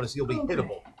defense bonus, he'll be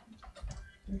hittable.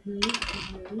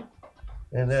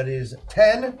 And that is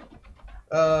 10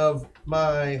 of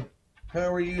my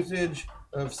power usage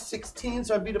of 16,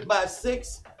 so I beat it by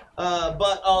 6.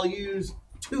 But I'll use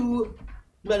 2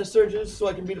 meta surges so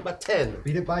I can beat it by 10.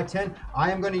 Beat it by 10. I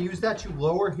am going to use that to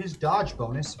lower his dodge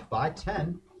bonus by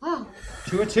 10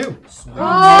 to a 2.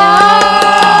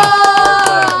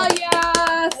 Oh,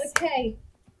 yes. Okay.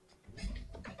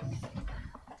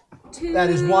 That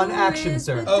is one action,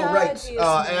 sir. Oh, right.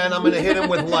 And I'm going to hit him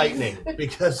with lightning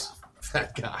because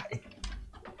that guy.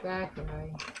 That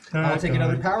guy. I'll take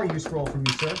another power use roll from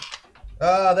you, sir.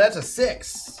 That's a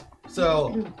 6.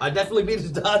 So I definitely beat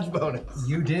his dodge bonus.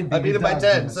 You did. I beat his him by dodge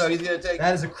 10, bonus. so he's going to take.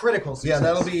 That is a critical success. Yeah,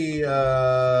 that'll be.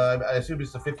 I assume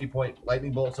it's a 50-point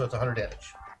lightning bolt, so it's 100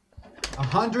 damage.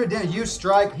 100 damage. You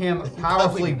strike him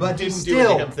powerfully, but he didn't do a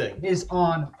still damn thing. is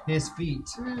on his feet.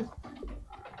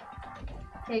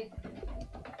 Okay.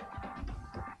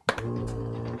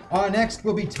 Our next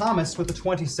will be Thomas with a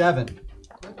 27.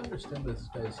 I don't understand this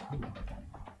guy's human.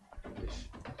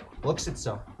 Looks it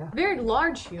so. Yeah. Very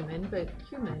large human, but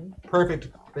human. Perfect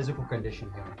physical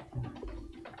condition here.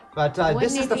 But this Wouldn't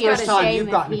is it the be first a time shame you've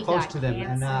if gotten he close got to them,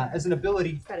 and cancer? as an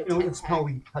ability, Got a it's how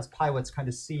we as pilots kind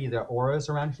of see their auras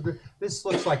around each other. This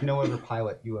looks like no other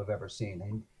pilot you have ever seen,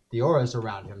 and the auras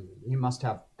around him. He must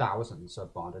have thousands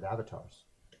of bonded avatars.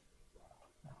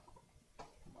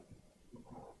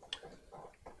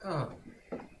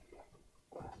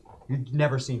 You've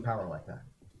never seen power like that.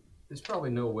 There's probably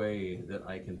no way that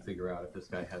I can figure out if this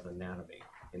guy has anatomy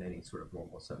in any sort of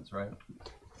normal sense, right?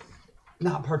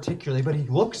 Not particularly, but he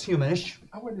looks humanish.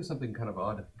 I want to do something kind of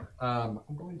odd. I'm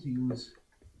going to use.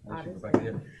 I should go back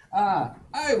in.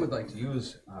 I would like to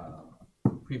use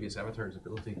previous avatar's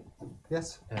ability.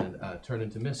 Yes. And turn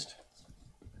into mist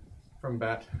from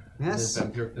Bat. Yes.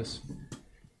 And his vampiricness.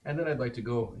 And then I'd like to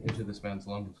go into this man's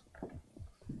lungs.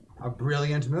 A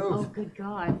brilliant move. Oh, good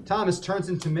God. Thomas turns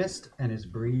into mist and is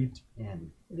breathed in.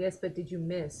 Yes, but did you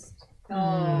miss?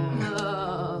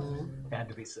 Oh. Had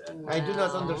to be said. I do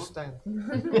not understand.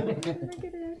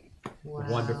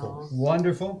 Wonderful.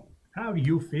 Wonderful. How do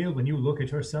you feel when you look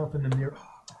at yourself in the mirror?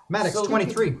 Maddox,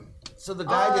 23. So the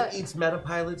guy that eats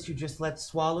metapilots you just let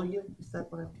swallow you? Is that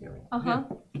what I'm hearing?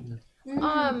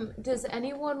 Does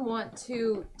anyone want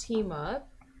to team up?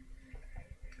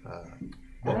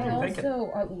 I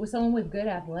also with someone with good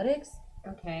athletics.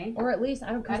 Okay. Or at least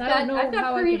I don't know I've got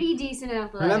how pretty decent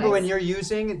athletics. Remember, when you're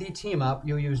using the team up,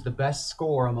 you use the best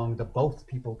score among the both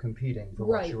people competing for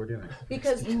what you were doing.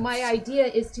 Because my idea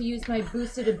is to use my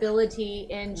boosted ability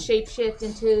and shapeshift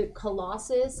into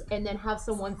Colossus and then have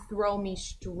someone throw me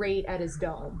straight at his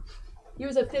dome. He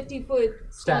was a 50-foot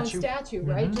stone statue,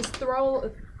 right? Just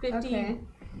throw 50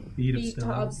 feet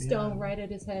of stone right at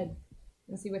his head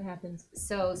and see what happens.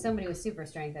 So somebody with super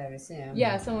strength, I would assume.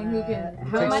 Yeah, someone who can.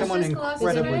 How much someone does Colossus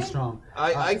incredibly weigh? strong.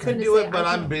 I could do it, but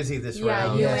I'm busy this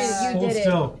round. You Hold did it.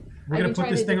 still. We're I going can to put try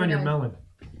this to thing do on your it. melon.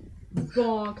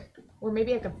 Bonk. Or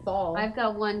maybe I could fall. I've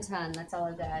got 1 ton. That's all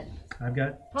I've got. I've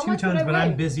got How 2 much would tons, I but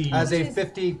I'm weigh? busy. As a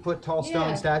 50-foot tall stone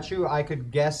Yeah. statue, I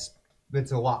could guess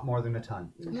it's a lot more than a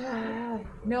ton.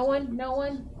 No one? No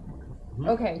one?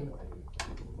 Okay.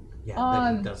 Yeah,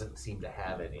 but he doesn't seem to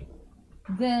have any.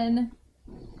 Then.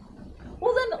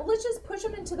 Well, then let's just push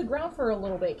him into the ground for a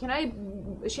little bit. Can I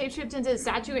shapeshift into the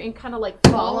statue and kind of like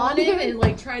fall on him and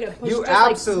like try to push? You just,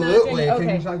 like, absolutely snatch him?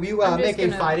 can. Okay. You I'm just make a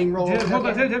gonna- fighting roll. Hold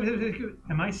on.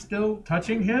 Am I still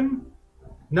touching him?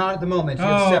 Not at the moment. You're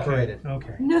Oh, okay. separated.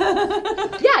 Okay.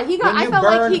 Yeah, he got. When I you felt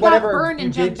like burned he got whatever burned you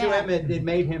and did jumped to back. him, it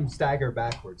made him stagger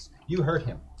backwards. You hurt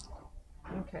him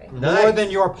Okay. more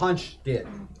than your punch did.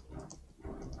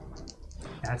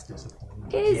 That's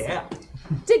disappointing.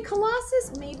 Did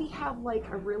Colossus maybe have like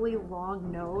a really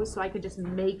long nose so I could just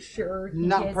make sure he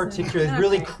Not hits particularly. him? It's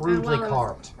really Okay. crudely Well, it was-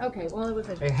 carved. Okay, well it was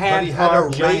a A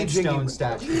hand-carved giant stone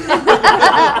statue.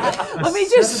 Let me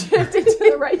just shift into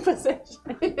the right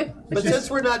position. But since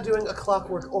we're not doing a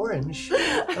Clockwork Orange,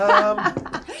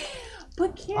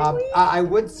 But can we? I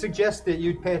would suggest that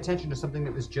you pay attention to something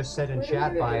that was just said in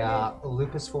chat by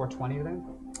Lupus420 there.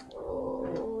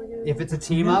 If it's a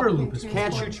team up, Remember Lupus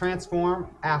can't you 420? transform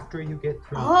after you get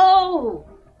thrown? Oh!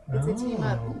 It's a team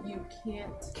up. You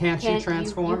can't. Can't you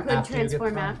transform You could after transform you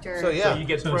get thrown? after. so yeah. So you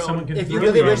get So thrown. someone can If you throw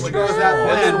really me wish on to with go the- that And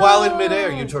plan, then while in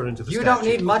midair, you turn into the you statue. don't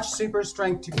need much super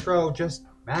strength to throw just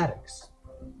Maddox.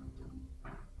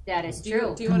 That is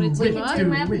true. Do you want to We team can up?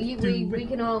 team up. Do We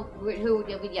can all.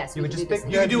 Yes, You we would can just do pick.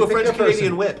 this. You can do a French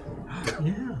Canadian whip.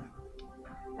 Yeah.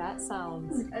 That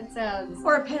sounds. That sounds.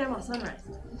 Or a Panama sunrise.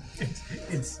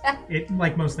 It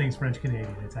like most things French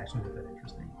Canadian. It's actually not that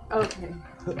interesting. Okay.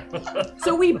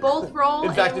 So we both roll.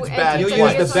 In fact, and- it's and bad. You so use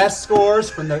I the guess best scores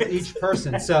from each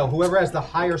person. So whoever has the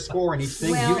higher score in each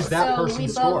thing, Well, use that so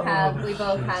person's score. we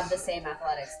both have the same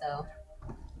athletics though.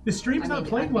 The stream's I not mean,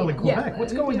 playing well in yeah. Quebec.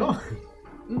 What's going on?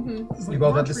 You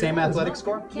both have the same athletic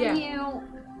score? Can Yeah. you?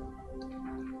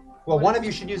 Well, one of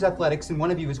you should use athletics, and one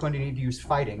of you is going to need to use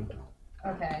fighting.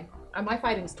 Okay. My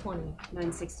fighting's 20.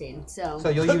 Mine's 16. So. So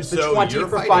you'll use the So 20 you're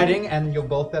for fighting. fighting, and you'll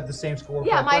both have the same score.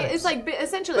 Yeah, for my athletics. it's like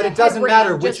essentially. But a it doesn't head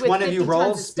matter ram, just which with one of you 50 tons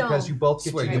rolls of stone. because you both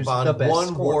get Swear to you use the bond best one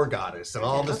score. war goddess, and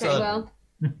all of a Okay, sudden,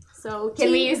 Well, So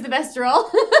can we use the best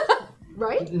roll?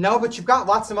 right? No, but you've got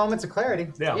lots of moments of clarity.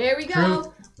 Yeah. There we go.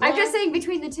 True. I'm just saying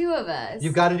between the two of us.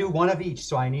 You've got to do one of each,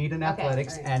 so I need an Okay,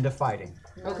 athletics alright. and a fighting.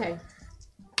 Okay.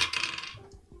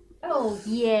 Oh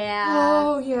yeah.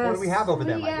 Oh yes. What do we have over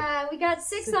there, Micah? Yeah, we got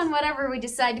 6 on whatever we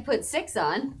decide to put 6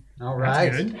 on. All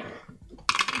That's right. good.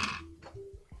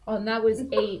 Oh, and that was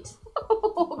 8.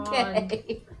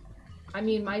 Okay. I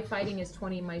mean, my fighting is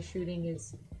 20. My shooting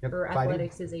is Yep, or fighting.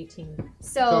 athletics is 18.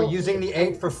 So using the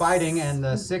 8 for fighting and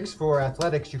the 6 for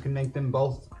athletics, you can make them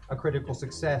both a critical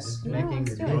success, making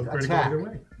let's do the it. Both critical attack either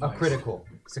way. a critical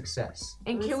success.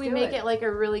 And Let's can we do make it. it like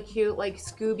a really cute, like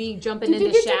Scooby jumping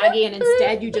into Shaggy, and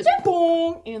instead you just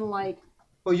boom and like.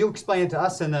 Well, you explain it to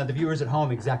us and the viewers at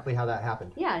home exactly how that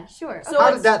happened. Yeah, sure. So How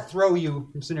it's- did that throw you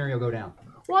from scenario go down?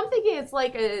 Well, I'm thinking it's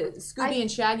like a Scooby and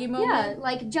Shaggy moment. Yeah,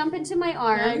 like jump into my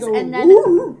arms go, and then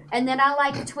 "Woo!" and then I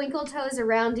like twinkle toes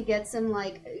around to get some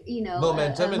like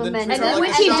Momentum, and then momentum. And then Like when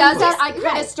a she shot does put. that, I kind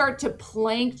Right. of start to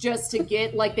plank just to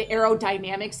get like the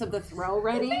aerodynamics of the throw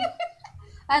ready.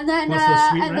 And then Plus those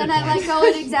sweet and then Reddit I like points. go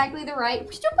in exactly the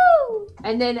right. Shoo-boo!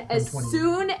 And then as 20.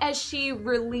 soon as she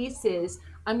releases,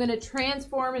 I'm going to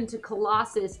transform into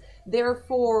Colossus.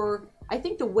 Therefore, I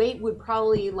think the weight would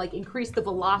probably like increase the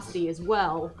velocity as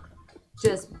well.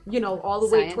 just, all the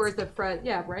way Science. towards the front.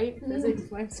 Yeah, right?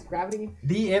 Physics, gravity.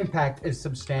 The impact is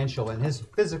substantial, and his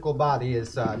physical body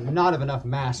is not of enough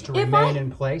mass to If remain I-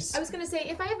 in place. I was going to say,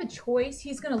 if I have a choice,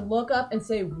 he's going to look up and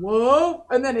say, whoa.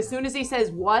 And then as soon as he says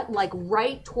what, like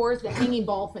right towards the hanging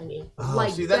ball thingy. Oh,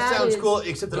 like, see, that sounds is- cool,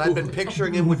 except that I've been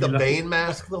picturing him with the Bane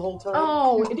mask the whole time.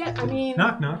 Oh, yeah, I mean,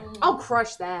 Knock, knock. I'll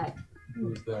crush that.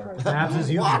 Who's there? Babs is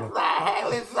uvula. What the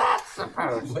hell is that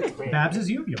supposed to be? Babs is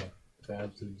uvula.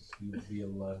 Babs is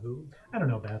uvula who? I don't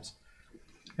know, Babs.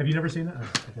 Have you never seen that?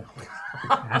 Oh, okay.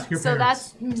 Ask your So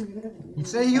parents. that's. You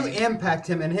say you impact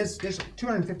him, and his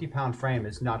 250-pound frame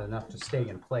is not enough to stay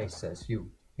in place as you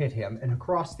hit him, and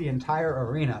across the entire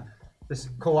arena, this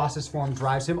Colossus form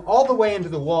drives him all the way into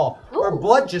the wall, where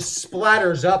blood just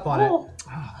splatters up on it,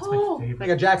 That's my favorite. like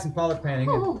a Jackson Pollock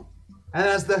painting. And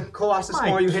as the Colossus My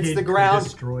form hits kid the could ground,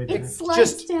 destroy it that. It slides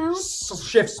just down.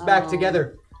 shifts back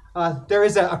together. There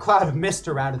is a cloud of mist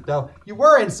around it, though. You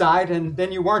were inside, and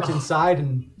then you weren't inside,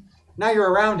 and now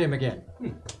you're around him again.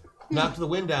 Knocked the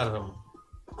wind out of him.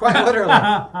 Quite literally.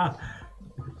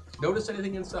 Notice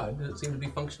anything inside? Did it seem to be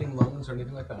functioning lungs or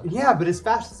anything like that? Yeah, but as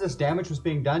fast as this damage was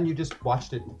being done, you just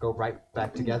watched it go right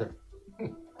back together.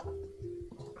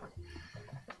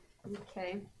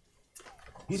 Okay.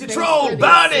 He's a Thanks troll! for the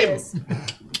Burn him! assist.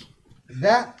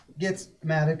 That gets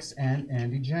Maddox and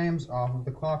Andy James off of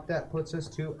the clock. That puts us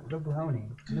to the brony,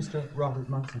 Mr. Robert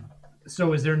Munson.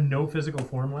 So is there no physical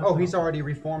form left? Oh, he's already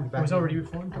reformed back. Oh, he's in. already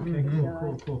reformed? Okay,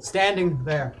 cool. Standing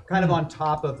there, kind of on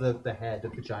top of the head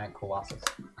of the giant Colossus.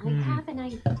 I have an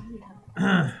idea.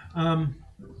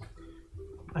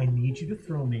 I need you to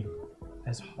throw me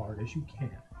as hard as you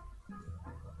can.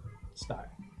 Stop.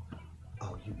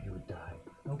 Oh, you would die.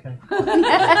 Okay.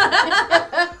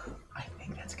 I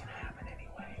think that's gonna happen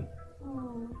anyway.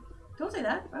 Don't say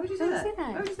that. Why would you say that?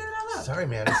 Why would you say that out loud? Sorry,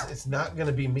 man. It's not going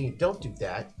to be me. Don't do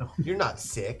that. You're not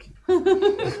sick. I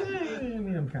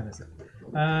mean, I'm kind of sick.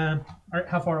 All right,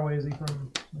 how far away is he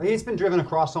from? He's been driven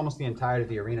across almost the entirety of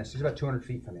the arena, so he's about 200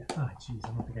 feet from you. Oh, jeez, I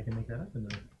don't think I can make that up in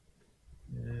the.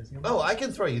 Oh, I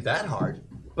can throw you that hard.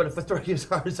 But if I throw you as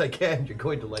hard as I can, you're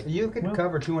going to like... You could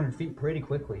cover 200 feet pretty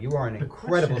quickly. You are in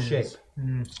incredible shape.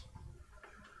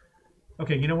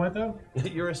 Okay, you know what, though?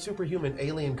 You're a superhuman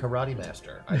alien karate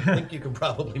master. I think you can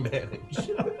probably manage.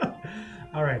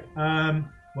 All right.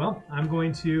 Well, I'm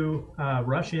going to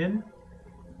rush in,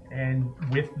 and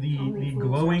with the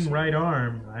glowing right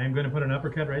arm, I'm going to put an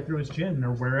uppercut right through his chin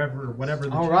or whatever.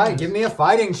 The All chin right, is. give me a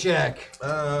fighting check.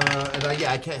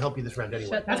 I can't help you this round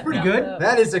anyway. That's pretty good.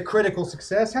 That is a critical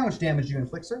success. How much damage do you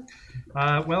inflict, sir?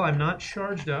 Well, I'm not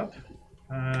charged up.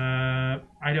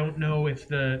 I don't know if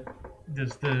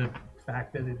does the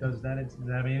fact that it does that, does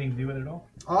that have anything to do with it at all?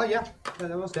 Oh, yeah. That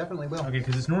most definitely will. Okay,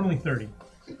 because it's normally 30.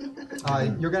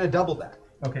 You're going to double that.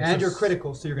 Okay. And so you're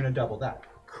critical, so you're going to double that.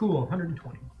 Cool,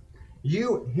 120.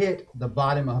 You hit the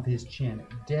bottom of his chin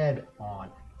dead on.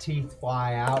 Teeth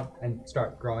fly out and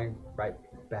start growing right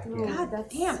back in. God,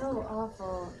 that's so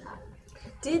awful.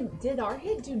 Did our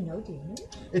hit do no damage?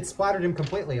 It splattered him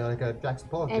completely like a Jackson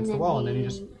Pollock And against the then wall, and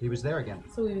then he was there again.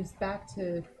 So he was back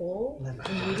to full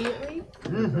immediately?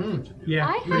 Mm-hmm. Yeah,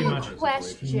 I pretty have much. a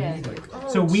question.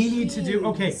 So we need to do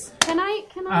okay. Can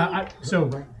I?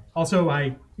 So also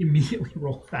I immediately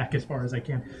roll back as far as I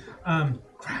can.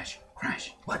 Crash.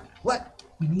 What?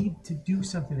 We need to do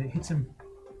something that hits him.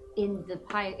 In the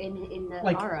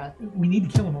Like aura. we need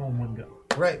to kill them all in one go.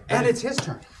 Right. And it's his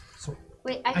turn. So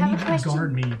Wait, I I have need a you to question.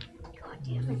 guard me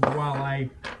while I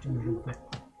do the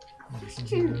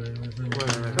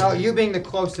Well, you being the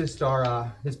closest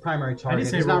are his primary target.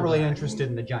 say He's not roll really back. interested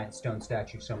in the giant stone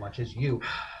statue so much as you.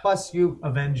 Plus, you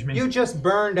avenge me. You just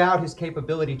burned out his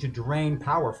capability to drain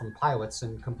power from pilots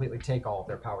and completely take all of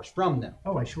their powers from them.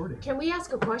 Oh, I sure did. Can we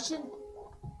ask a question?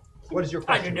 What is your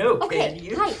question? Okay,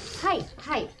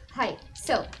 hi.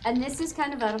 So, and this is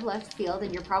kind of out of left field,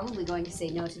 and you're probably going to say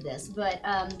no to this, but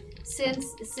since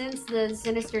the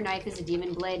Sinister Knife is a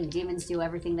demon blade, and demons do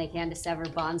everything they can to sever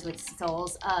bonds with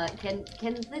souls, can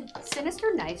the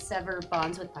Sinister Knife sever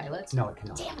bonds with pilots? No, it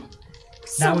cannot. Damn it.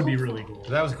 That would be really cool.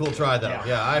 That was a cool try, though.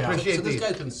 Yeah, I appreciate So this these.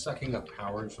 guy's been sucking up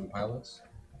powers from pilots.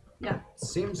 Yeah.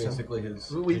 Seems basically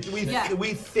his. We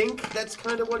think that's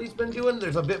kind of what he's been doing.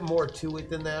 There's a bit more to it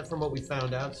than that from what we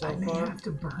found out so far. have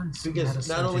to burn some Because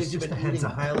medicine, not only has he just been a heads eating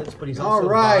up. pilots, but he's All also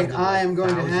right, bonded I am going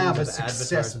to thousands have a of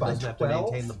success avatars by and doesn't have to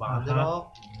 12. maintain the bond at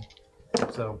all.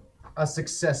 So A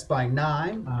success by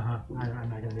 9. I'm not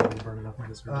going to be able to burn enough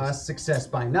medicine. A success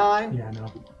by 9. Yeah, no.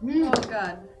 Oh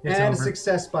god. It's and a over.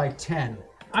 success by 10.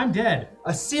 I'm dead.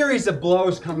 A series of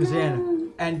blows comes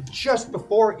in, and just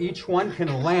before each one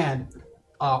can land,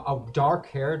 a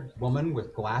dark-haired woman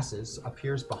with glasses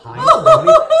appears behind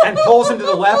Roni and pulls him to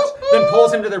the left, then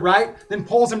pulls him to the right, then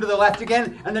pulls him to the left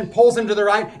again, and then pulls him to the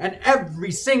right, and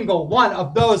every single one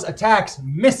of those attacks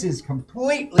misses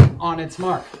completely on its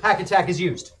mark. Hack attack is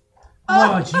used.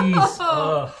 Oh,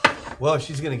 jeez. Well,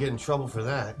 she's gonna get in trouble for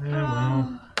that.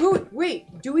 Who? Wait,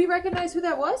 do we recognize who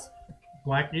that was?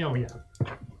 Black. Oh yeah.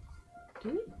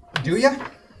 Do you?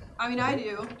 I mean, I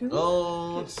do.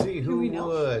 Oh, let's see who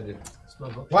would.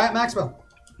 Wyatt Maxwell.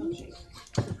 Oh, it's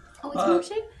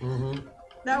milkshake? Mm-hmm.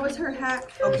 That was her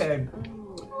hack. Okay.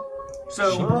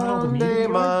 So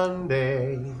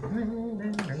Monday.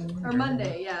 Or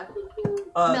Monday, yeah.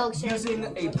 Milkshake.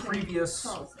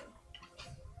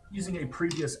 Using a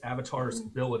previous avatar's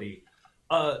ability,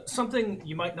 something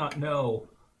you might not know.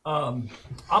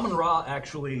 Amon-Ra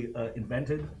actually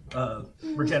invented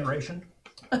regeneration.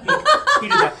 He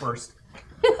did that first.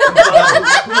 He's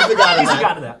the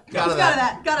god of that. Got of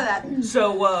that.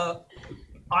 So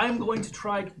I'm going to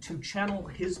try to channel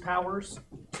his powers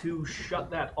to shut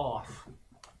that off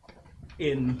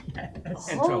in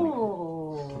Antonio.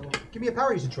 Oh. Give me a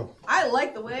power use control. I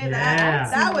like the way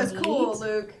that was cool,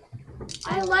 Luke.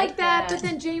 I like that, but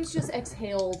then James just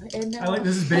exhaled, and now I like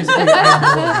this is basically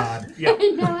God. Yeah.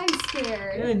 Now I'm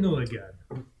scared. I know a God.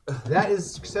 That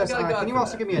is success. I gotta go Can you for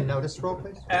also that. give me a notice roll,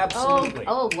 please? Absolutely.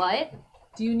 Oh, what?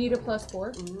 Do you need a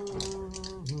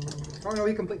 +4? Oh no,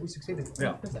 he completely succeeded.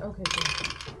 Yeah. Okay.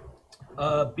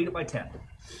 Beat it by 10.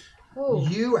 Oh.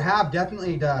 You have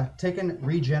definitely taken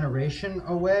regeneration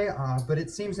away, but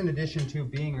it seems in addition to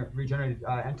being regenerated,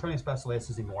 Antonius Basileus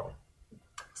is immortal.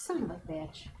 Son of a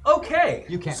bitch. Okay.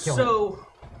 You can't kill him.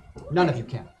 None of you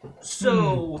can.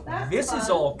 So That's this is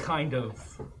fun. all kind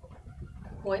of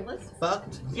Pointless.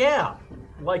 Fucked. yeah,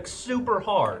 like super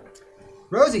hard.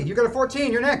 Rosie, you got a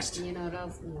 14. You're next. You know what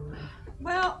else?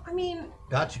 Well, I mean,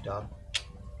 Got you, dog.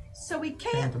 so we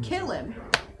can't kill him.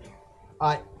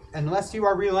 Unless you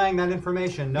are relaying that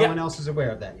information, no Yeah. one else is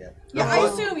aware of that yet. Yeah, I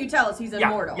assume you tell us he's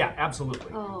immortal. Yeah,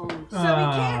 absolutely. Oh. So we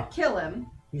can't kill him.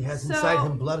 He has So- inside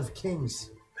him blood of kings.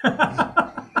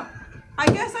 I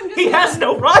guess I'm just. He has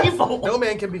no rival. No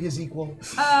man can be his equal.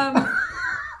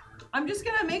 I'm just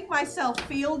gonna make myself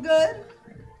feel good.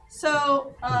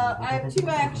 So I have 2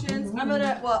 actions.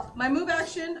 My move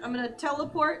action, I'm gonna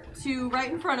teleport to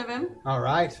right in front of him. All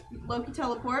right. Loki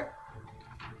teleport.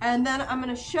 And then I'm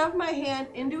gonna shove my hand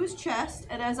into his chest,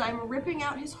 and as I'm ripping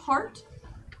out his heart,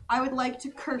 I would like to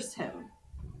curse him.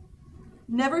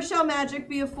 Never shall magic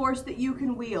be a force that you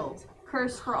can wield.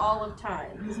 Curse for all of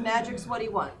time. His magic's what he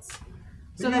wants.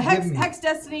 So the Hex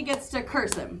Destiny gets to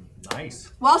curse him.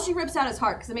 Nice. While she rips out his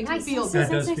heart, because it makes me feel good. That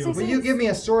does feel Will you give me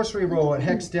a sorcery roll at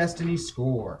Hex Destiny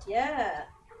score? Yeah.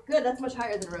 Good, that's much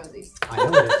higher than Rosie's. I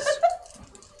know it is.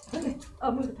 Okay.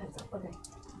 Oh, move the pencil. Okay.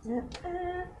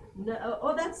 No.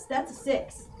 Oh, that's a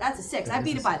 6. That's a 6. I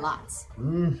beat it by lots.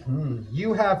 Mm-hmm.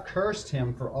 You have cursed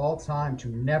him for all time to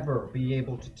never be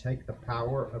able to take the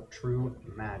power of true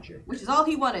magic. Which is all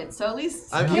he wanted. So at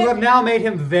least You have now made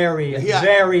him very,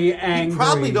 very angry. He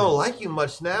probably don't like you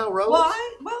much now, Rose.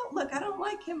 Why? Well, look, I don't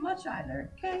like him much either.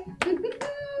 Okay.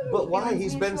 But why?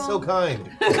 He's been so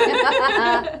kind.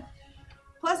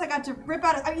 Plus, I got to rip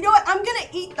out. You know what? I'm gonna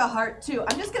eat the heart too.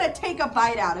 I'm just gonna take a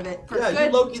bite out of it for Yeah, good.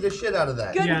 you Loki the shit out of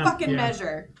that. Good fucking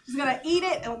measure. Just gonna eat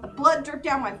it and let the blood drip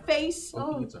down my face.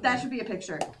 Oh, that should be a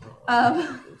picture.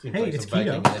 Hey, it's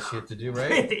keto. That shit to do,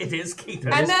 right? It is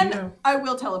keto. And then I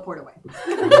will teleport away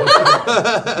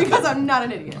because I'm not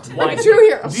an idiot. Why? True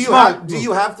hero. Do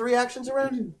you have 3 actions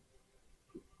around?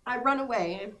 I run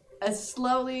away as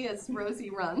slowly as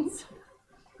Rosie runs.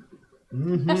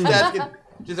 Mm-hmm.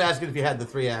 Just asking if you had the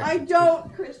 3 actions. I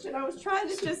don't, Christian. I was trying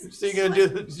to just. So you're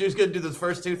just gonna do those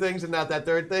first 2 things and not that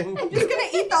 3rd thing? I'm just gonna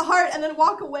eat the heart and then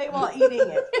walk away while eating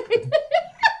it.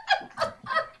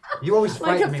 You always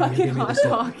Like frighten a me when you fucking give me hot this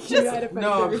dog. look.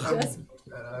 No,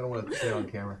 I don't want to say it on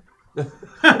camera.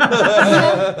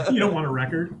 You don't want a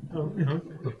record? Oh, you know.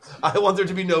 I want there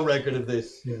to be no record of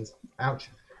this. Yes. Ouch.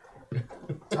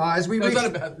 As we No, reach, it's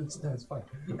not a bad. It's fine.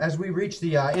 as we reach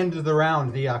the end of the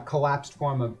round, the collapsed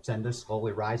form of Zenda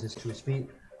slowly rises to his feet.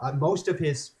 Most of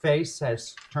his face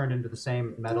has turned into the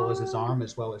same metal as his arm,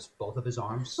 as well as both of his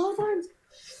arms. Both arms.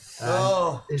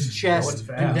 His chest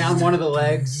and down one of the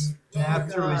legs,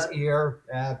 through his ear.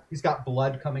 He's got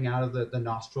blood coming out of the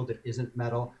nostril that isn't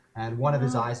metal, and one of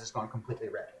his eyes has gone completely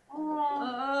red.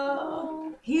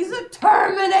 He's a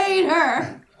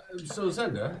Terminator. So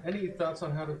Zenda, any thoughts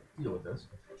on how to deal with this?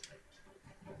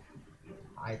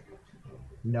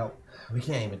 No. We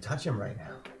can't even touch him right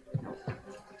now.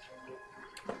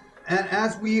 And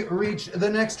as we reach the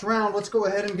next round, let's go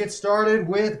ahead and get started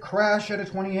with Crash at a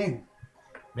 28.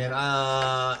 Man,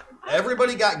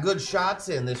 everybody got good shots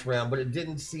in this round, but it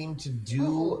didn't seem to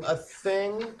do a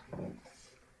thing.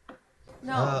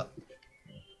 No.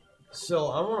 So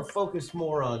I want to focus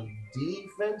more on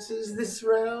defenses this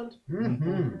round.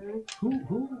 Mm-hmm.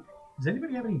 Who? Does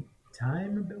anybody have any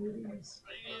time abilities?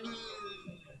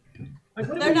 Like,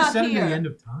 what if They're we just not send them to here. the end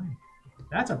of time?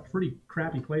 That's a pretty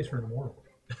crappy place for an immortal.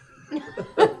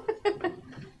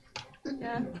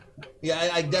 Yeah. Yeah,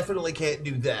 I definitely can't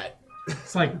do that.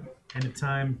 It's like end of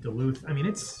time, Duluth. I mean,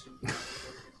 it's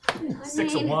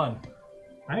 6 of 1.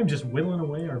 I am just whittling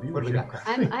away our viewership.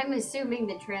 I'm assuming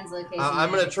the translocation. I'm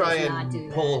gonna magic try does not do and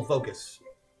that. pull focus.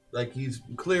 Like he's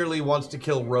clearly wants to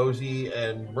kill Rosie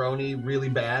and Brony really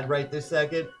bad right this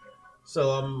second.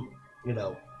 So I'm,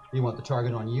 You want the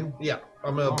target on you? Yeah,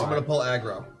 I'm gonna pull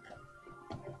aggro.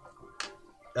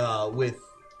 With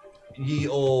ye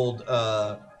old.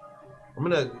 I'm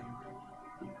gonna,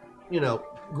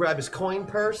 grab his coin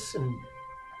purse and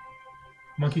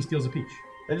Monkey steals a peach.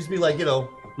 and just be like,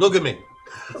 look at me.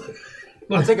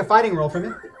 I'll take a fighting roll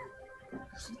from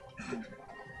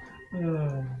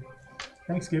you.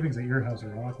 Thanksgivings at your house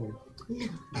are awkward.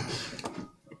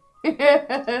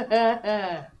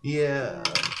 Yeah,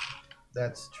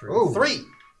 that's true. Ooh, 3.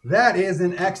 That is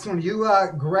an excellent. You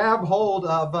grab hold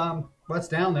of what's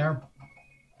down there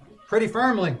pretty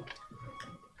firmly.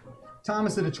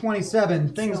 Thomas at a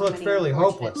 27. Things look fairly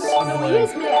hopeless. I put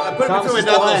it between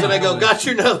my knuckles and I go, got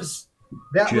your nose.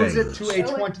 That moves it James. to a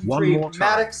 23. One more time.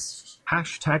 Maddox.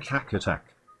 Hashtag hack attack.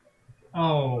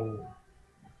 Oh.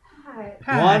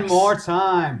 One more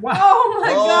time. Wow. Oh my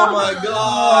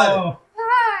god. Oh my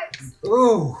god.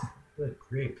 Ooh. Good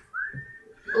grief.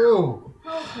 Ooh.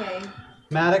 Okay.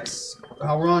 Maddox,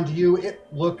 we're on to you. It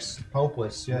looks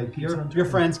hopeless. Yeah, your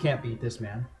friends can't beat this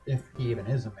man, if he even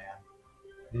is a man.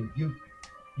 And you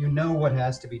know what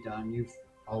has to be done. You've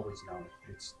always known.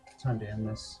 It's time to end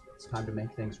this. It's time to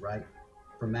make things right.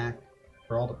 For Mac,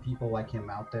 for all the people like him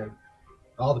out there,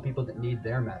 all the people that need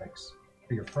their Maddox,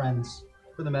 for your friends,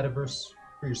 for the metaverse,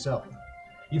 for yourself.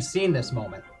 You've seen this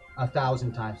moment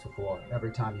 1,000 times before,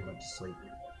 every time you went to sleep.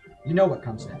 You know what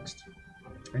comes next,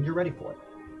 and you're ready for it.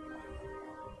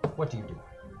 What do you do?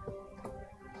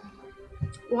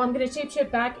 Well, I'm gonna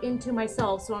shapeshift back into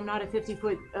myself, so I'm not a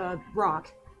 50-foot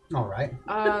rock. All right.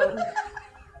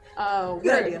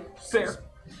 Good idea. Fair.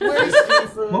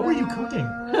 What were you cooking?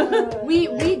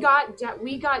 We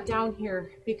got down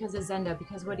here because of Zenda,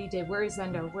 because what he did. Where is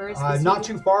Zenda? Where is this? Not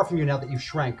too far from you now that you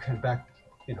shrank and back.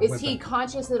 Is with he him.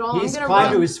 conscious at all? He's I'm gonna climbed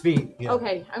run. to his feet.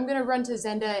 Okay, I'm gonna run to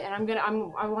Zenda, and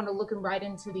I want to look him right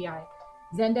into the eye.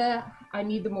 Zenda, I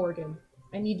need the Morgan.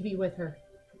 I need to be with her.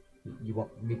 You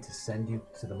want me to send you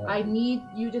to the morgue? I need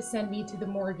you to send me to the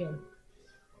Morgan.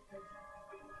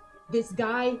 This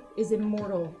guy is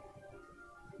immortal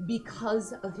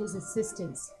because of his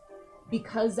assistance,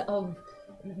 because of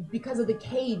the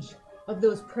cage of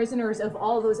those prisoners, of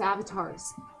all those avatars.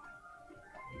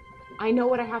 I know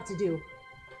what I have to do.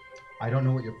 I don't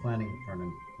know what you're planning,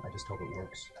 Vernon. I just hope it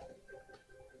works.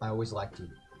 I always liked you.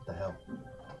 What the hell?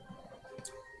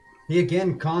 He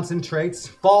again concentrates,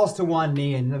 falls to one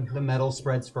knee, and the metal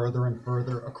spreads further and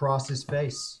further across his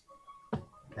face.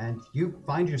 And you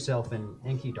find yourself in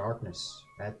inky darkness,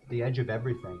 at the edge of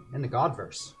everything, in the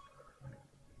Godverse.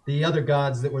 The other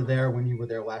gods that were there when you were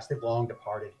there last, they've long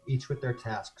departed, each with their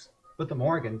tasks. But the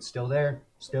Morgan's still there,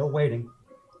 still waiting.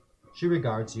 She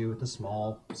regards you with a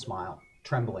small smile,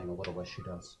 trembling a little as she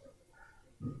does.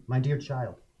 My dear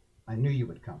child, I knew you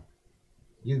would come.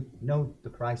 You know the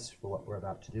price for what we're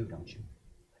about to do, don't you?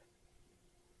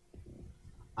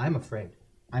 I'm afraid,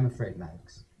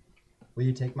 Maddox. Will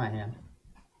you take my hand?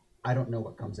 I don't know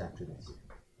what comes after this,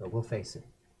 but we'll face it.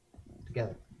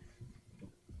 Together.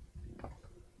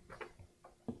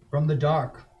 From the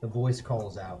dark, the voice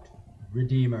calls out,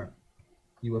 Redeemer,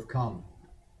 you have come.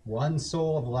 One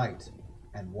soul of light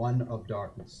and one of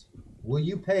darkness. Will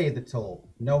you pay the toll,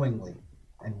 knowingly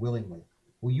and willingly?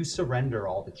 Will you surrender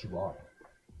all that you are?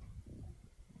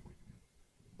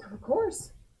 Of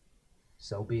course.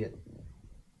 So be it.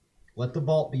 Let the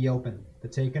vault be open, the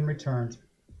taken returned,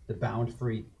 the bound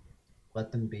free.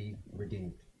 Let them be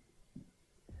redeemed.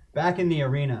 Back in the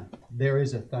arena, there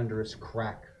is a thunderous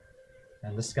crack,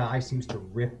 and the sky seems to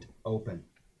rift open.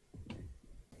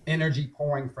 Energy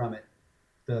pouring from it.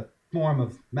 The form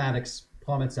of Maddox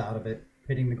plummets out of it,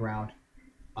 hitting the ground,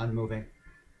 unmoving.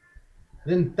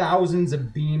 Then thousands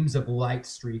of beams of light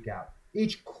streak out,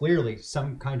 each clearly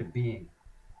some kind of being,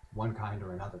 one kind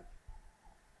or another,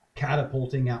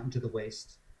 catapulting out into the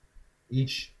waste,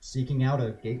 each seeking out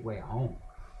a gateway home,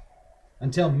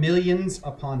 until millions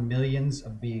upon millions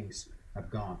of beings have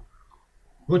gone.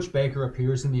 Butch Baker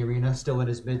appears in the arena, still in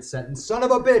his mid-sentence. Son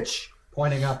of a bitch!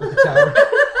 Pointing up at the tower.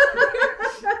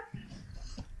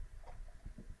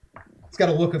 He's got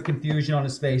a look of confusion on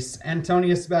his face.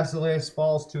 Antonius Basileus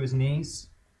falls to his knees,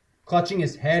 clutching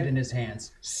his head in his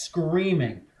hands,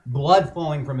 screaming, blood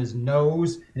flowing from his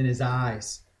nose and his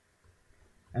eyes.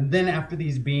 And then after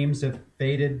these beams have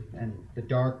faded and the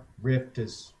dark rift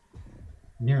is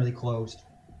nearly closed,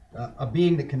 a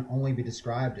being that can only be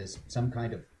described as some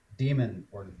kind of demon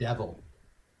or devil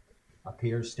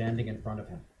appears standing in front of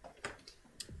him.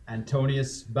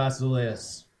 Antonius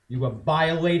Basileus, you have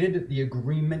violated the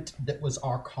agreement that was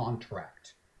our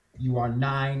contract. You are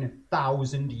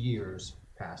 9,000 years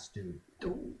past due.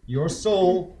 Your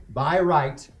soul, by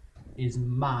right, is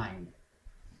mine.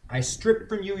 I strip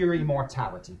from you your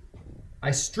immortality.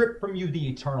 I strip from you the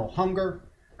eternal hunger.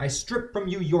 I strip from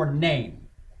you your name.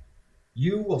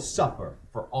 You will suffer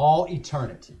for all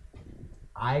eternity.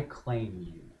 I claim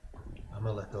you. I'm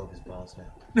gonna let go of his balls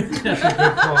now. That's a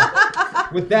good call.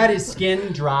 With that, his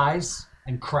skin dries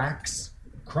and cracks,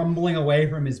 crumbling away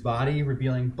from his body,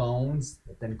 revealing bones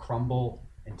that then crumble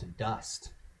into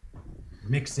dust,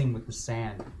 mixing with the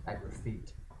sand at your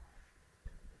feet.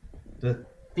 The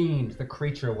fiend, the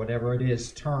creature, whatever it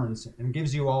is, turns and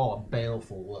gives you all a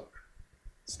baleful look,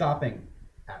 stopping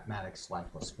at Maddox's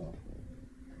lifeless form.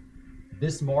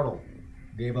 This mortal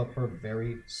gave up her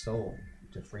very soul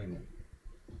to free me,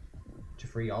 to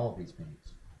free all of these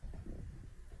beings.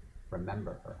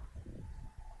 Remember her.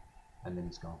 And then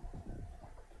he's gone.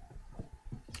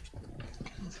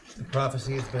 The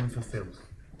prophecy has been fulfilled.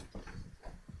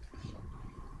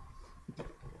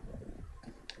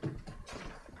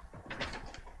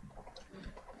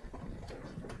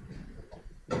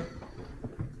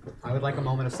 I would like a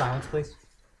moment of silence, please.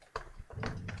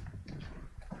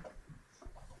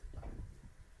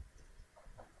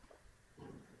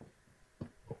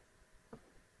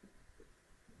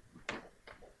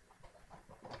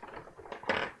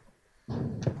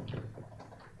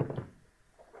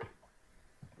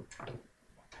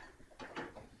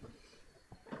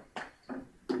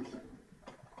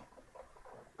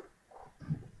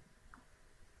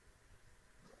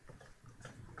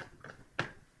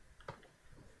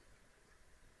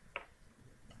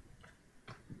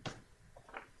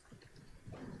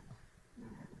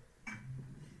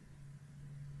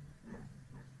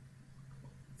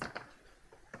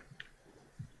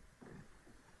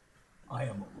 I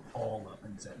am all up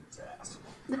in Zen's ass.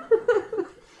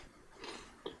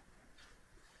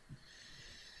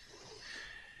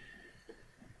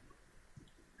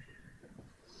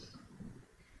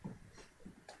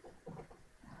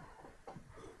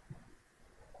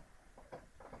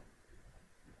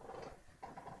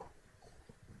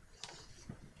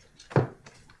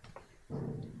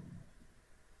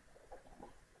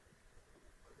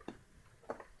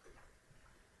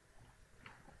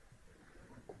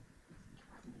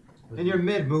 In your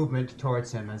mid-movement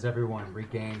towards him, as everyone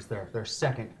regains their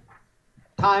second,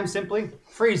 time simply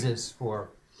freezes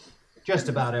for just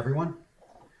about everyone.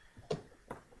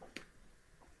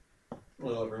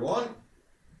 Hello, everyone.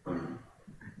 Hi.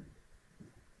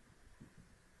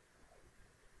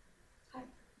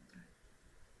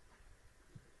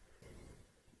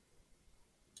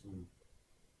 I'm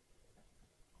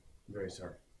very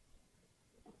sorry.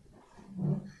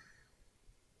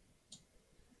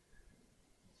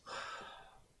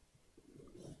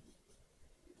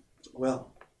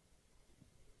 Well,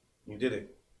 you did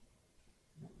it.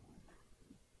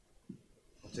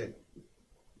 That's it.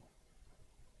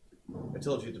 I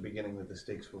told you at the beginning that the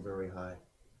stakes were very high.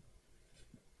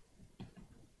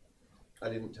 I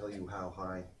didn't tell you how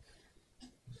high.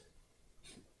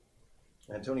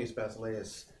 Antonius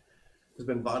Basileus has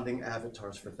been bonding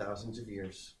avatars for thousands of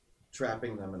years,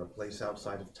 trapping them in a place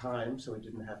outside of time so he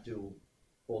didn't have to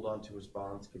hold on to his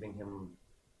bonds, giving him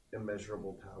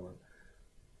immeasurable power.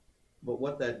 But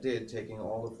what that did, taking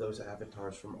all of those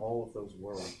avatars from all of those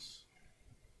worlds,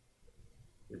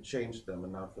 it changed them,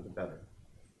 and not for the better.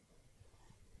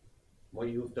 What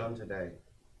you have done today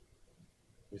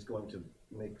is going to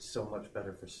make so much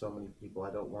better for so many people.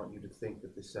 I don't want you to think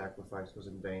that this sacrifice was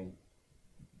in vain.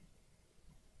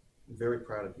 I'm very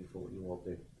proud of you for what you all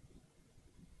did.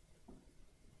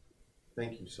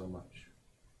 Thank you so much.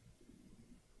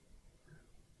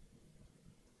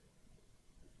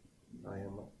 I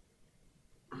am...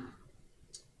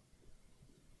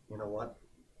 You know what?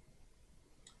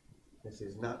 This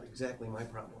is not exactly my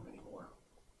problem anymore.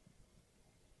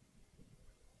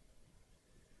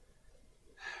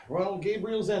 Ronald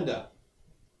Gabriel Zenda.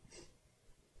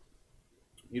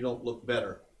 You don't look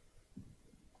better.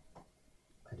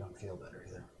 I don't feel better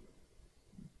either.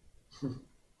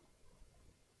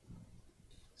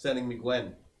 sending me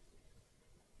Gwen.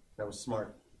 That was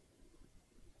smart.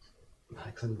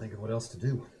 I couldn't think of what else to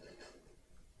do.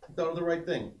 I thought of the right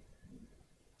thing.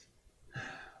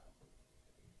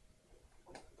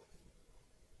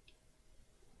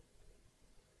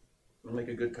 I'll make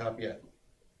a good cop yet.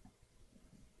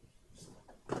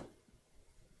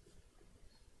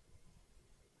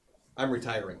 I'm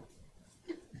retiring.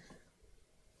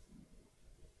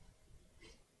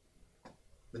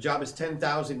 The job is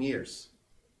 10,000 years.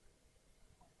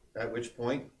 At which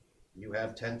point, you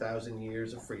have 10,000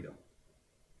 years of freedom.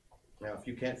 Now, if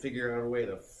you can't figure out a way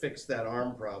to fix that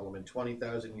arm problem in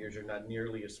 20,000 years, you're not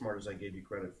nearly as smart as I gave you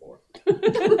credit for.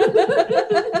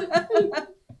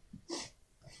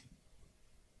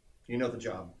 You know the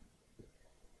job.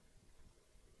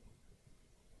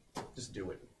 Just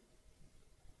do it.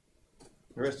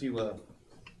 The rest of you,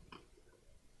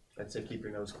 I'd say keep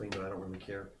your nose clean, but I don't really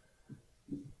care.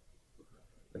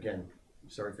 Again,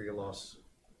 sorry for your loss.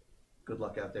 Good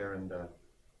luck out there, and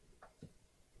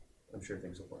I'm sure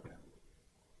things will work out.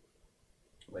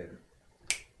 Later.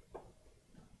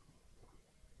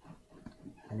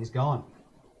 And he's gone.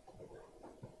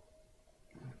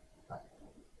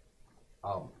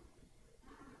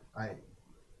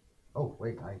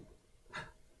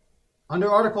 Under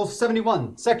Article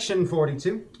 71, Section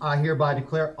 42, I hereby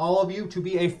declare all of you to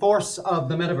be a force of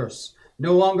the metaverse,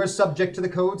 no longer subject to the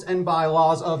codes and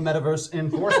bylaws of metaverse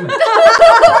enforcement.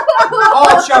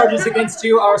 All charges against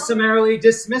you are summarily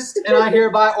dismissed, and I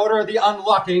hereby order the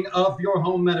unlocking of your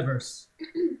home metaverse.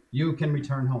 You can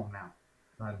return home now.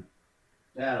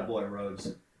 Attaboy,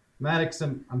 Rhodes. Maddox,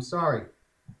 I'm sorry.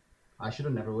 I should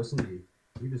have never listened to you.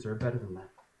 You deserve better than that.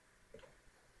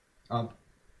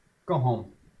 Go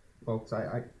home, folks.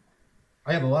 I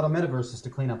have a lot of metaverses to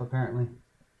clean up, apparently.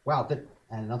 Wow,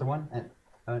 and another one.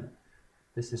 And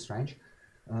this is strange.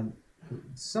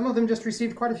 Some of them just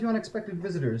received quite a few unexpected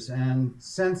visitors, and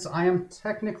since I am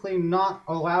technically not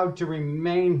allowed to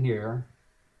remain here,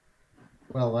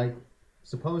 well, I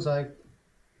suppose I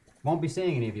won't be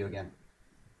seeing any of you again.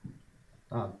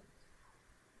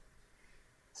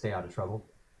 Stay out of trouble.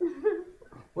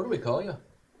 What do we call you?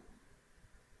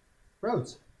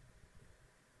 Rhodes.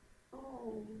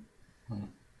 Oh.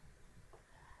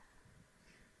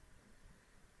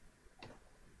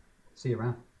 See you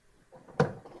around.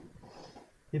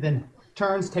 He then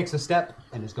turns, takes a step,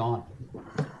 and is gone.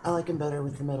 I like him better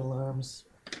with the metal arms.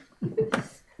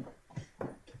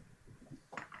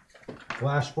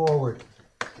 Flash forward.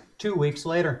 2 weeks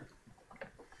later.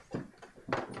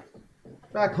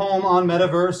 Back home on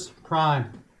Metaverse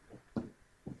Prime.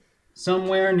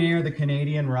 Somewhere near the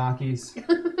Canadian Rockies.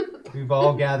 We've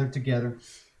all gathered together.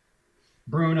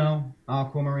 Bruno,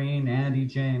 Aquamarine, Andy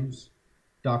James,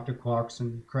 Dr.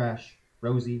 Clarkson, Crash,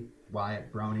 Rosie,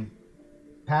 Wyatt, Brony,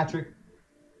 Patrick,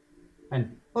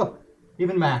 and look,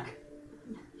 even Mac.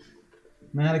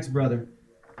 Maddox's brother.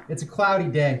 It's a cloudy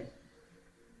day.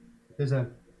 There's a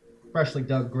freshly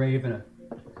dug grave and a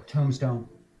tombstone.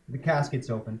 The casket's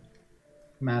open.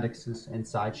 Maddox is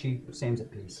inside. She seems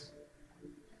at peace.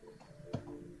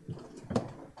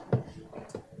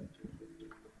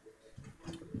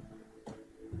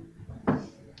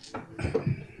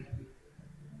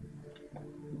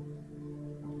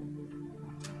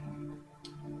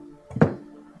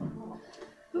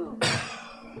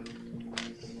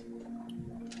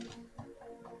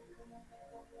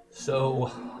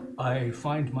 So, I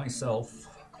find myself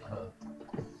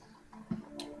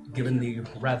given the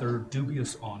rather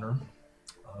dubious honor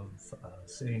of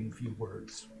saying a few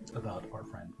words about our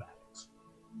friend Maddox.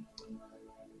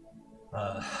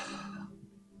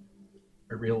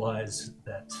 I realize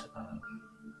that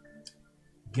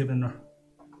given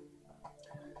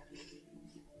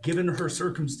her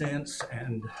circumstance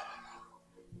and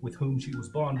with whom she was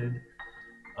bonded,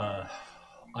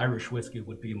 Irish whiskey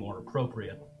would be more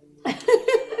appropriate.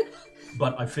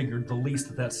 But I figured the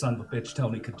least that son of a bitch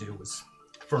Tony could do was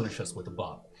furnish us with a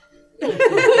bottle.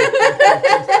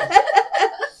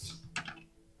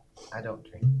 I don't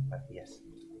drink, but yes.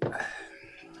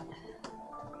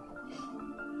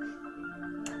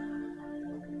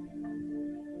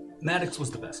 Maddox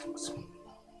was the best of us.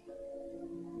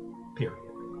 Period.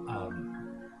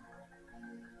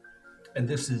 And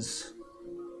this is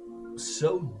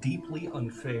so deeply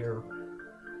unfair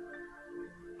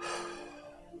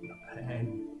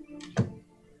and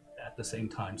at the same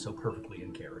time so perfectly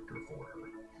in character for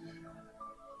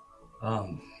her.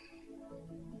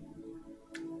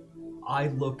 I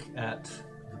look at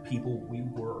the people we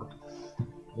were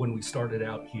when we started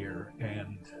out here,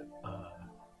 and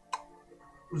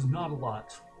there's not a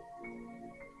lot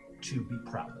to be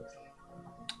proud of.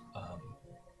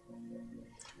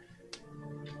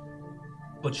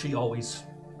 But she always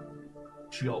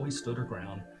stood her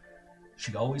ground.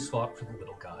 She always fought for the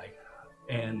little guy.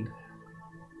 And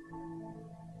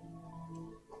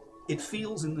it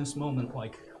feels in this moment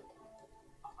like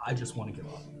I just want to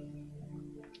give up.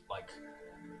 Like,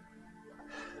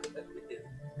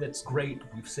 that's great.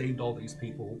 We've saved all these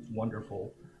people.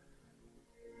 Wonderful.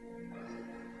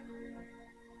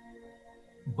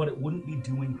 But it wouldn't be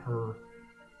doing her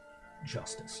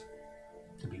justice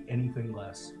to be anything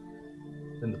less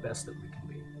than the best that we can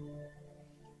be.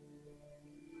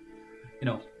 You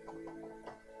know,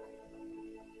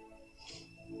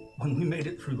 when we made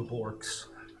it through the Borks,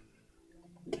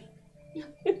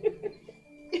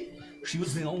 she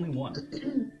was the only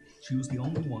one. She was the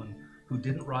only one who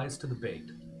didn't rise to the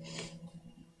bait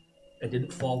and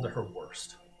didn't fall to her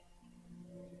worst.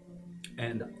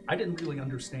 And I didn't really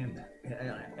understand that.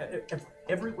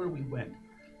 Everywhere we went,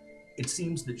 it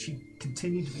seems that she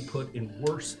continued to be put in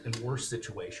worse and worse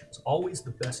situations. Always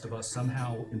the best of us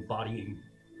somehow embodying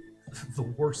the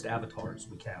worst avatars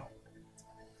we can.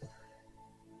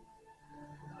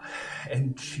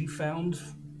 And she found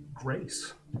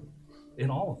grace in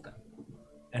all of them,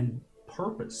 and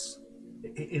purpose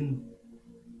in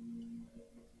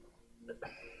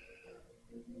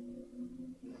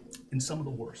some of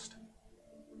the worst.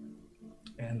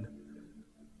 And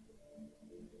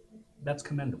that's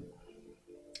commendable.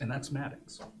 And that's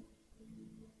Maddox.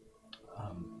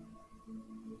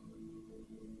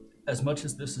 As much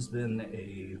as this has been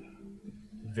a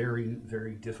very,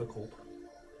 very difficult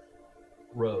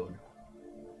road,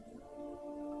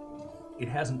 it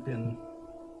hasn't been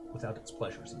without its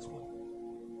pleasures as well.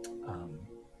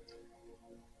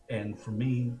 And for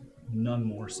me, none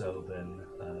more so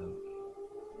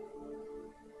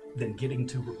than getting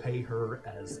to repay her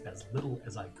as little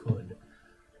as I could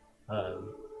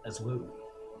as Lou.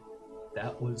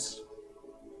 That was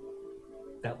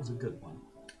a good one,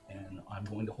 and I'm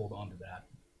going to hold on to that,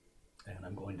 and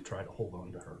I'm going to try to hold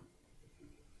on to her.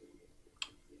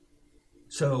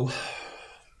 So,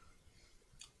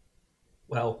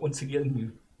 well, once again,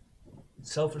 you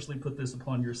selfishly put this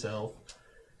upon yourself.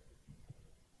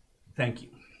 Thank you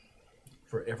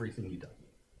for everything you've done.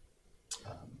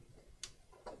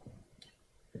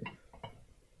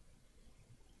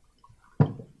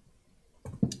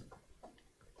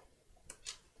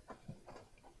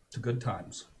 To good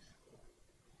times.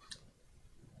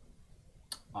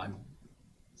 I'm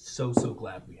so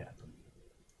glad we had them.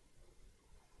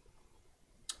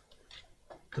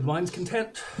 The mind's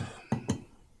content,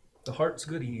 the heart's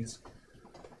good ease,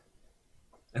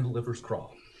 and the liver's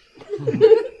crawl.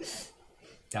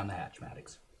 Down the hatch,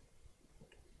 Maddox.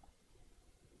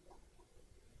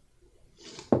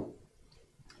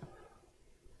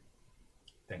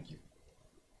 Thank you.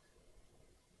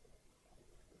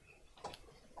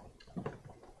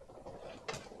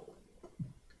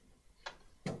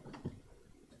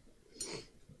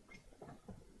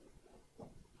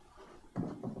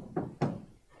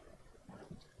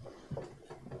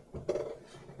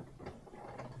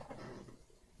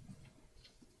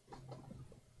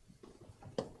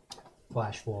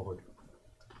 Flash forward.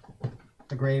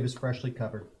 The grave is freshly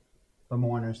covered. The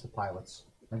mourners, the pilots,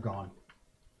 are gone.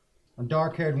 A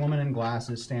dark-haired woman in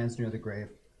glasses stands near the grave,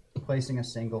 placing a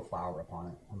single flower upon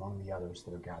it among the others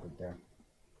that are gathered there.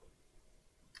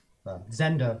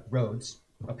 Zenda Rhodes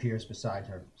appears beside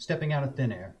her, stepping out of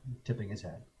thin air, tipping his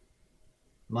head.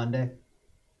 Monday,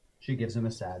 she gives him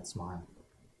a sad smile.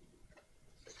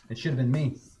 It should have been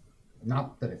me.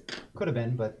 Not that it could have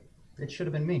been, but it should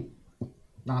have been me,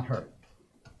 not her.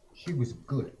 She was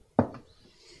good.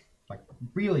 Like,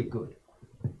 really good.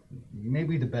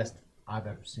 Maybe the best I've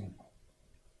ever seen.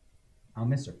 I'll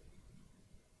miss her.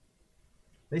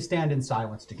 They stand in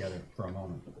silence together for a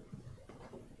moment.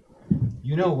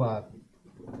 You know,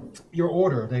 your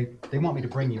order, they want me to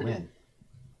bring you in.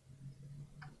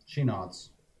 She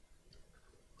nods.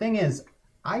 Thing is,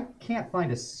 I can't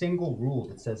find a single rule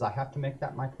that says I have to make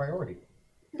that my priority.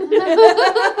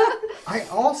 I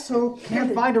also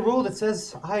can't find a rule that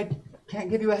says I can't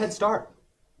give you a head start.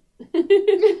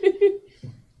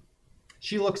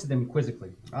 She looks at them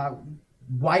quizzically.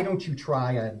 Why don't you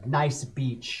try a nice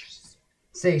beach,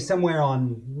 say somewhere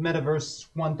on Metaverse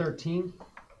 113?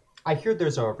 I hear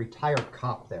there's a retired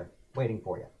cop there waiting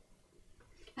for you.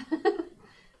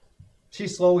 She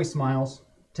slowly smiles,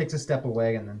 takes a step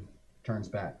away, and then turns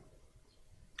back.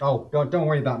 Oh, don't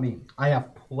worry about me. I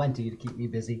have plenty to keep me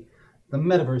busy. The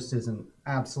metaverse is an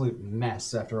absolute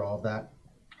mess after all of that.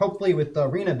 Hopefully with the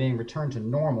arena being returned to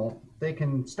normal, they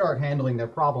can start handling their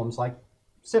problems like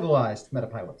civilized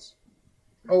metapilots.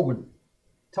 Oh, and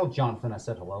tell Jonathan I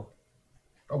said hello.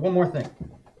 Oh, one more thing.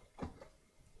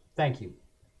 thank you.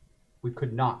 We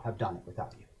could not have done it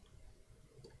without you.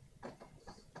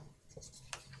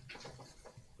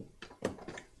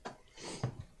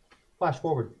 Flash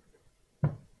forward.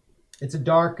 It's a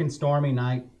dark and stormy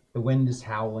night. The wind is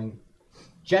howling.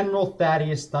 General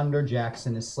Thaddeus Thunder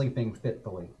Jackson is sleeping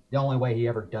fitfully, the only way he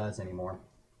ever does anymore,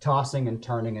 tossing and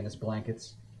turning in his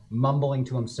blankets, mumbling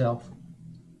to himself.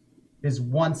 His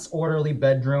once orderly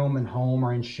bedroom and home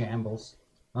are in shambles,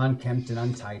 unkempt and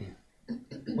untidy.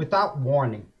 Without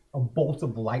warning, a bolt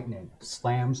of lightning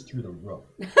slams through the roof,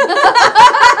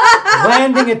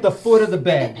 landing at the foot of the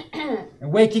bed and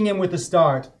waking him with a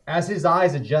start. As his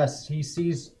eyes adjust, he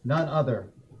sees none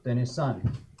other than his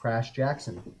son, Crash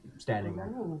Jackson, standing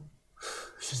there.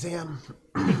 Shazam.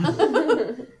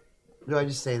 Do I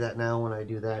just say that now when I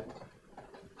do that?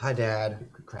 Hi, Dad.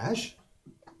 Crash?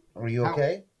 Are you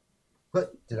okay?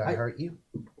 What? Did I hurt you?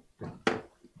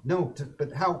 No,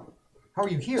 but how are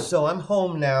you here? So I'm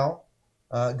home now.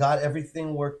 Got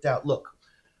everything worked out. Look,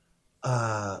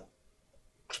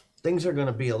 things are going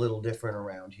to be a little different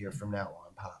around here from now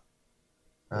on,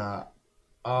 Pop.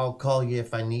 I'll call you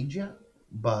if I need you,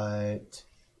 but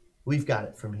we've got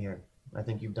it from here. I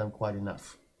think you've done quite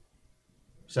enough.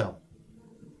 So,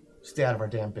 stay out of our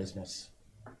damn business,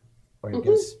 or you're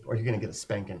going to get a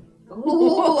spanking. Oh!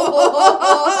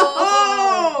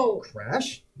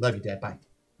 Crash? Love you, Dad. Bye.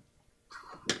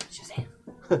 Shazam.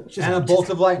 And a bolt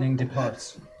of lightning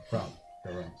departs from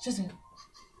the room. Shazam.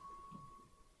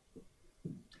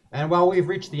 And while we've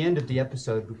reached the end of the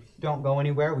episode, don't go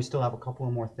anywhere. We still have a couple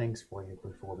of more things for you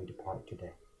before we depart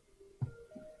today.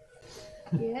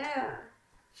 Yeah.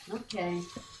 Okay.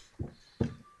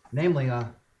 Namely,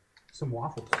 some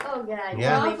waffles. Oh, God.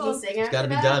 Yeah. Waffles. It's got to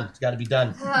be done. It's got to be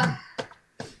done.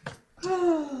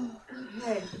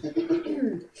 Okay.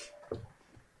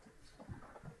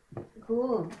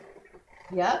 Cool.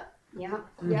 Yep. Yep.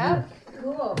 Yep.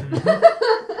 Cool.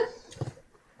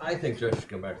 I think Jess should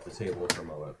come back to the table for a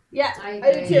moment. Yeah, I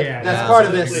do too. Yeah, That's part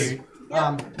of this.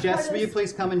 absolutely. Jess, will you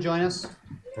please come and join us?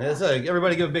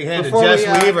 Everybody give a big hand Before to we,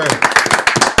 Jess Weaver.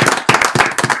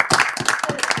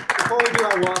 Before we do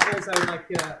our waffles, I would like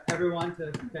everyone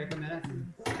to take a minute.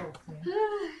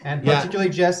 And Yeah. particularly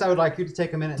Jess, I would like you to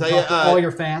take a minute and Tell you, talk to all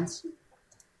your fans.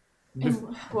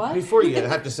 What? Before you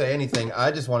have to say anything,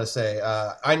 I just want to say,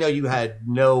 I know you had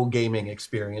no gaming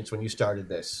experience when you started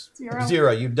this.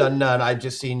 Zero. You've done none. I've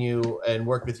just seen you and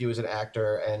worked with you as an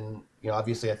actor, and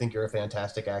obviously, I think you're a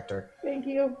fantastic actor. Thank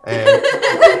you.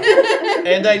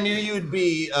 And I knew you'd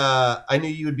be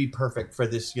perfect for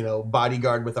this,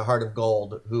 bodyguard with a heart of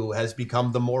gold who has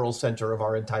become the moral center of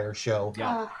our entire show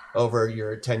over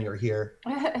your tenure here.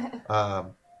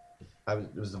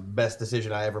 It was the best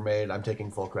decision I ever made. I'm taking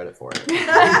full credit for it.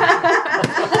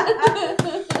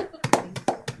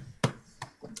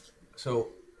 So,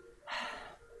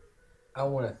 I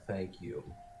want to thank you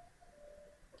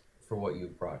for what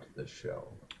you've brought to this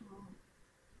show.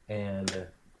 And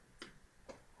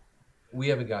we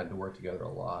haven't gotten to work together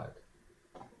a lot,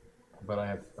 but I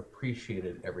have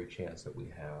appreciated every chance that we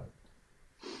have.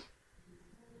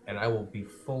 And I will be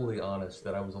fully honest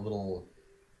that I was a little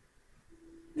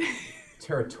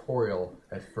territorial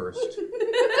at first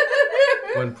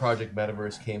when Project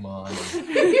Metaverse came on.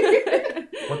 And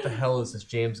what the hell is this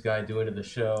James guy doing to the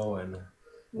show, and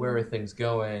where are things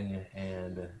going?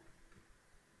 And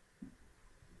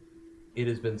it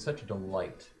has been such a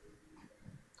delight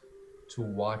to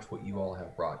watch what you all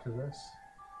have brought to this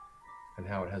and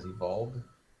how it has evolved.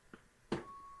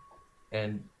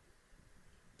 And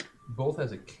both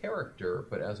as a character,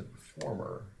 but as a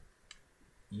performer,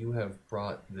 you have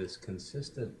brought this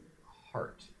consistent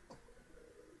heart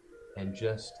and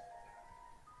just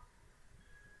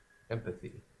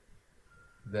empathy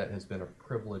that has been a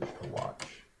privilege to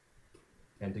watch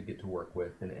and to get to work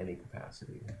with in any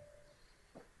capacity.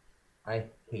 I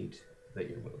hate that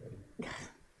you're moving.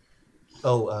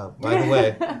 Oh, by the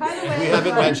way, we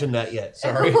haven't mentioned that yet.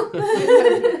 Sorry.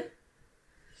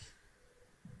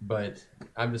 But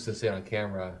I'm just going to say on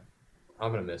camera,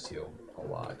 I'm going to miss you a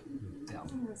lot. I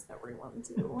miss everyone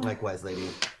too. Likewise, lady.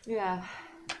 Yeah.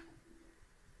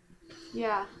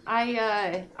 Yeah,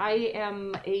 I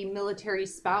am a military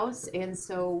spouse, and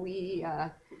so we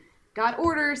got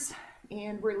orders,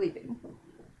 and we're leaving.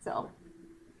 So,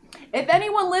 if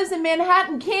anyone lives in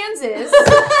Manhattan, Kansas,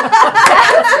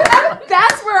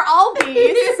 that's where I'll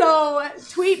be. So,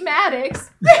 tweet Maddox.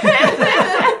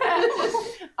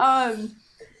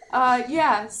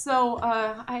 Yeah. So,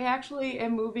 I actually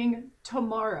am moving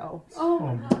tomorrow.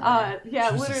 Oh.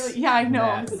 Yeah, Jesus. literally. Yeah, I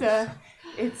know. It's,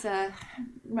 It's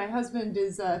my husband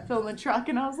is filling the truck,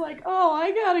 and I was like, oh,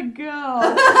 I gotta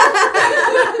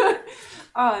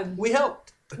go. We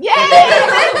helped.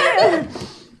 Yeah.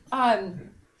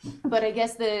 But I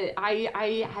guess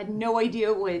I had no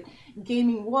idea what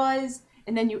gaming was.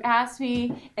 And then you asked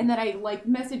me, and then I like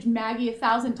messaged Maggie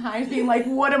 1,000 times being like,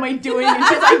 what am I doing? And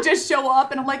she's like, just show up.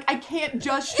 And I'm like, I can't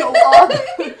just show up.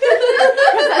 Because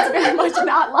that's very much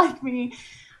not like me.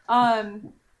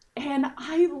 And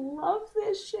I love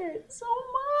this shit so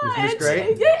much. Isn't this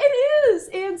great? Yeah, it is.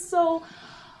 And so,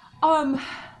 I'm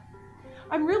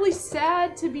really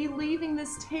sad to be leaving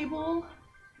this table.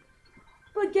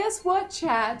 But guess what,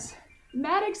 chat?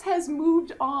 Maddox has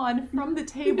moved on from the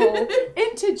table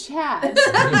into chat.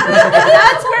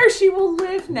 That's where she will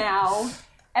live now.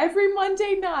 Every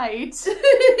Monday night.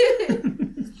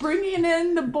 Bringing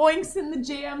in the boinks and the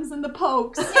jams and the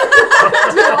pokes to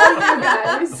all you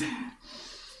guys.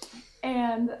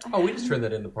 And we just turned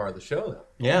that into part of the show, though.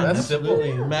 Yeah, that's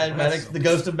absolutely. simple. Maddox, the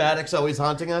ghost of Maddox, always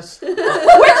haunting us.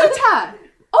 Wichita!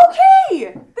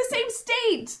 Okay! The same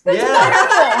state! That's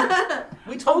wonderful!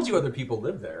 We told you other people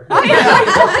live there. It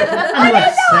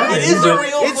is a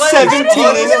real place. It's 17.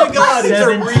 Honest to God, it's a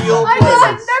real I've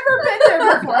place. never been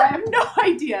there before. I have no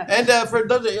idea. And for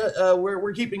those,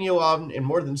 we're keeping you on in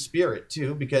more than spirit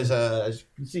too, because as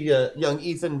you see, young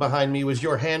Ethan behind me was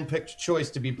your hand-picked choice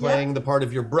to be playing the part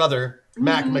of your brother,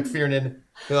 Mac McFiernan,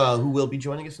 who will be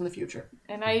joining us in the future.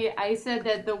 And I said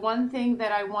that the one thing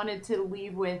that I wanted to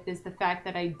leave with is the fact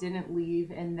that I didn't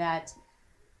leave, and that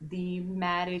the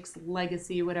Maddox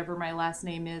legacy, whatever my last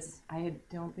name is,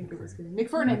 don't think it was good.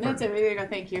 McFernan, that's it. There you go.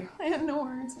 Thank you. I have no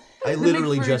words. I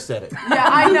literally just said it. Yeah,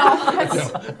 I know.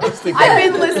 I've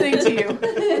been listening to you.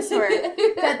 I swear.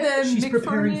 That She's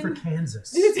preparing for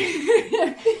Kansas.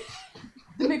 The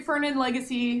McFernan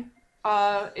legacy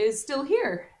is still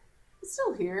here. It's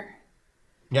still here.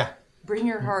 Yeah. Bring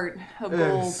your heart of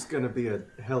gold. It's going to be a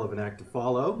hell of an act to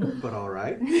follow, but all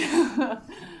right.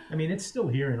 I mean, it's still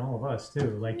here in all of us,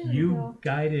 too. Like, you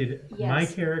guided my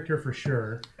character for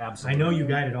sure. Absolutely. I know you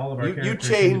guided all of our characters. You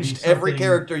changed every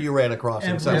character you ran across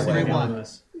in some way. One of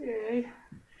us.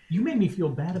 You made me feel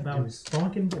bad about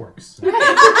Bonk and Borks.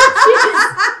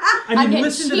 I mean,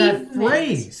 listen to that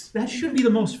phrase. That should be the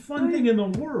most fun thing in the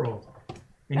world.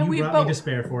 And you brought me to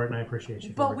spare for it, and I appreciate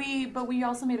you. But we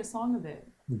also made a song of it.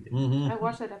 Mm-hmm. I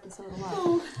watched that episode a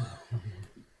lot.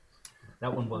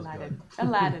 That one was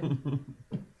Aladdin.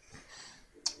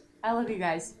 I love you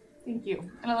guys. Thank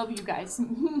you. And I love you guys.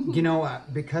 You know,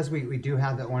 because we do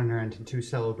have that one and to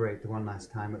celebrate the one last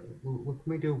time, can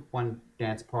we do one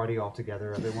dance party all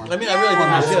together, everyone? I mean, I really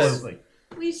want to. Absolutely.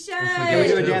 We should. Can we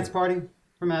do a dance party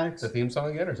for Maddox? The theme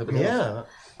song again, or something Yeah. else?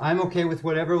 I'm okay with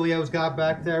whatever Leo's got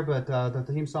back there, but the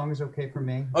theme song is okay for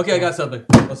me. Okay, I got something.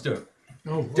 Let's do it.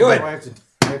 Oh, do it. I have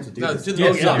to do No, this. do the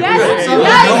theme song.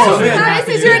 Yes,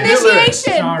 this is your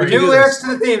initiation. New lyrics to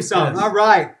the theme song. All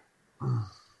right.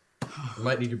 I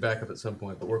might need your backup at some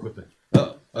point, but work with me.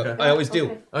 Oh, I always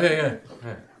do. Okay, yeah. All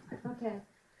right. Okay.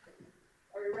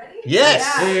 Are we ready? Yes.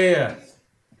 Yeah.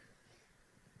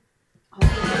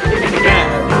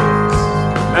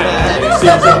 Maddox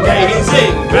is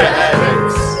amazing.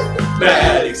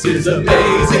 Maddox is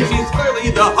amazing. She's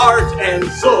clearly the heart and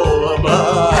soul of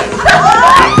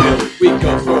us. We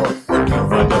go forth when we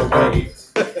find a way.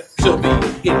 She'll be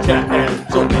in chat and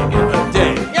she'll be in a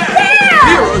day.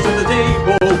 Heroes at the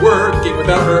table working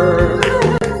without her.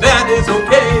 That is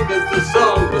okay because the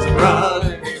song doesn't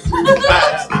rhyme.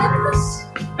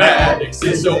 Maddox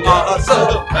is so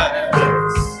awesome.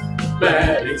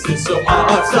 Maddox is so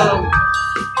awesome.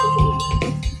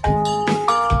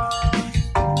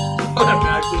 Oh,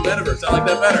 Maddox of the Metaverse. I like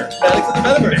that better. Maddox of the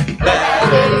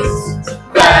Metaverse.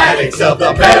 Maddox of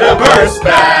the Metaverse.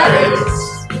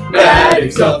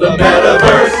 Maddox of the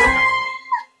Metaverse.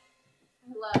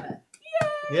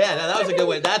 Yeah, that was a good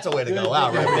way. That's a way to go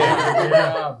out right there.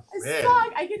 A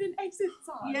song. I get an exit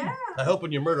song. Yeah. I hope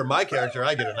when you murder my character,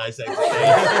 I get a nice exit.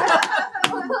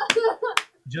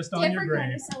 Just on your Different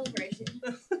kind grave. of celebration.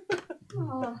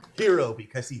 Oh. Hero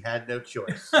because he had no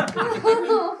choice.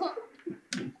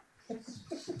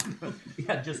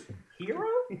 Yeah, just hero?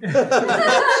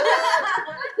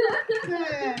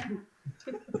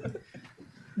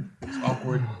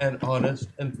 Awkward and honest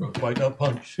and throws quite a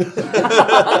punch.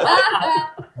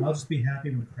 I'll just be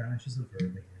happy when Crash is a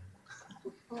verb again.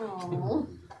 Oh.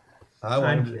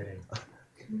 I'm kidding.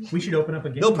 We should open up a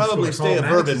game. He'll probably store stay a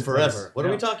called Verbin Maddox's forever. Place. What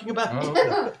are we talking about? Oh,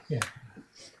 okay. Yeah.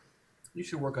 You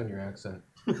should work on your accent.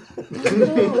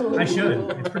 I should.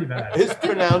 It's pretty bad. It's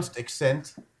pronounced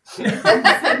accent.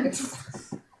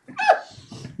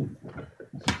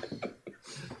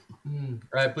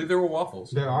 I believe there were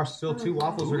waffles. There are still 2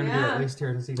 waffles we're going to do Yeah. at least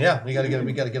here this evening. Yeah, we gotta get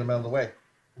them out of the way.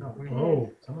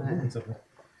 Oh, someone's moving something.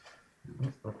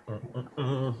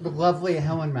 The lovely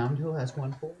Helen Moundhill has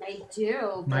one for. I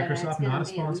do. But Microsoft it's gonna not a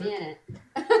be sponsor? minute.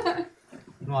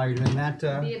 While you're doing that, Be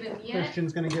a bit minute.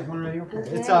 Christian's going to get one ready. Okay.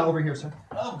 It's over here, sir.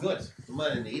 Oh, good. I'm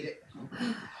gonna need it.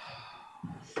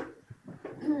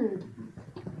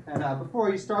 And before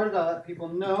you started, I'll let people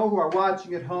know who are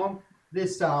watching at home,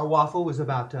 this waffle was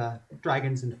about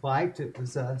Dragons in Flight. It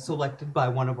was selected by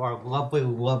one of our lovely,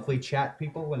 lovely chat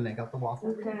people when they got the waffle.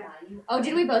 Okay. Oh,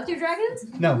 did we both do dragons?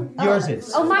 No, yours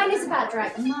is. Oh, mine is about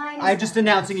dragons. I'm just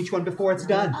announcing each one before it's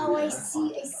done. Oh, I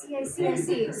see.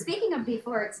 Speaking of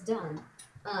before it's done,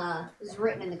 it was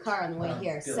written in the car on the way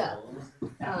here. So,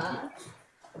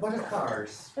 what are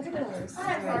cars? What are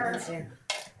cars?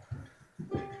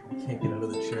 Can't get out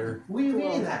of the chair. What do you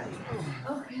mean that?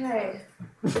 Okay.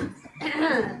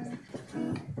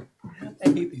 I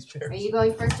hate these chairs. Are you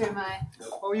going first or am I?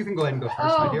 Oh, you can go ahead and go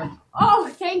first, my dear. Oh,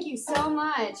 thank you so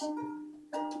much.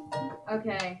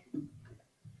 Okay.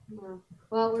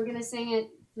 Well, we're gonna sing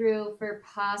it through for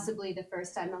possibly the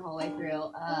first time the whole way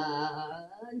through.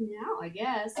 Now I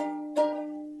guess.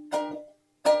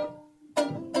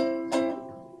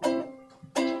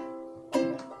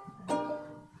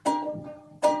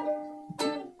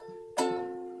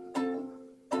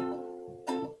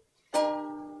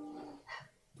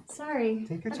 Sorry.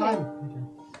 Take your Okay. time.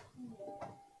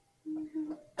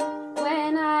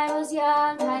 When I was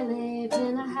young, I lived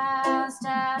in a house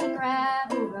down a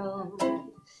gravel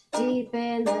road, deep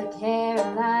in the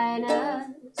Carolinas,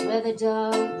 where the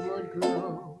dogwood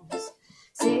grows.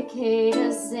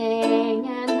 Cicadas sing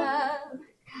and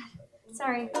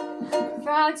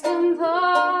frogs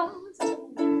composed,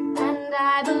 and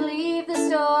I believe the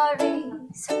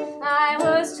stories I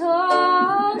was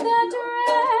told. The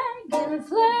dragon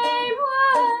flame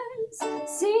was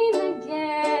seen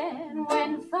again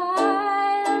when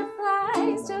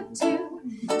fireflies took to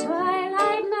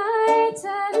twilight nights,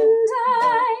 and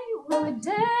I would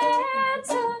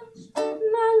dance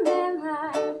among their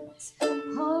lights,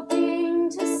 hoping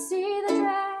to see the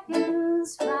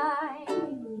dragons fly.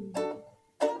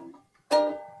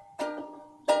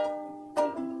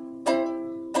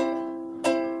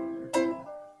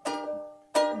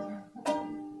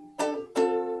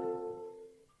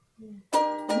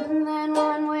 And then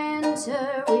one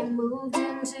winter we moved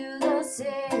into the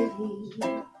city,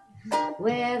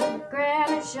 where the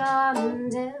granite shone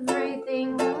and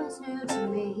everything was new to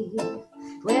me,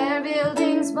 where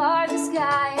buildings barred the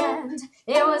sky and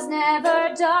it was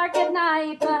never dark at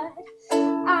night. But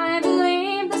I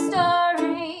believe the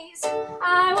stories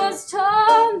I was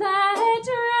told, that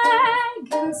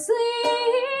dragons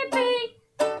sleeping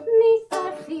beneath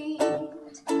our feet,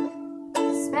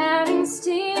 spouting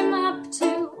steam up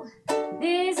to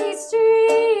busy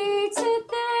streets,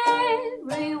 with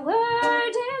every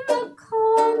word in the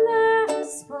corner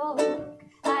spoke.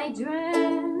 I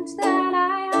dreamt that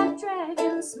I had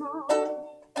dragon smoke.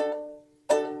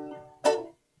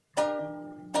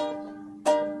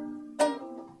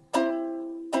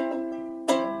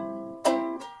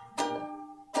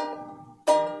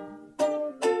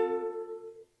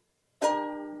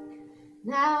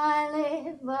 Now I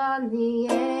live on the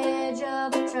edge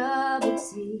of a troubled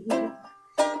sea,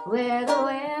 where the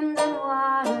wind and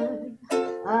water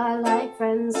are like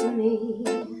friends to me.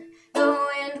 The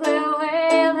wind will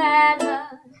wail and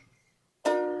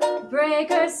the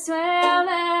breakers swell,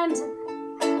 and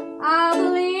I'll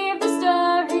believe the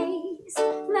stories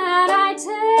that I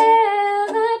tell.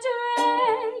 The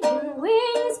dragon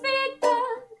wings beat the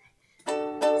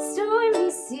stormy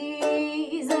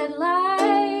seas, and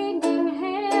lightning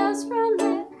hails from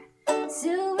their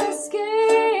silver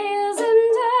scales,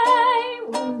 and I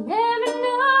will never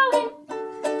know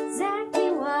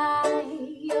exactly why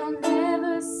you'll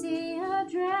never see a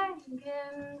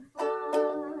dragon fly.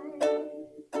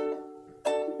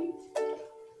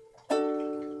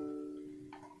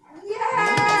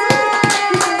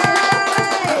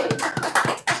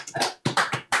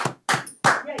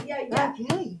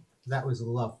 Okay. That was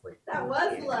lovely. That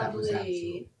was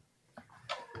lovely.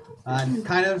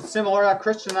 Kind of similar.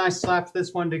 Christian and I slapped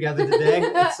this one together today.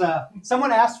 It's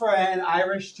someone asked for an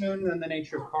Irish tune in the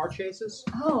nature of car chases,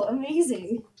 Oh,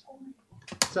 amazing.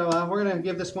 so we're gonna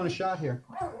give this one a shot here.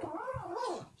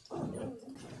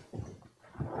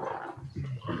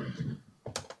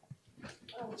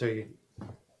 So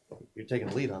you're taking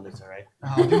the lead on this, all right?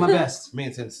 I'll do my best. I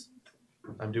mean, since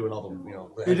I'm doing all the,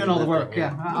 You're doing all the work.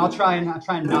 Yeah, I'll try and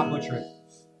not butcher it.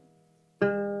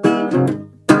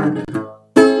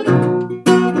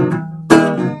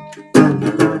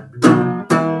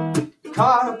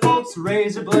 catapults,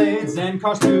 razor blades, and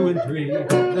cars 2 and 3.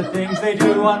 The things they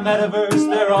do on Metaverse,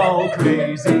 they're all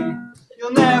crazy.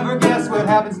 You'll never guess what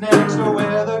happens next or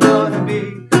where they're gonna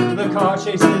be. The car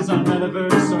chases on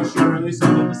Metaverse are surely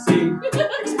something to see.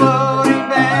 Exploding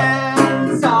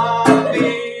vans,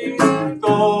 zombies,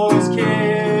 Thor's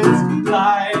kids,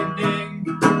 lightning.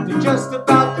 And just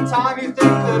about the time you think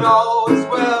that all is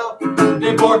well,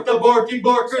 they bork the borking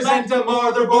borkers into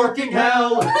more their borking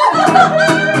hell.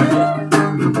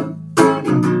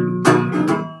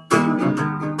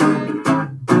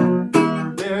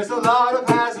 There's a lot of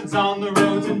hazards on the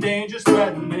roads and dangers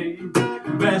threatening.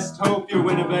 Best hope your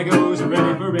Winnebagos are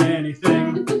ready for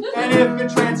anything. And if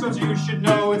it transforms, you should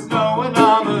know it's no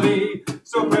anomaly.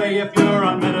 So pray if you're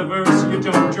on Metaverse, you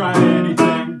don't try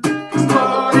anything.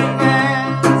 Exploding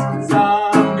vans,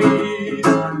 zombies,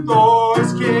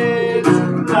 Thor's kids,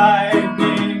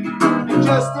 lightning. And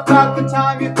just about the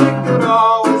time you think that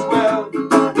all is well,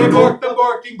 they bork the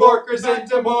borking borkers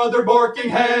into more their borking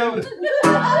hell.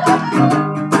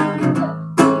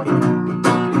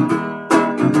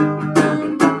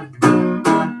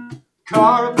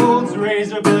 Carpools,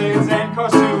 razor blades, and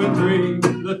cars 2 and 3.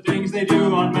 The things they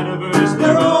do on Metaverse,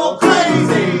 they're all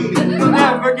crazy. You'll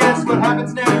never guess what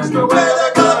happens next or where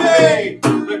they're gonna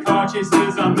be. The car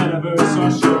chases on Metaverse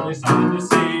are surely something to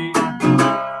see.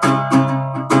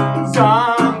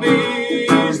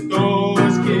 Zombies,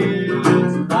 Thor's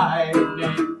kids,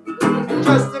 lightning.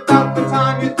 Just about the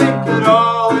time you think that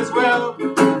all is well,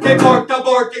 they bork the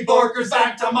borking borkers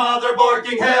back to mother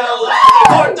borking hell.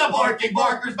 They bork the borking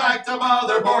borkers back to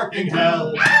mother borking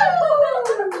hell.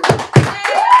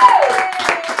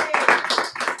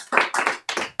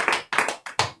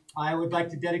 I would like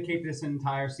to dedicate this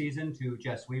entire season to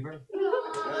Jess Weaver.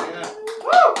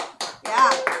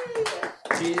 Yeah.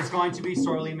 She is going to be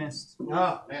sorely missed.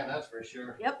 Oh, man, that's for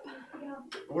sure. Yep.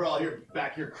 We're all here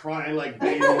back here crying like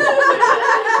babies.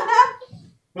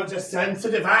 Bunch of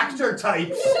sensitive actor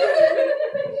types.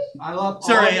 I love.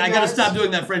 Sorry, I gotta stop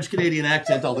doing that French Canadian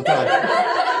accent all the time.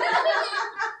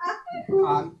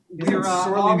 We're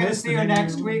sorely all going to missed see you in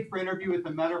next any- week for interview with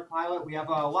the Meta Pilot. We have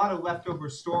a lot of leftover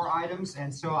store items,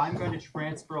 and so I'm going to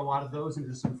transfer a lot of those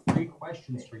into some free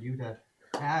questions for you to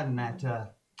add in that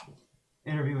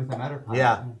interview with the Meta Pilot.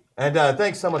 Yeah, and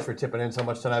thanks so much for tipping in so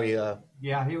much tonight.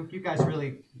 Yeah, you guys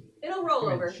really It'll roll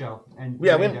made over. the show and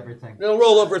Yeah, made we- everything. It'll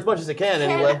roll over as much as it can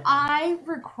anyway. Can I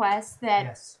request that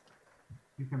Yes,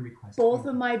 you can request. both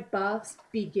of my buffs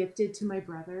be gifted to my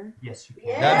brother? Yes, you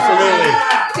can.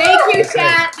 Absolutely. Thank you,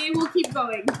 chat. They will keep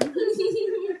going.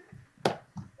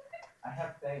 I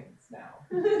have things now.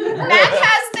 Matt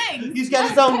has things. He's got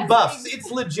his own buffs. It's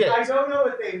legit. I don't know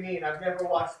what they mean. I've never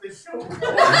watched this show before.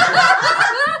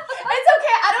 It's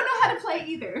okay. I don't know how to play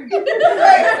either.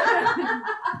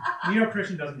 You know,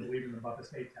 Christian doesn't believe in the buff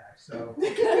estate tax, so.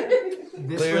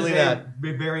 This Clearly was a not.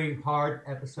 very hard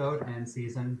episode and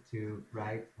season to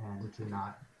write and to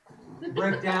not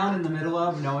break down in the middle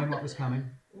of knowing what was coming.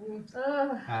 And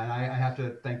I have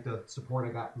to thank the support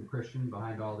I got from Christian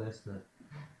behind all this.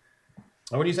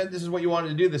 And when you said this is what you wanted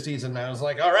to do this season, I was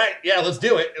like, all right, yeah, let's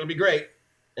do it. It'll be great.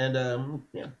 And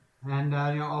yeah. And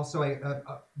also,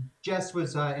 Jess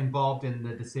was involved in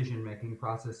the decision-making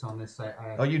process on this.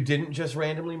 Oh, you didn't just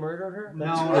randomly murder her?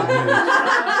 No.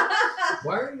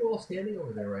 Why are you all standing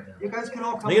over there right now? You guys can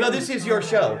all come. You know, this is your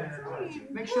show.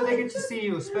 Make sure they get to see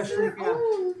you, especially if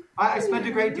I spent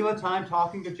a great deal of time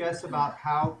talking to Jess about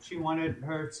how she wanted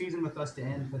her season with us to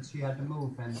end, but she had to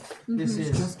move, and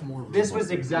this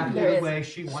was exactly the way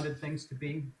she wanted things to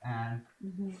be. And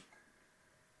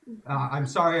I'm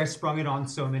sorry I sprung it on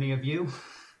so many of you.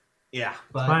 Yeah,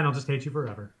 but It's fine, I'll just hate you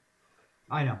forever.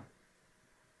 I know.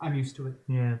 I'm used to it.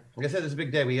 Yeah. Like I said, this is a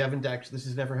big day. We haven't actually. This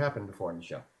has never happened before in the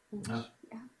show.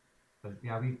 But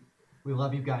yeah, we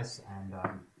love you guys, and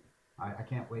I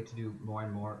can't wait to do more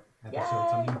and more episodes.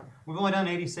 I mean, we've only done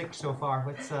 86 so far.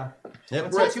 Let's Yep,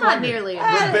 let's we're- hit 200.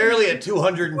 We're barely at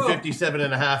 257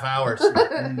 and a half hours.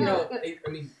 You know, I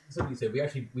mean, somebody said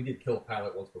we did kill a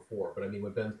pilot once before, but I mean,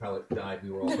 when Ben's pilot died, we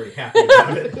were all pretty happy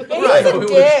about it. Right. So He's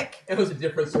a dick. It was a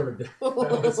different sort of death.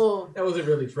 That wasn't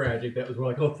really tragic. That was more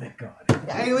like, oh, thank God.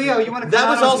 Hey, Leo, you want to? That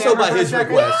was also by his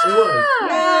request. It was.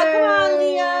 Yeah, come on,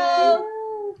 Leo.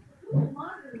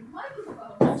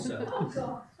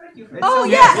 Oh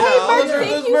yeah, Yeah, hey, Mark, those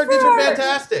thank you Mark, these for are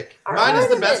fantastic. our Mine is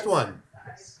the best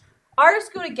ornaments. one. Ours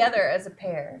go together as a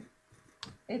pair.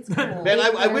 It's cool. Ben,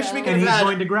 I wish we could And have he's had.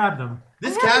 going to grab them.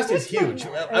 This cast is huge.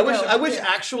 I wish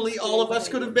actually all of us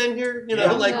could have been here. You know,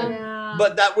 Yeah. like, Yeah.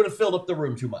 but that would have filled up the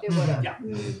room too much. It would have. Yeah.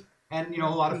 And a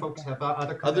lot of folks have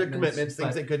other commitments,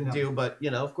 things they couldn't do. But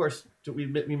of course, we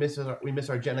miss our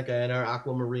Jenica and our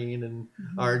Aquamarine and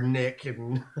our Nick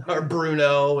and our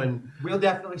Bruno, and we'll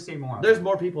definitely see more. There's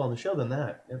more people on the show than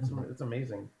that. It's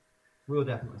amazing. We'll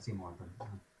definitely see more of them.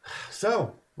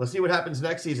 So let's see what happens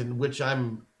next season, which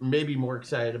I'm maybe more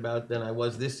excited about than I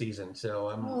was this season. So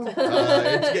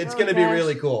it's going to be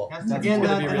really cool. Yes, again,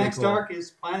 the next arc is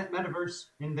Planet Metaverse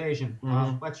Invasion.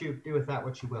 I'll let you do with that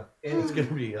what you will. And it's going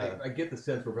to be. I get the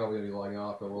sense we're probably going to be logging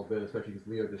off a little bit, especially because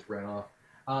Leo just ran off.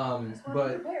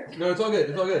 But no, it's all good.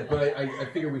 It's all good. But I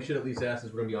figure we should at least ask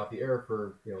as we're going to be off the air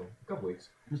for a couple weeks.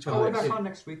 We're back on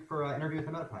next week for interview with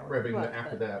the Metapilot. Right, but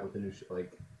after that with the new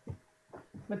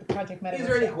with the Project Metaverse. Is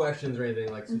there any questions or anything?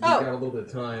 Like, since we've got a little bit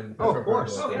of time. Oh, of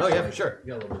course. Oh, yeah, for sure.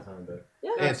 You got a little bit of time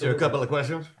to answer a couple of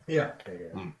questions. Yeah.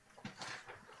 And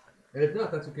if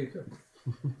not, that's okay too.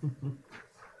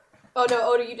 Oh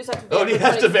no, Odie, you just have to. Odie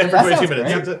has to vamp for 22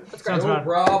 minutes. That's great. No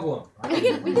problem. We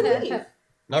can leave.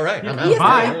 All right, I'm out. Yes,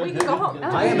 Bye. we can go home.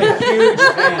 I am a huge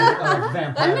fan of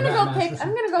vampire. I'm gonna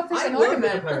go pick an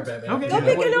ornament. Okay. Go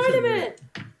pick an ornament.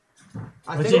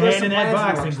 Put your hand in that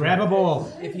box and grab a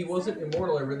bowl. If he wasn't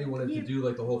immortal, I really wanted to do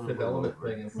like the whole fifth element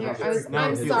thing.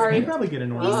 I'm sorry. You'd probably get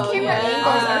an These ornament. camera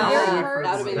angles are very hard.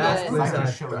 That would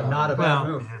have been good. Not a bad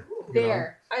move.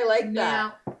 There. I like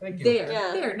that. Thank you. There.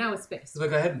 Yeah. There. Now it's fixed. It's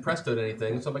like I hadn't prestoed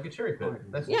anything, so I'm like a cherry pick.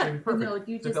 That's Yeah. perfect. No,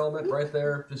 you Fifth just- element right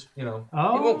there. Just it Oh.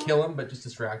 won't kill him, but just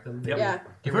distract him. Yep. Yeah.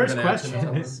 Give First him an action or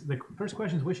question something. is first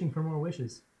question is wishing for more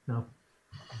wishes. No.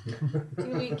 Do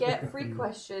we get free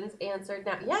questions answered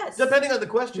now? Yes. Depending on the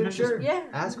question, sure. Yeah.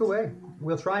 Ask away.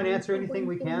 We'll try and answer anything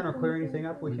we can or clear anything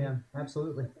up we can.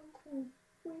 Absolutely.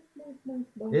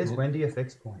 Is Wendy a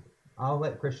fixed point? I'll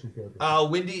let Christian feel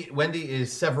this. Wendy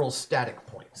is several static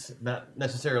points, not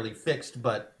necessarily fixed,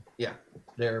 but yeah,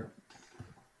 they're.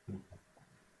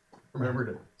 Remember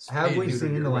to. Have we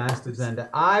seen the last of Zenda?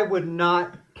 I would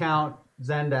not count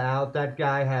Zenda out. That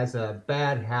guy has a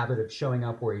bad habit of showing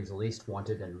up where he's least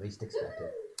wanted and least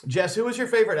expected. Jess, who was your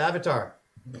favorite avatar?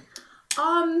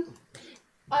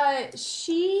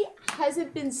 She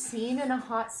hasn't been seen in a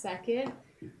hot second.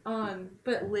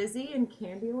 But Lizzie in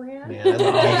Candyland Yeah, I love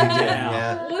Lizzie,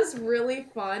 yeah. was really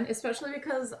fun, especially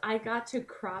because I got to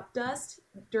crop dust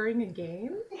during a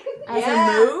game as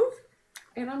Yeah. a move,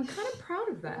 and I'm kind of proud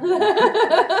of that.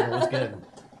 That was good.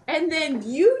 And then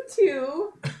you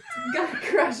two got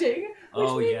crushing, which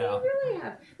Oh, made yeah. me really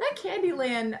happy. That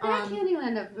Candyland, That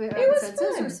Candyland it was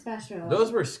those fun. were special.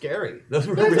 Those were scary. Those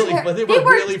were Those were really ter- fun. They they were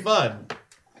were- really fun.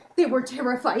 They were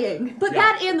terrifying. But Yeah.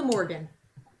 that and the Morgan.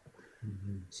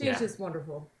 She was Yeah. just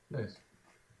wonderful. Nice.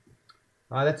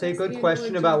 That's a good Stand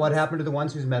question by about what Jones. happened to the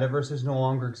ones whose metaverses no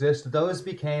longer exist. Those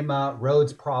became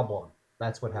Rhodes' problem.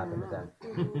 That's what happened to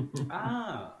them.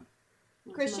 Ah.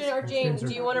 Christian or James,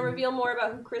 do you want to reveal more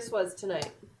about who Chris was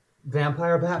tonight?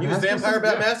 Vampire Bat He was Masterson? Vampire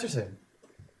Bat Yeah. Masterson.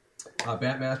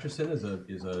 Bat Masterson is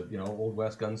a Old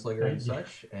West gunslinger and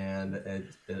such, and a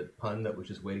pun that was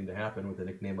just waiting to happen with a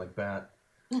nickname like Bat.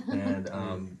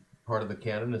 And part of the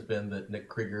canon has been that Nick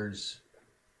Krieger's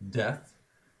death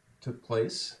took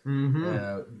place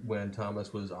when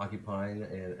Thomas was occupying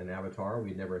an avatar.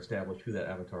 We never established who that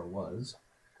avatar was,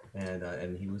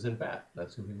 and he was in Bat.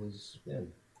 That's who he was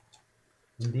in.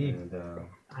 Indeed. And,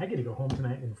 I get to go home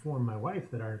tonight and inform my wife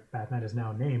that our Batman is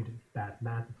now named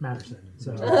Matterson.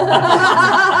 So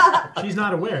she's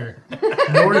not aware,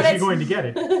 nor is she going to get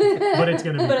it. But it's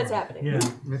going to be. But it's fun. happening. Yeah.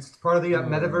 It's part of the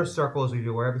metaverse circles we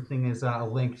do, where everything is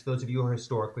linked. Those of you who are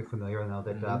historically familiar know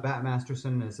that Bat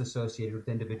Masterson is associated with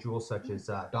individuals such as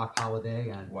Doc Holliday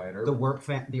and Wyatt Earp.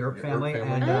 the Earp family,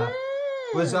 family. and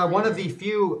was one of the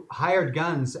few hired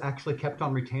guns actually kept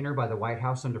on retainer by the White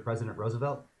House under President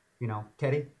Roosevelt. You know,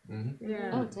 Teddy.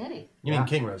 Yeah. Oh, Teddy. You mean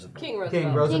King Roosevelt? King Roosevelt.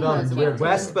 King Roosevelt in the Weird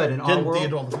West, but in our Didn't world.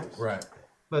 Theodore. right.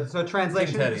 But so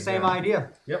translation, King Teddy, same yeah. idea.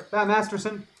 Yep. Bat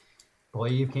Masterson,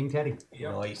 believe King Teddy.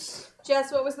 Nice.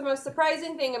 Jess, what was the most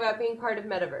surprising thing about being part of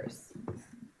Metaverse?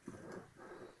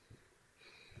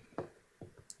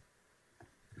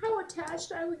 How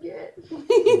attached I would get.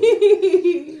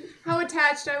 How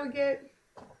attached I would get.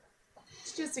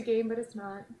 It's just a game, but it's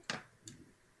not.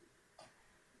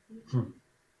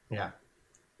 Yeah.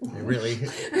 It really.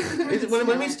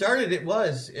 When we started, it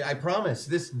was. I promise.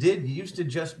 This used to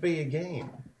just be a game.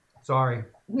 Sorry.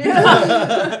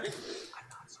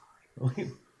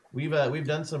 We've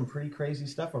done some pretty crazy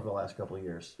stuff over the last couple of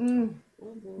years.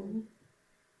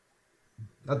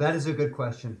 Oh, that is a good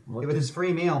question. With his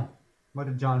free meal, what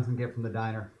did Jonathan get from the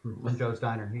diner, from Joe's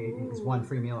Diner? He ate his one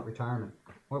free meal at retirement.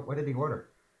 What did he order?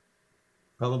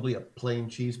 Probably a plain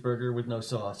cheeseburger with no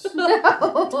sauce.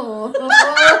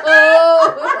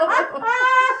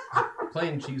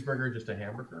 plain cheeseburger just a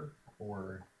hamburger?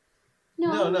 Or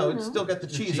No, it's still got the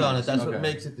cheese on it. That's what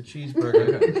makes it the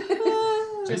cheeseburger.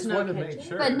 Just wanted to make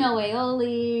sure. But no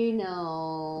aioli,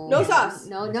 no. No sauce.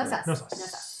 No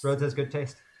sauce. Rhodes has good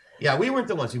taste. Yeah, we weren't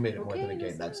the ones who made it more than a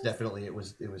game. That's definitely it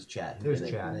was Chad. It was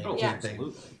Chad. Oh, Yeah.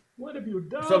 absolutely. What have you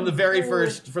done? From the very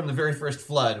first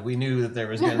flood, we knew that there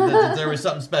was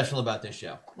something special about this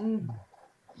show. And,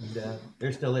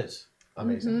 there still is.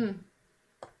 Amazing.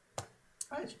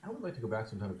 I would like to go back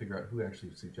sometime and figure out who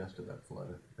actually suggested that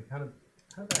flood. Like, how did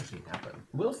that actually happen?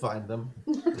 We'll find them.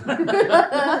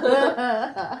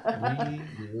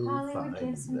 Hollywood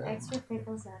gives some extra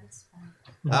pickles out of spite.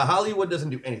 Hollywood doesn't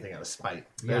do anything out of spite.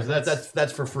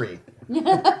 That's for free. So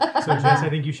Jess, I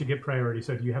think you should get priority.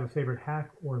 So do you have a favorite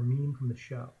hack or meme from the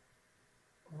show?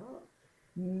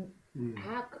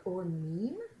 Hack or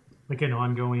meme? Like an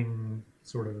ongoing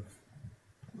sort of...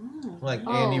 Like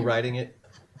Andy writing it.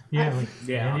 Yeah,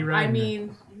 Andy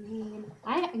writing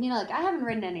I haven't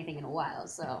written anything in a while,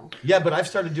 so. Yeah, but I've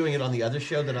started doing it on the other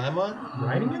show that I'm on.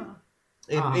 Writing it?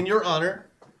 In your honor.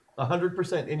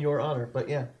 100% in your honor, but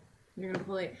yeah. You're gonna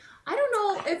play. I don't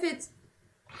know if it's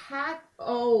hack.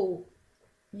 Oh,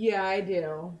 yeah, I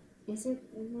do. Is it?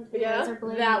 Yeah,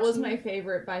 that was my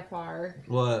favorite by far.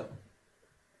 What?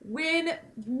 When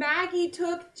Maggie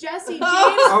took Jesse James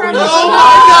Oh from my the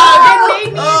God!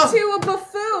 and made me into a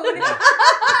buffoon,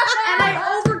 and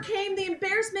I overcame the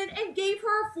embarrassment and gave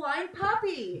her a flying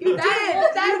puppy.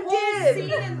 That whole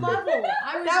scene and level.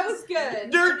 That was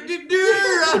good.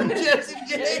 I'm Jesse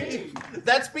James.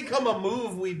 That's become a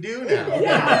move we do now.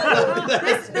 Yeah.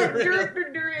 That's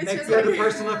Makes the other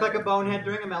person look like a bonehead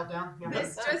during a meltdown. Yeah,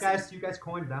 It's you guys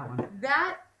coined that one.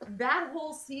 That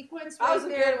whole sequence That right was a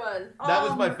there. good one. That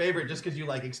was my favorite, just because you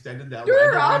extended that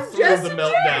You're line on through Jesse the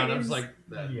meltdown. I James. was like,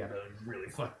 that was really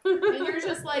fun. And you're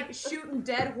just like shooting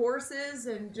dead horses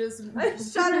and just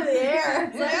Shot in the air.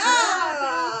 It's like,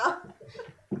 Ah!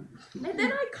 And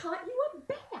then I caught you a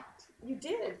bat. You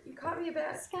did. You caught me a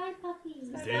bat. Sky puppy.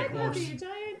 Sky puppy,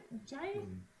 giant.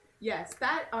 Yes,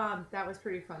 that was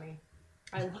pretty funny.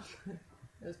 I love that.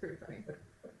 It was pretty funny.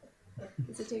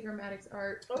 Is it Taker Maddox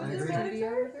art? Oh, is it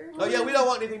video with her? Oh yeah, we don't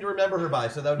want anything to remember her by,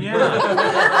 so that would be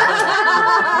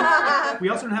We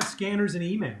also don't have scanners and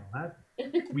email.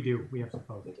 We do. We have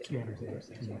both scanners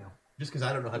and email. Just because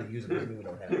I don't know how to use it doesn't mean we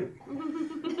don't have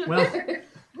it. Well,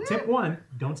 tip 1,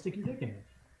 don't stick your dick in it.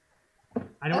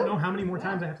 I don't know how many more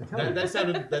times I have to tell you. That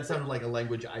sounded like a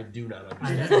language I do not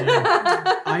understand.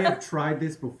 I have tried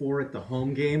this before at the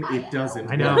home game. It doesn't.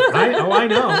 I know. work.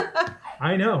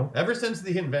 I know. Ever since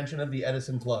the invention of the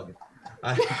Edison plug.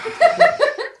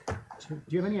 Do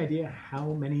you have any idea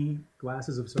how many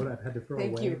glasses of soda I've had to throw away?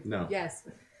 Thank you. No. Yes.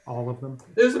 All of them?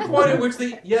 There's a point at which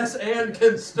the yes and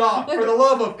can stop, for the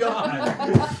love of God.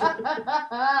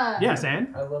 Yes,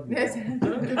 and? I love you. Yes.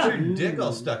 Don't get your dick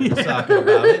all stuck in the socket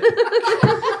about it.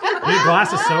 Need a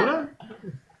glass of soda?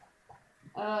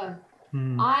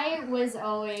 I was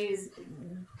always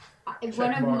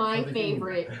one of mark my for the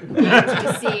favorite things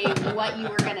was seeing what you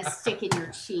were gonna stick in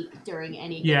your cheek during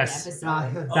any given Yes.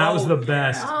 episode. That was the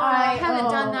best. I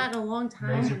haven't done that in a long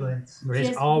time. Razor blades.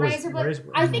 Just razor blade.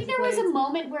 I think there was a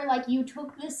moment where like you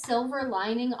took the silver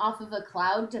lining off of a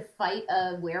cloud to fight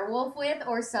a werewolf with,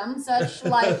 or some such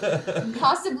like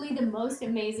possibly the most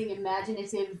amazing,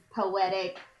 imaginative,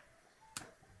 poetic,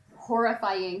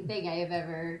 horrifying thing I have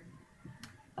ever.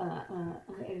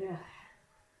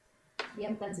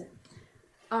 Yep, that's it.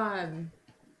 I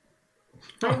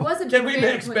wasn't. Can we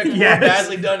expect more Yes.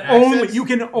 badly done accents? Only, you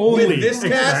can only With this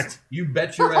expect. cast, you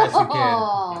bet your ass you can.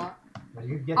 Aw.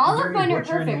 All of mine are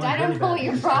perfect. I don't know what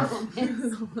your problem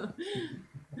is.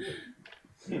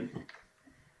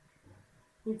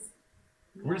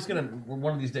 We're just gonna,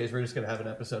 one of these days, we're just gonna have an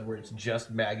episode where it's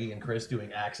just Maggie and Chris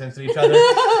doing accents at each other,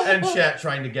 and chat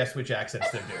trying to guess which accents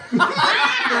they're doing.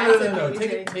 No.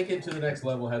 Take it to the next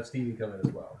level. Have Stevie come in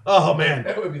as well. Oh man,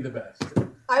 that would be the best.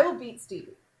 I will beat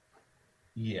Stevie.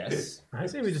 Yes. I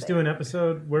say we just do an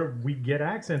episode where we get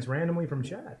accents randomly from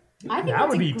chat. I think That that's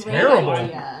would a be great terrible.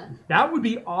 idea. That would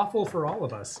be awful for all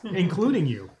of us, including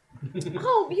you.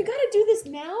 Oh, you gotta do this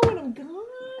now when I'm gone.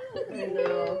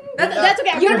 No. That's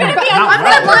okay. You're gonna be. I'm I'm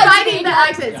gonna providing the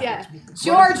accents. Yeah.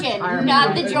 Georgian,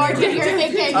 not the Georgian you're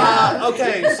thinking of.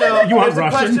 Okay, so You want there's a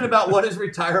Russian? question about what is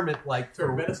retirement like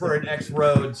for an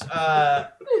ex-Rhodes.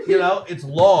 You know, it's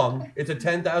long. It's a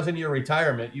 10,000-year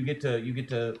retirement. You get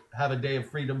to have a day of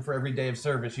freedom for every day of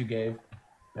service you gave,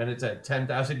 and it's a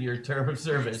 10,000-year term of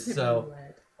service. So.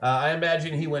 I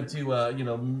imagine he went to, what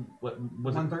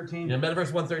was 113? it? Yeah,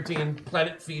 Metaverse 113,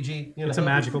 Planet Fiji. It's a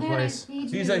magical place.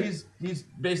 He's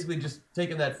basically just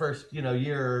taken that first,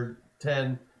 year or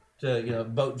 10 to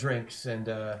boat drinks and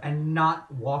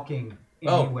not walking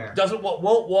anywhere.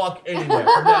 Won't walk anywhere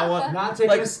from now on. Not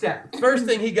taking a step. First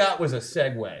thing he got was a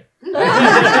Segway.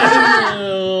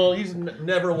 He's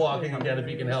never walking again if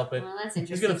he can help it. Well, that's He's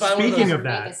interesting. gonna find Speaking one of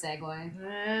that, Make a segue.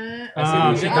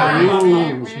 she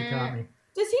got me.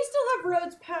 Does he still have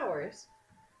Rhodes' powers?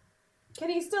 Can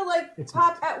he still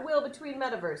pop at will between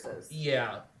metaverses?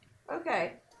 Yeah,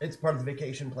 Okay, it's part of the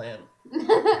vacation plan.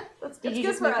 that's Did you good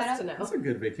just for look that us up? to know. That's a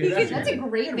good vacation. That's a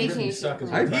great vacation. He still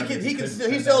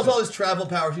has all his travel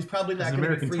powers. He's probably not As an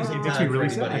going to be American freezing time, time it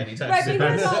makes for me anybody really sad. anytime Right, soon.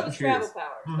 but he has all his travel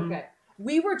powers. Okay.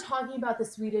 We were talking about the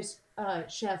Swedish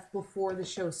chef before the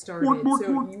show started,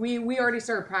 so we already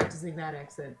started practicing that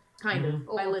accent, kind of,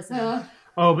 by listening.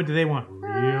 Oh, but do they want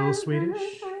real Swedish?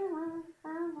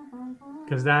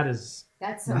 Because that is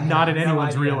That's not in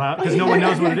anyone's real house. Because no one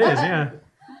knows what it is. Yeah.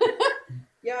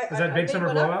 Yeah, Is that Big made Summer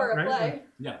one up Blowout, for a right? play.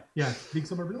 Yeah. Yeah. Big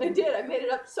Summer I Blowout. did. I made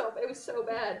it up it was so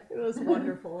bad. It was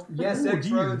wonderful. Yes, Oh, X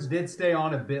dear. Rhodes did stay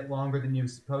on a bit longer than he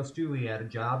was supposed to. He had a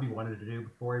job he wanted to do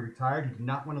before he retired. He did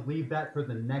not want to leave that for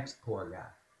the next poor guy.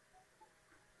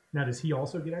 Now, does he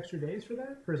also get extra days for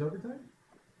that? For his overtime?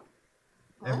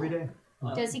 Every day.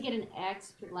 Does he get an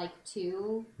extra,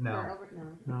 2? No.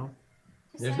 No.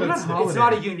 There's What no, about It's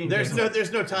not a union there's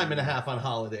game. no time and a half on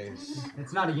holidays.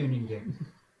 It's not a union game.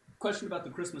 Question about the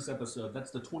Christmas episode.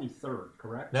 That's the 23rd,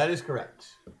 correct? That is correct.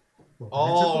 Well,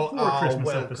 All it's a before are Christmas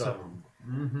welcome. episode.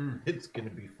 Mm-hmm. It's going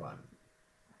to be fun.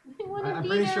 I want to I'm be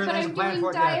pretty there, sure but there's a I'm plan doing for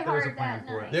it. Die Yeah, there's a Hard plan that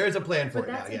for it. night. There is a plan for But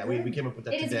it now. that's Yeah, a we good- came up with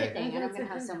that It is a today. good thing, and I'm going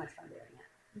to have so much fun doing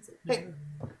it. Hey,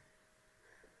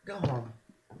 go home.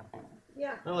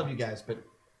 Yeah. I love you guys, but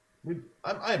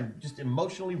I'm just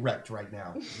emotionally wrecked right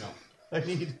now. No, I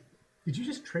need. Did you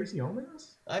just Tracy Ullman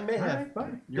us? I may All have. right,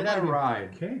 fine. You're Get out my of here. ride.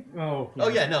 Okay. Oh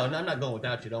yeah, no, I'm not going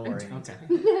without you. Don't worry. Okay.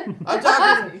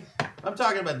 I'm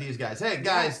talking about these guys. Hey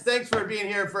guys, thanks for being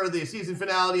here for the season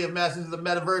finale of Masters of the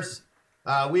Metaverse.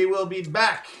 We will be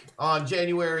back on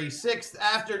January 6th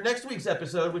after next week's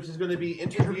episode, which is going to be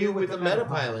Interview with a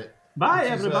Metapilot. Bye, which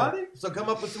is, everybody. So come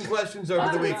up with some questions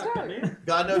over the week.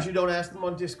 God knows you don't ask them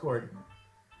on Discord.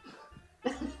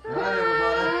 Bye,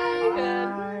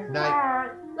 everybody.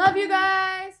 Night. Love you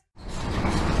guys!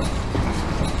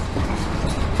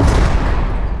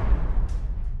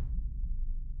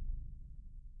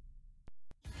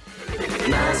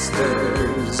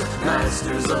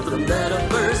 Masters of the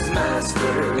Metaverse,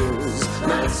 Masters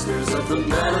of the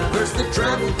Metaverse that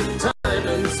travel through time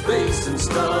and space and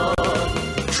stuff.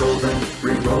 Troll them,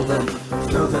 re-roll them,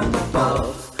 throw them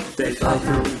above. They fly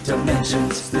through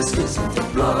dimensions, this isn't a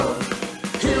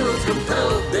bluff. Heroes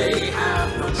compelled, they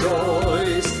have no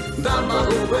choice. Bound by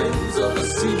the winds of a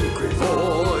secret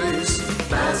voice.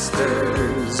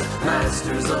 Masters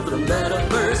of the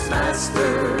Metaverse,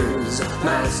 Masters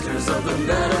of the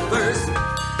Metaverse.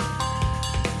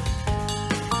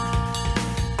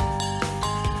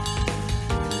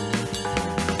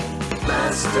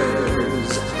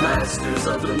 Masters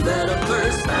of the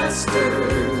Metaverse,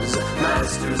 Masters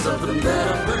of the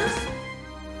Metaverse.